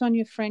impact on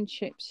your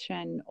friendships,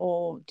 Shan,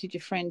 or did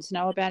your friends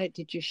know about it?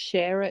 Did you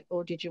share it,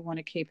 or did you want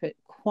to keep it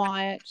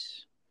quiet?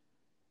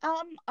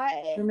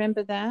 I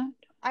remember that.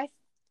 I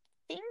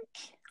think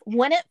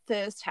when it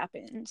first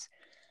happened,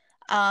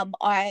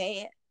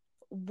 I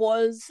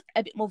was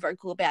a bit more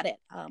vocal about it,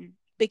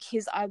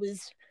 because I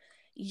was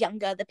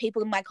younger. The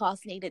people in my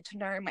class needed to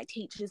know, my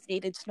teachers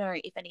needed to know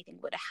if anything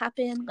were to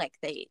happen. Like,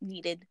 they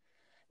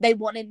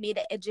wanted me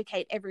to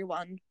educate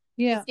everyone.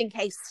 Just in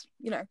case,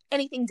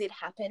 anything did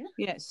happen.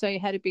 Yeah, so you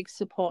had a big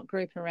support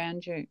group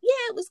around you. Yeah,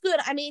 it was good.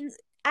 I mean,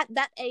 at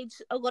that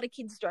age, a lot of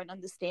kids don't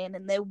understand,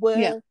 and there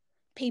were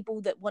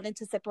people that wanted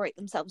to separate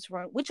themselves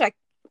from it, which I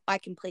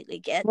completely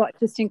get. What,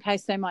 just in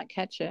case they might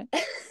catch it?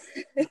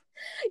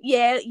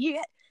 Yeah, you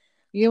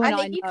and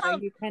I know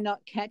you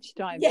cannot catch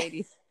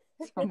diabetes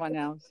from someone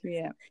else.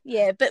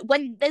 Yeah, but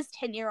when there's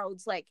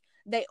 10-year-olds, like,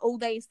 all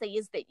they see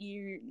is that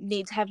you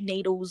need to have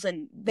needles,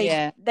 and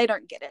they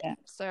don't get it.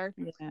 So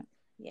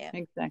yeah,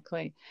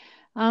 exactly.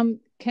 Can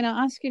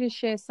I ask you to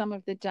share some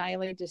of the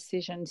daily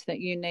decisions that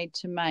you need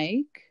to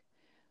make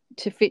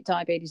to fit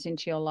diabetes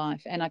into your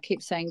life. And I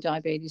keep saying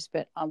diabetes,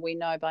 but we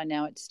know by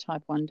now it's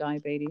type 1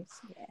 diabetes.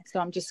 Yeah. So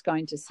I'm just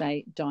going to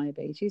say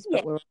diabetes, Yeah.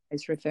 but we're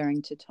always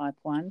referring to type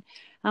 1.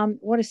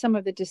 What are some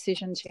of the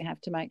decisions you have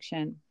to make,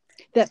 Shan,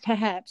 that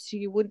perhaps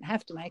you wouldn't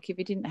have to make if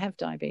you didn't have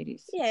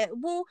diabetes? Yeah,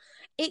 well,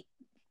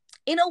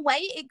 in a way,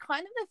 it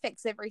kind of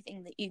affects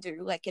everything that you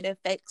do. Like, it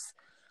affects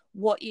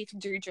what you can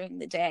do during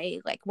the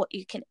day, like what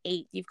you can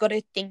eat. You've got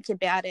to think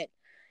about it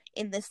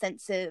in the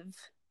sense of,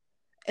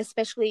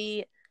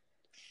 especially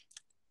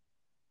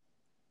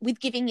with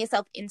giving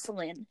yourself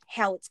insulin,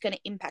 how it's going to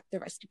impact the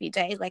rest of your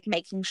day, like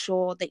making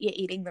sure that you're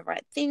eating the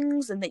right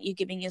things and that you're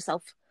giving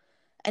yourself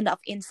enough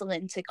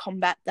insulin to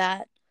combat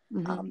that.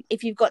 Mm-hmm.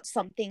 If you've got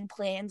something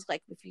planned,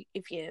 like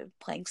if you're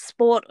playing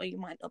sport or you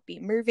might not be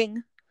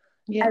moving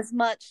as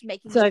much,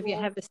 making so sure... if you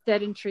have a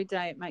sedentary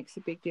day, it makes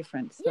a big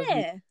difference.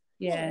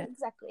 Yeah,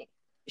 exactly.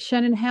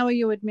 Shannon, how are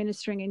you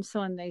administering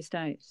insulin these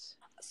days?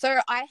 So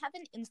I have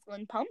an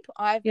insulin pump.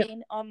 I've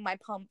been on my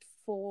pump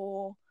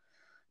for,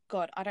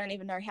 God, I don't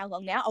even know how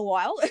long now, a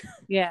while.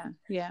 Yeah.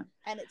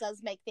 And it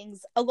does make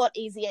things a lot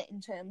easier in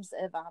terms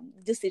of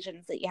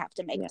decisions that you have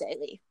to make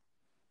daily.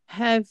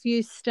 Have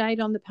you stayed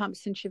on the pump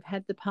since you've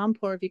had the pump,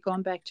 or have you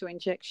gone back to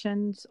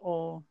injections?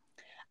 Or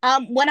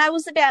when I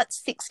was about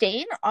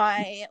 16,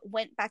 I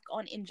went back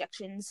on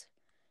injections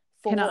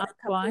for a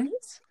couple of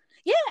years.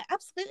 Yeah,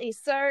 absolutely.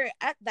 So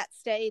at that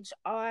stage,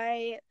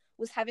 I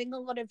was having a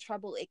lot of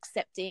trouble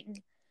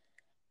accepting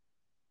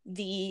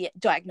the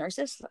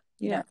diagnosis.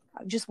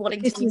 Just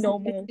wanting to be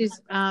normal. This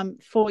is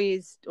 4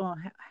 years or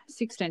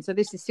 16, so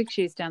this is 6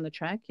 years down the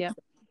track. Yeah.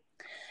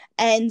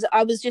 And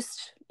I was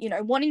just,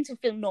 wanting to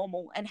feel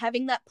normal, and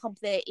having that pump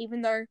there,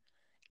 even though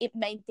it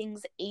made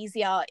things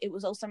easier, it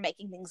was also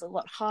making things a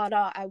lot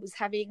harder. I was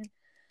having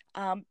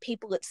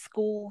people at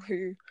school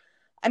who,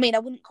 I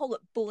wouldn't call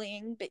it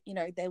bullying, but,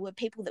 there were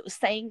people that were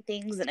saying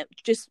things, and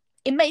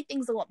it made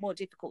things a lot more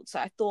difficult. So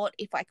I thought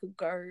if I could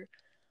go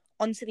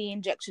onto the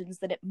injections,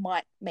 that it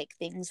might make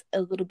things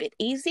a little bit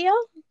easier.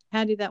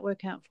 How did that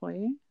work out for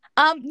you?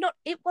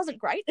 It wasn't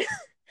great.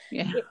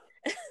 Yeah.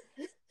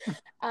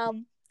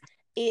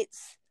 It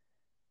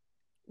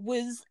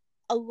was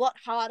a lot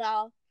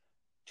harder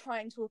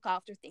trying to look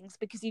after things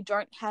because you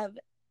don't have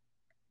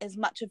as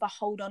much of a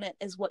hold on it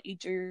as what you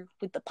do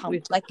with the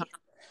pump.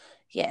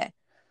 Yeah.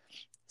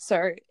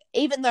 So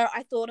even though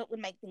I thought it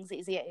would make things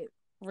easier, it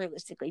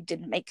realistically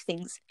didn't make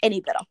things any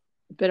better.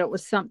 But it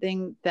was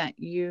something that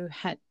you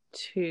had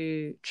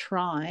to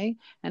try.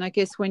 And I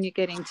guess when you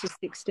get into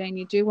 16,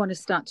 you do want to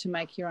start to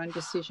make your own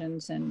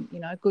decisions, and,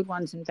 good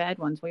ones and bad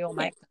ones. We all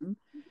make them.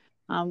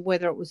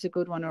 Whether it was a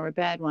good one or a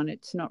bad one,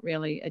 it's not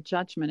really a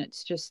judgment.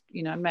 It's just,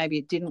 maybe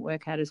it didn't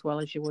work out as well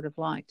as you would have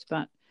liked.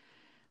 But,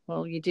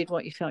 well, you did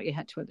what you felt you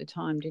had to at the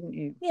time, didn't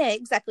you? Yeah,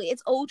 exactly.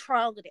 It's all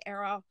trial and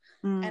error.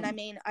 And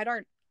I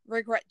don't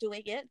regret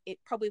doing it. It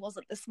probably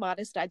wasn't the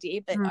smartest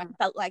idea, but I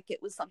felt like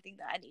it was something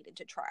that I needed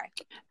to try.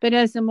 But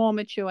as a more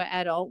mature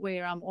adult,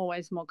 we're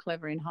always more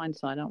clever in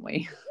hindsight, aren't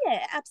we?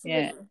 Yeah,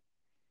 absolutely. Yeah.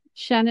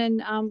 Shannon,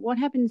 what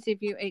happens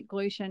if you eat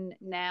gluten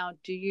now?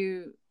 Do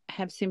you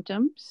have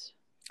symptoms?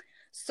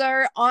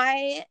 So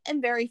I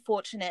am very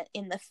fortunate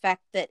in the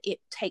fact that it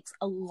takes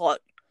a lot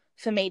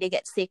for me to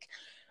get sick.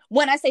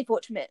 When I say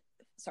fortunate,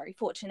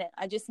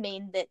 I just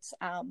mean that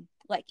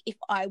if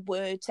I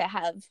were to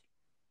have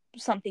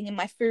something in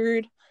my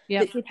food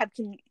that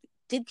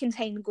did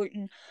contain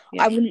gluten,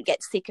 I wouldn't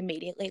get sick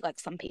immediately like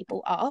some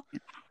people are.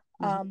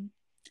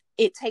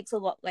 It takes a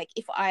lot. Like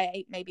if I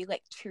ate maybe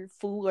 2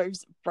 full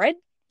loaves of bread,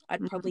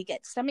 I'd probably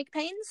get stomach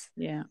pains.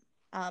 Yeah.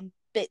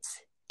 But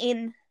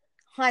in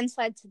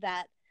hindsight to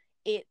that,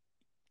 it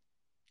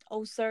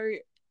also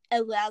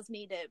allows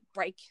me to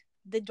break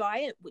the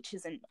diet, which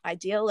isn't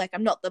ideal. Like,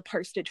 I'm not the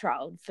poster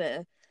child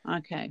for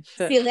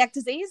celiac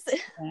disease.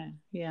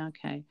 Yeah,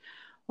 okay.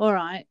 All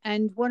right.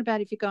 And what about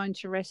if you go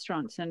into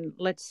restaurants? And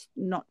let's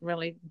not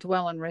really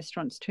dwell on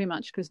restaurants too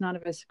much because none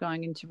of us are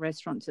going into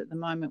restaurants at the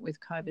moment with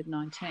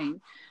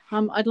COVID-19.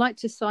 I'd like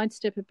to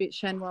sidestep a bit,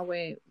 Shan, while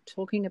we're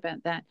talking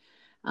about that.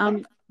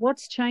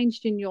 What's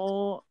changed in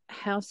your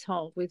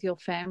household with your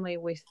family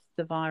with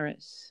the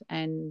virus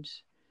and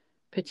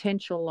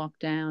potential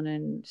lockdown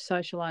and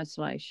social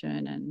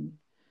isolation and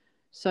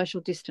social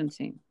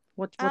distancing?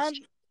 What's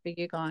changed for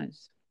you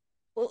guys?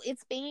 Well,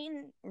 it's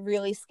been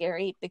really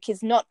scary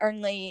because not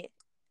only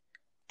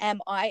am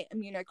I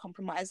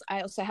immunocompromised,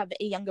 I also have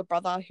a younger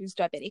brother who's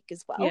diabetic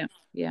as well.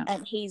 Yeah.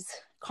 And he's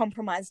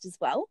compromised as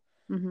well.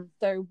 Mm-hmm.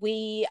 So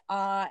we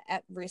are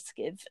at risk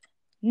of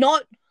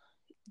not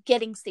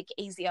getting sick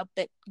easier,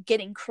 but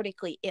getting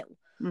critically ill.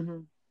 Mm-hmm.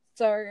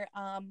 So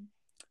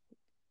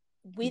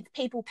with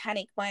people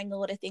panic buying a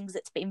lot of things,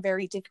 it's been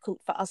very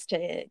difficult for us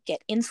to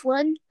get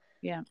insulin.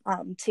 Yeah.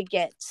 To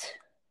get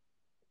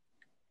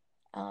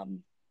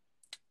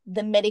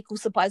the medical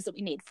supplies that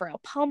we need for our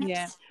pumps.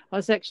 Yeah, I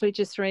was actually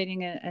just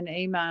reading an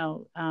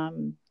email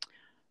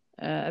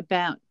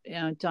about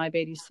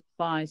diabetes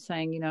supply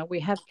saying, we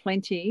have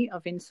plenty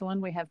of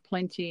insulin, we have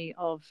plenty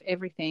of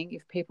everything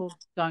if people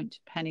don't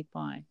panic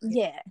buy.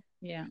 Yeah.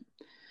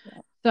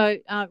 So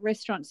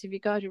restaurants, if you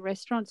go to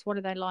restaurants, what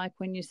are they like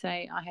when you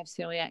say, I have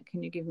celiac,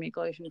 can you give me a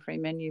gluten-free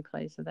menu,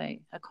 please? Are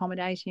they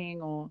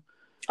accommodating or?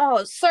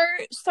 Oh, so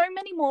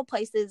many more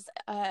places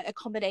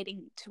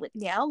accommodating to it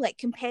now, like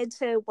compared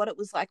to what it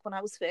was like when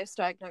I was first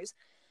diagnosed.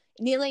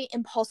 Nearly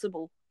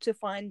impossible to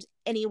find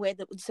anywhere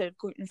that would serve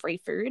gluten-free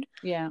food.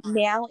 Yeah.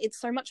 Now it's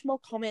so much more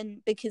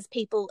common because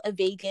people are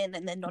vegan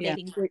and they're not Yeah.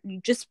 eating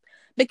gluten just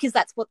because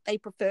that's what they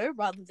prefer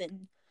rather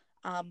than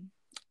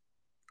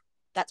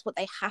that's what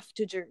they have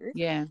to do.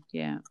 Yeah,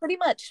 yeah. Pretty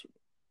much,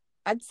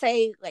 I'd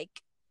say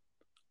like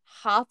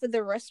half of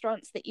the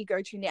restaurants that you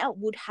go to now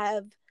would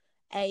have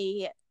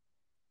a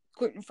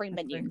gluten-free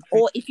menu. Gluten-free.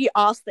 Or if you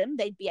ask them,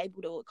 they'd be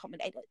able to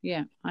accommodate it.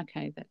 Yeah,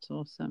 okay, that's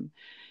awesome.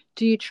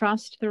 Do you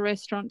trust the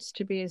restaurants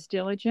to be as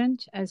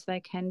diligent as they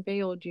can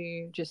be, or do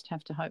you just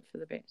have to hope for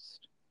the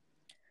best?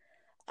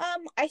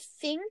 I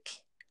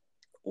think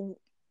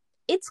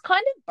it's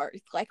kind of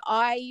both. Like,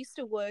 I used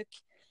to work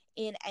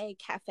in a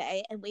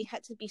cafe and we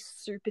had to be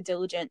super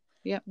diligent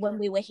when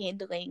we were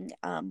handling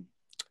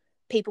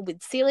people with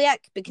celiac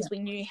because we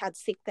knew how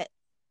sick that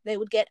they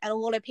would get. And a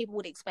lot of people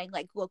would explain,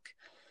 like, look,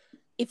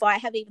 if I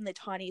have even the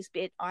tiniest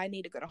bit, I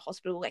need to go to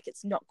hospital. Like,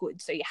 it's not good.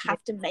 So you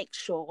have to make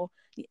sure,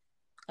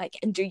 like,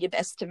 and do your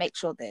best to make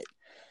sure that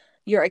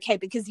you're okay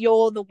because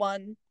you're the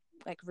one,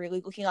 like,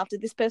 really looking after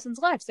this person's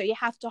life. So you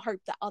have to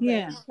hope that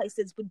other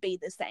places would be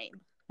the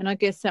same. And I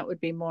guess that would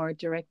be more a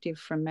directive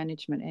from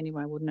management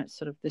anyway, wouldn't it?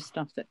 Sort of the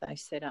stuff that they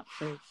set up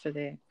for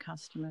their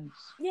customers.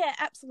 Yeah,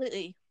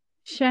 absolutely.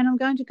 Shan, I'm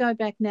going to go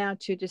back now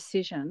to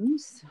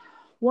decisions.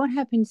 What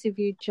happens if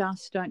you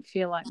just don't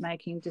feel like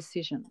making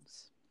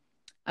decisions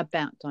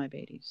about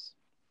diabetes?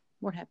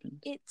 What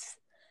happens?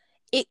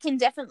 It can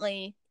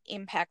definitely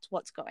impact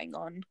what's going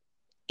on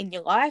in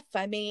your life.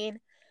 I mean,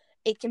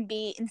 it can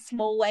be in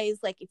small ways,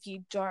 like if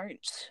you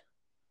don't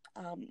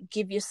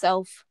give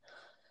yourself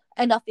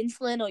enough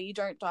insulin or you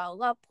don't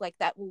dial up, like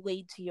that will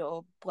lead to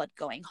your blood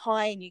going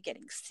high and you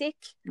getting sick.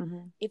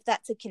 Mm-hmm. If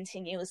that's a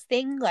continuous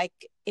thing, like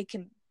it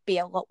can be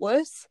a lot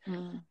worse.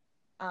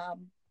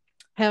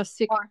 How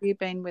sick have you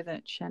been with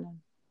it,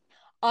 Shannon?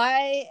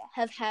 I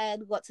have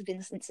had lots of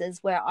instances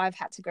where I've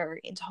had to go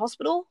into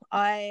hospital.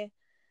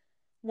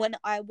 When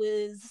I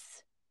was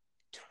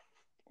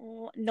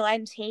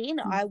 19,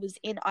 I was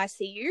in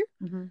ICU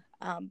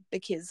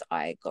because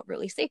I got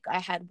really sick. I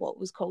had what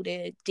was called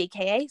a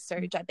DKA, so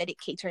diabetic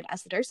ketone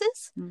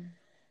acidosis,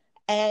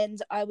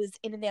 and I was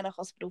in and out of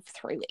hospital for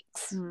 3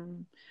 weeks.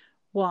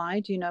 Why?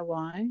 Do you know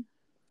why?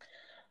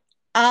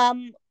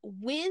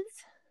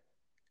 With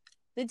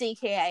the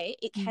DKA,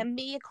 it can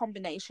be a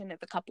combination of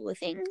a couple of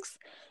things,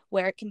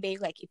 where it can be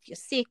like if you're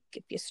sick,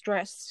 if you're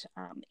stressed,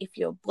 if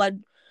your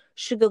blood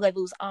sugar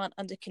levels aren't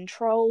under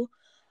control.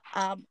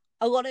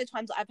 A lot of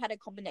times I've had a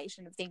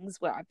combination of things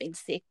where I've been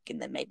sick and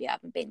then maybe I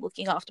haven't been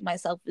looking after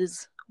myself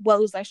as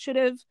well as I should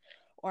have,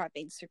 or I've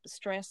been super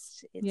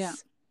stressed.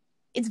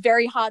 It's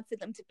very hard for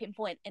them to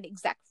pinpoint an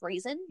exact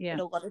reason, but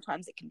a lot of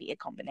times it can be a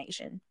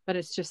combination. But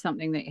it's just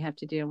something that you have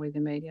to deal with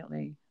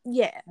immediately.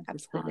 Yeah,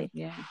 absolutely.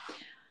 Yeah.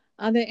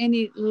 Are there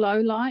any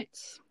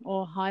lowlights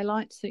or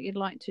highlights that you'd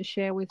like to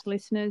share with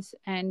listeners?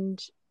 And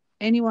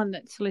anyone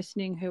that's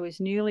listening who is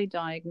newly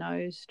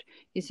diagnosed,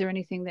 is there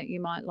anything that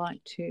you might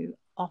like to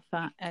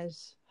offer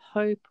as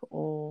hope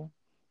or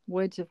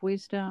words of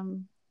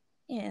wisdom?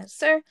 Yeah,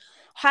 so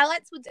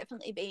highlights would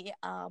definitely be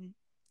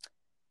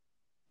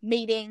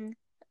meeting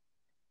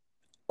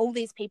all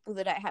these people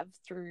that I have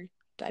through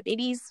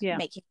diabetes,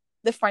 making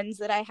the friends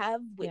that I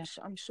have, which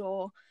I'm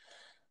sure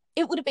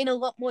it would have been a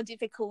lot more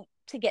difficult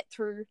to get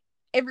through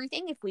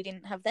everything if we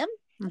didn't have them,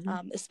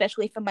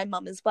 especially for my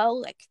mum as well.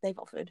 Like, they've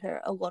offered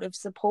her a lot of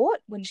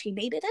support when she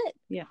needed it.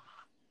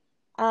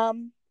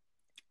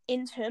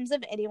 In terms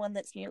of anyone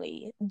that's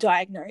newly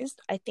diagnosed,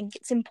 I think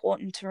it's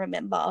important to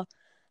remember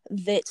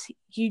that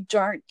you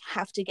don't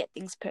have to get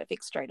things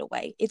perfect straight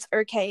away. It's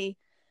okay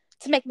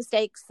to make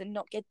mistakes and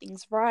not get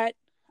things right,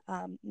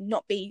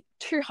 not be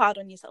too hard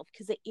on yourself,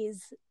 because it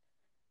is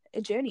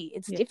a journey.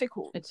 It's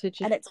difficult.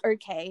 And it's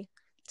okay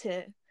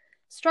to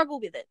struggle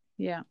with it.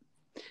 Yeah.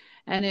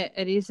 And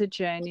it is a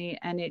journey,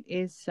 and it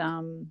is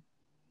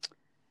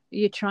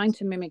you're trying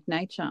to mimic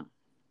nature.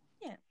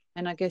 Yeah.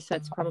 And I guess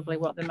that's probably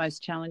what the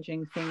most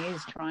challenging thing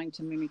is, trying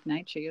to mimic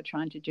nature. You're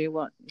trying to do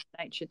what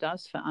nature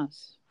does for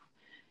us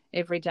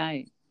every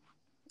day.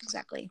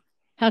 Exactly.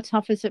 How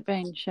tough has it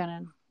been,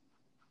 Shannon?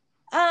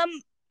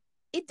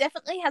 It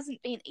definitely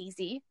hasn't been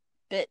easy,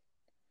 but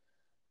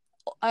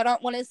I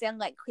don't want to sound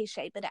like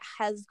cliche, but it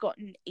has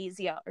gotten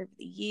easier over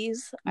the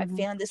years. I've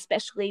found,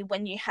 especially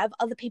when you have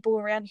other people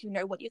around who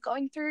know what you're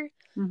going through.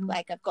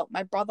 Like, I've got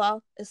my brother,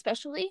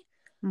 especially.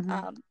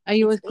 Are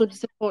you a good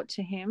support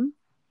to him?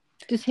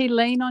 Does he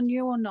lean on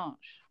you or not?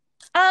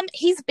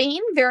 He's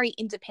been very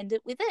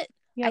independent with it.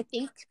 I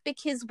think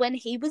because when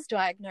he was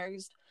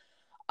diagnosed,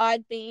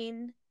 I'd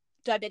been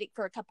diabetic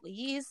for a couple of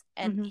years,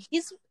 and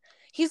his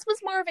was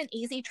more of an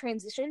easy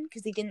transition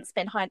because he didn't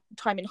spend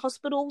time in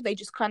hospital. They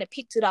just kind of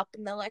picked it up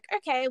and they're like,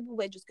 okay, well,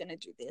 we're just going to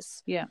do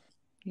this. So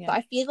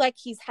I feel like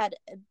he's had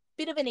a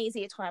bit of an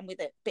easier time with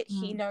it, but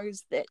he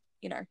knows that,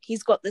 you know,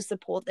 he's got the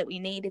support that we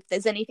need. If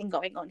there's anything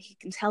going on, he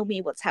can tell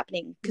me what's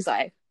happening because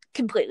I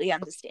completely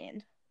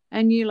understand.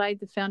 And you laid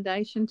the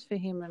foundations for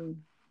him and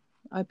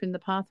opened the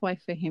pathway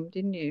for him,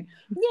 didn't you?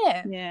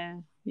 Yeah.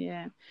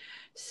 Yeah.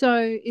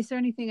 So is there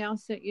anything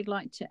else that you'd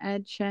like to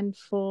add, Shan,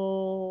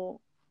 for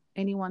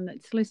anyone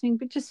that's listening?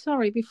 But just,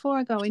 sorry, before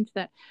I go into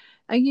that,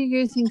 are you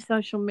using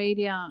social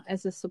media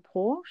as a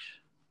support?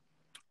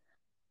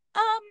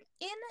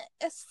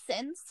 In a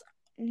sense,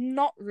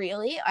 not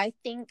really. I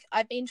think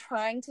I've been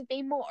trying to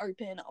be more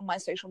open on my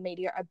social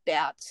media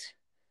about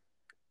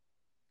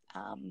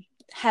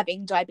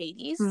having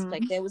diabetes.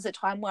 Like, there was a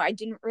time where I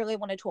didn't really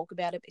want to talk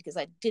about it because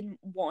I didn't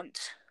want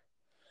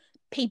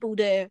people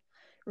to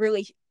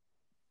really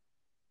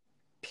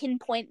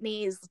pinpoint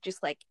me as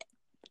just like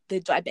the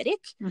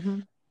diabetic.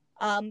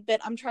 But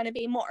I'm trying to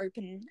be more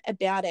open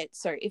about it.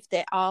 So if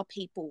there are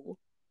people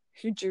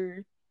who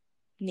do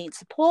need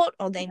support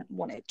or they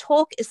want to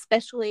talk,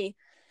 especially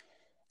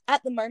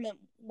at the moment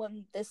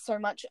when there's so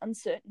much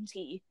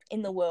uncertainty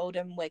in the world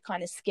and we're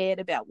kind of scared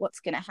about what's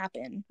going to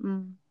happen,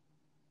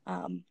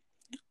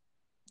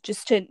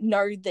 just to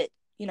know that,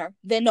 you know,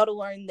 they're not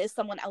alone. There's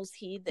someone else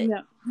here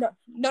that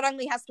not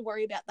only has to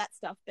worry about that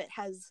stuff, but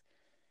has,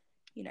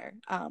 you know,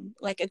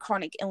 like a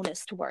chronic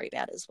illness to worry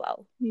about as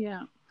well.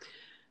 Yeah.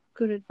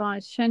 Good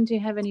advice. Shan, do you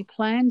have any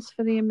plans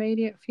for the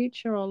immediate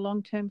future or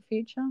long-term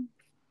future?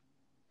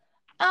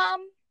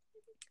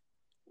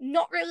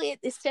 Not really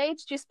at this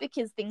stage, just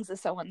because things are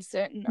so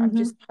uncertain. I'm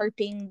just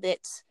hoping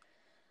that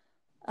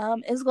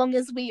as long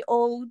as we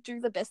all do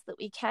the best that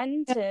we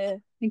can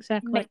to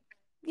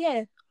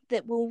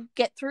that we'll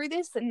get through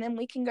this and then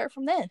we can go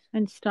from there.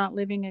 And start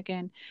living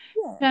again.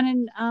 Yeah.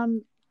 Shannon,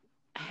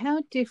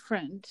 how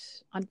different,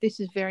 this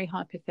is very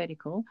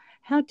hypothetical,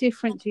 how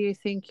different do you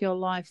think your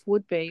life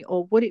would be,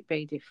 or would it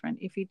be different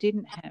if you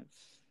didn't have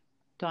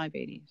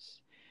diabetes?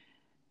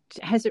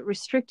 Has it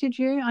restricted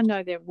you? I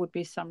know there would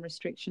be some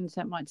restrictions.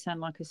 That might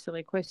sound like a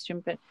silly question,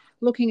 but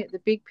looking at the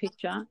big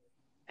picture,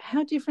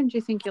 how different do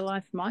you think your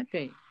life might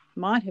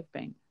have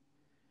been?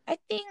 I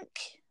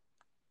think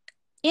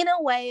in a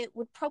way it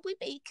would probably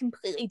be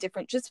completely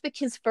different, just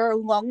because for a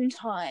long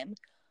time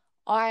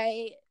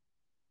I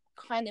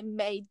kind of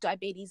made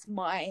diabetes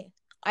my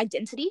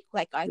identity.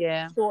 Like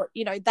I thought,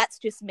 you know, that's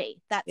just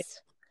me.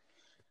 That's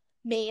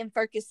me, and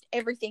focused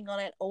everything on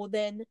it, or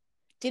then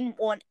didn't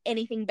want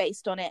anything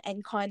based on it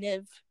and kind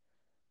of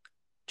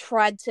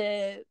tried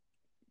to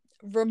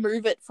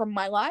remove it from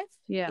my life,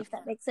 if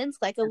that makes sense.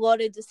 Like, a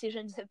lot of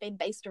decisions have been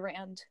based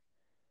around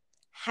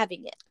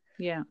having it.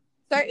 Yeah.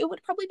 So it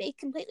would probably be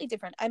completely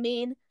different. I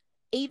mean,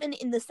 even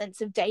in the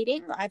sense of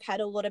dating, I've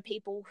had a lot of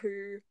people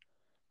who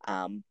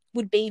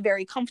would be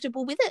very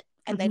comfortable with it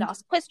and they'd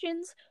ask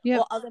questions,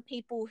 or other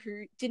people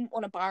who didn't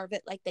want a bar of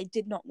it, like they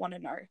did not want to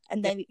know,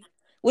 and they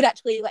would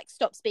actually like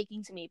stop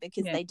speaking to me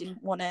because they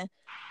didn't want to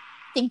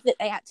think that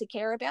they had to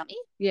care about me.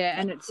 Yeah,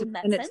 and it's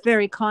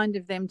very kind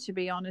of them to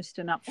be honest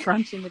and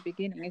upfront in the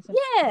beginning, isn't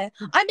it? Yeah,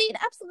 I mean,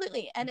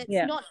 absolutely. And it's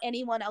not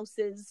anyone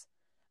else's,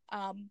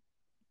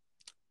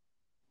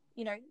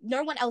 you know,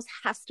 no one else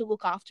has to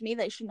look after me.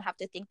 They shouldn't have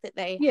to think that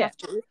they have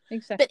to.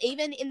 Exactly. But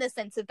even in the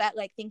sense of that,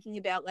 like thinking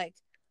about like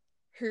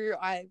who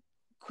I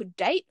could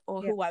date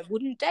or who I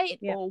wouldn't date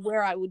or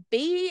where I would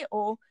be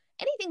or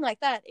anything like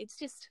that, it's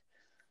just,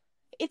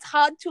 it's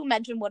hard to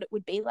imagine what it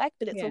would be like,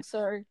 but it's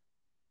also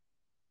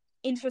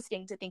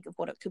interesting to think of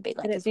what it could be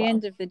like. But at the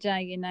end of the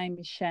day, your name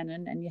is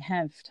Shannon and you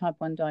have type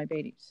 1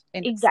 diabetes.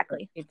 And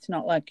exactly. It's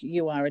not like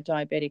you are a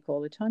diabetic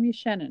all the time. You're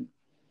Shannon.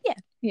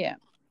 Yeah.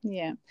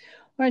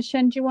 All right,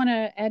 Shannon, do you want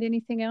to add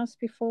anything else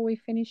before we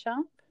finish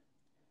up?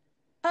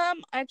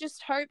 I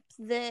just hope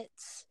that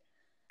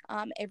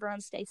everyone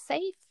stays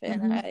safe,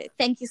 and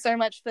thank you so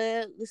much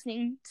for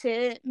listening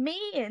to me,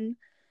 and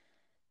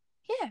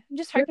I'm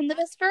just hoping the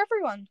best for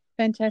everyone.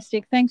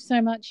 Fantastic. Thanks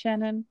so much,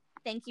 Shannon.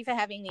 Thank you for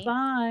having me.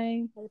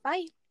 Bye.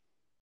 Bye.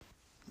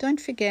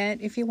 Don't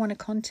forget, if you want to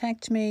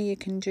contact me, you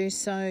can do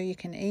so. You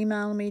can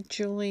email me,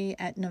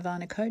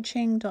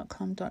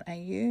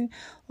 julie@nirvanacoaching.com.au,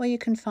 or you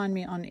can find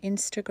me on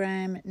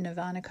Instagram,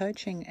 Nirvana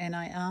Coaching,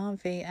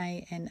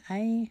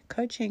 NIRVANA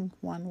Coaching,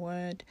 one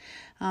word.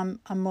 I'm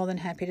more than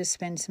happy to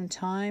spend some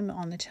time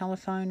on the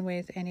telephone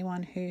with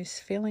anyone who's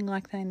feeling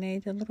like they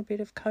need a little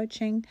bit of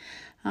coaching.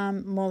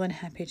 More than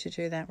happy to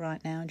do that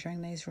right now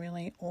during these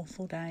really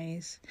awful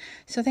days.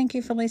 So thank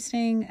you for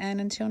listening,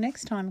 and until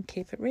next time,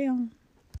 keep it real.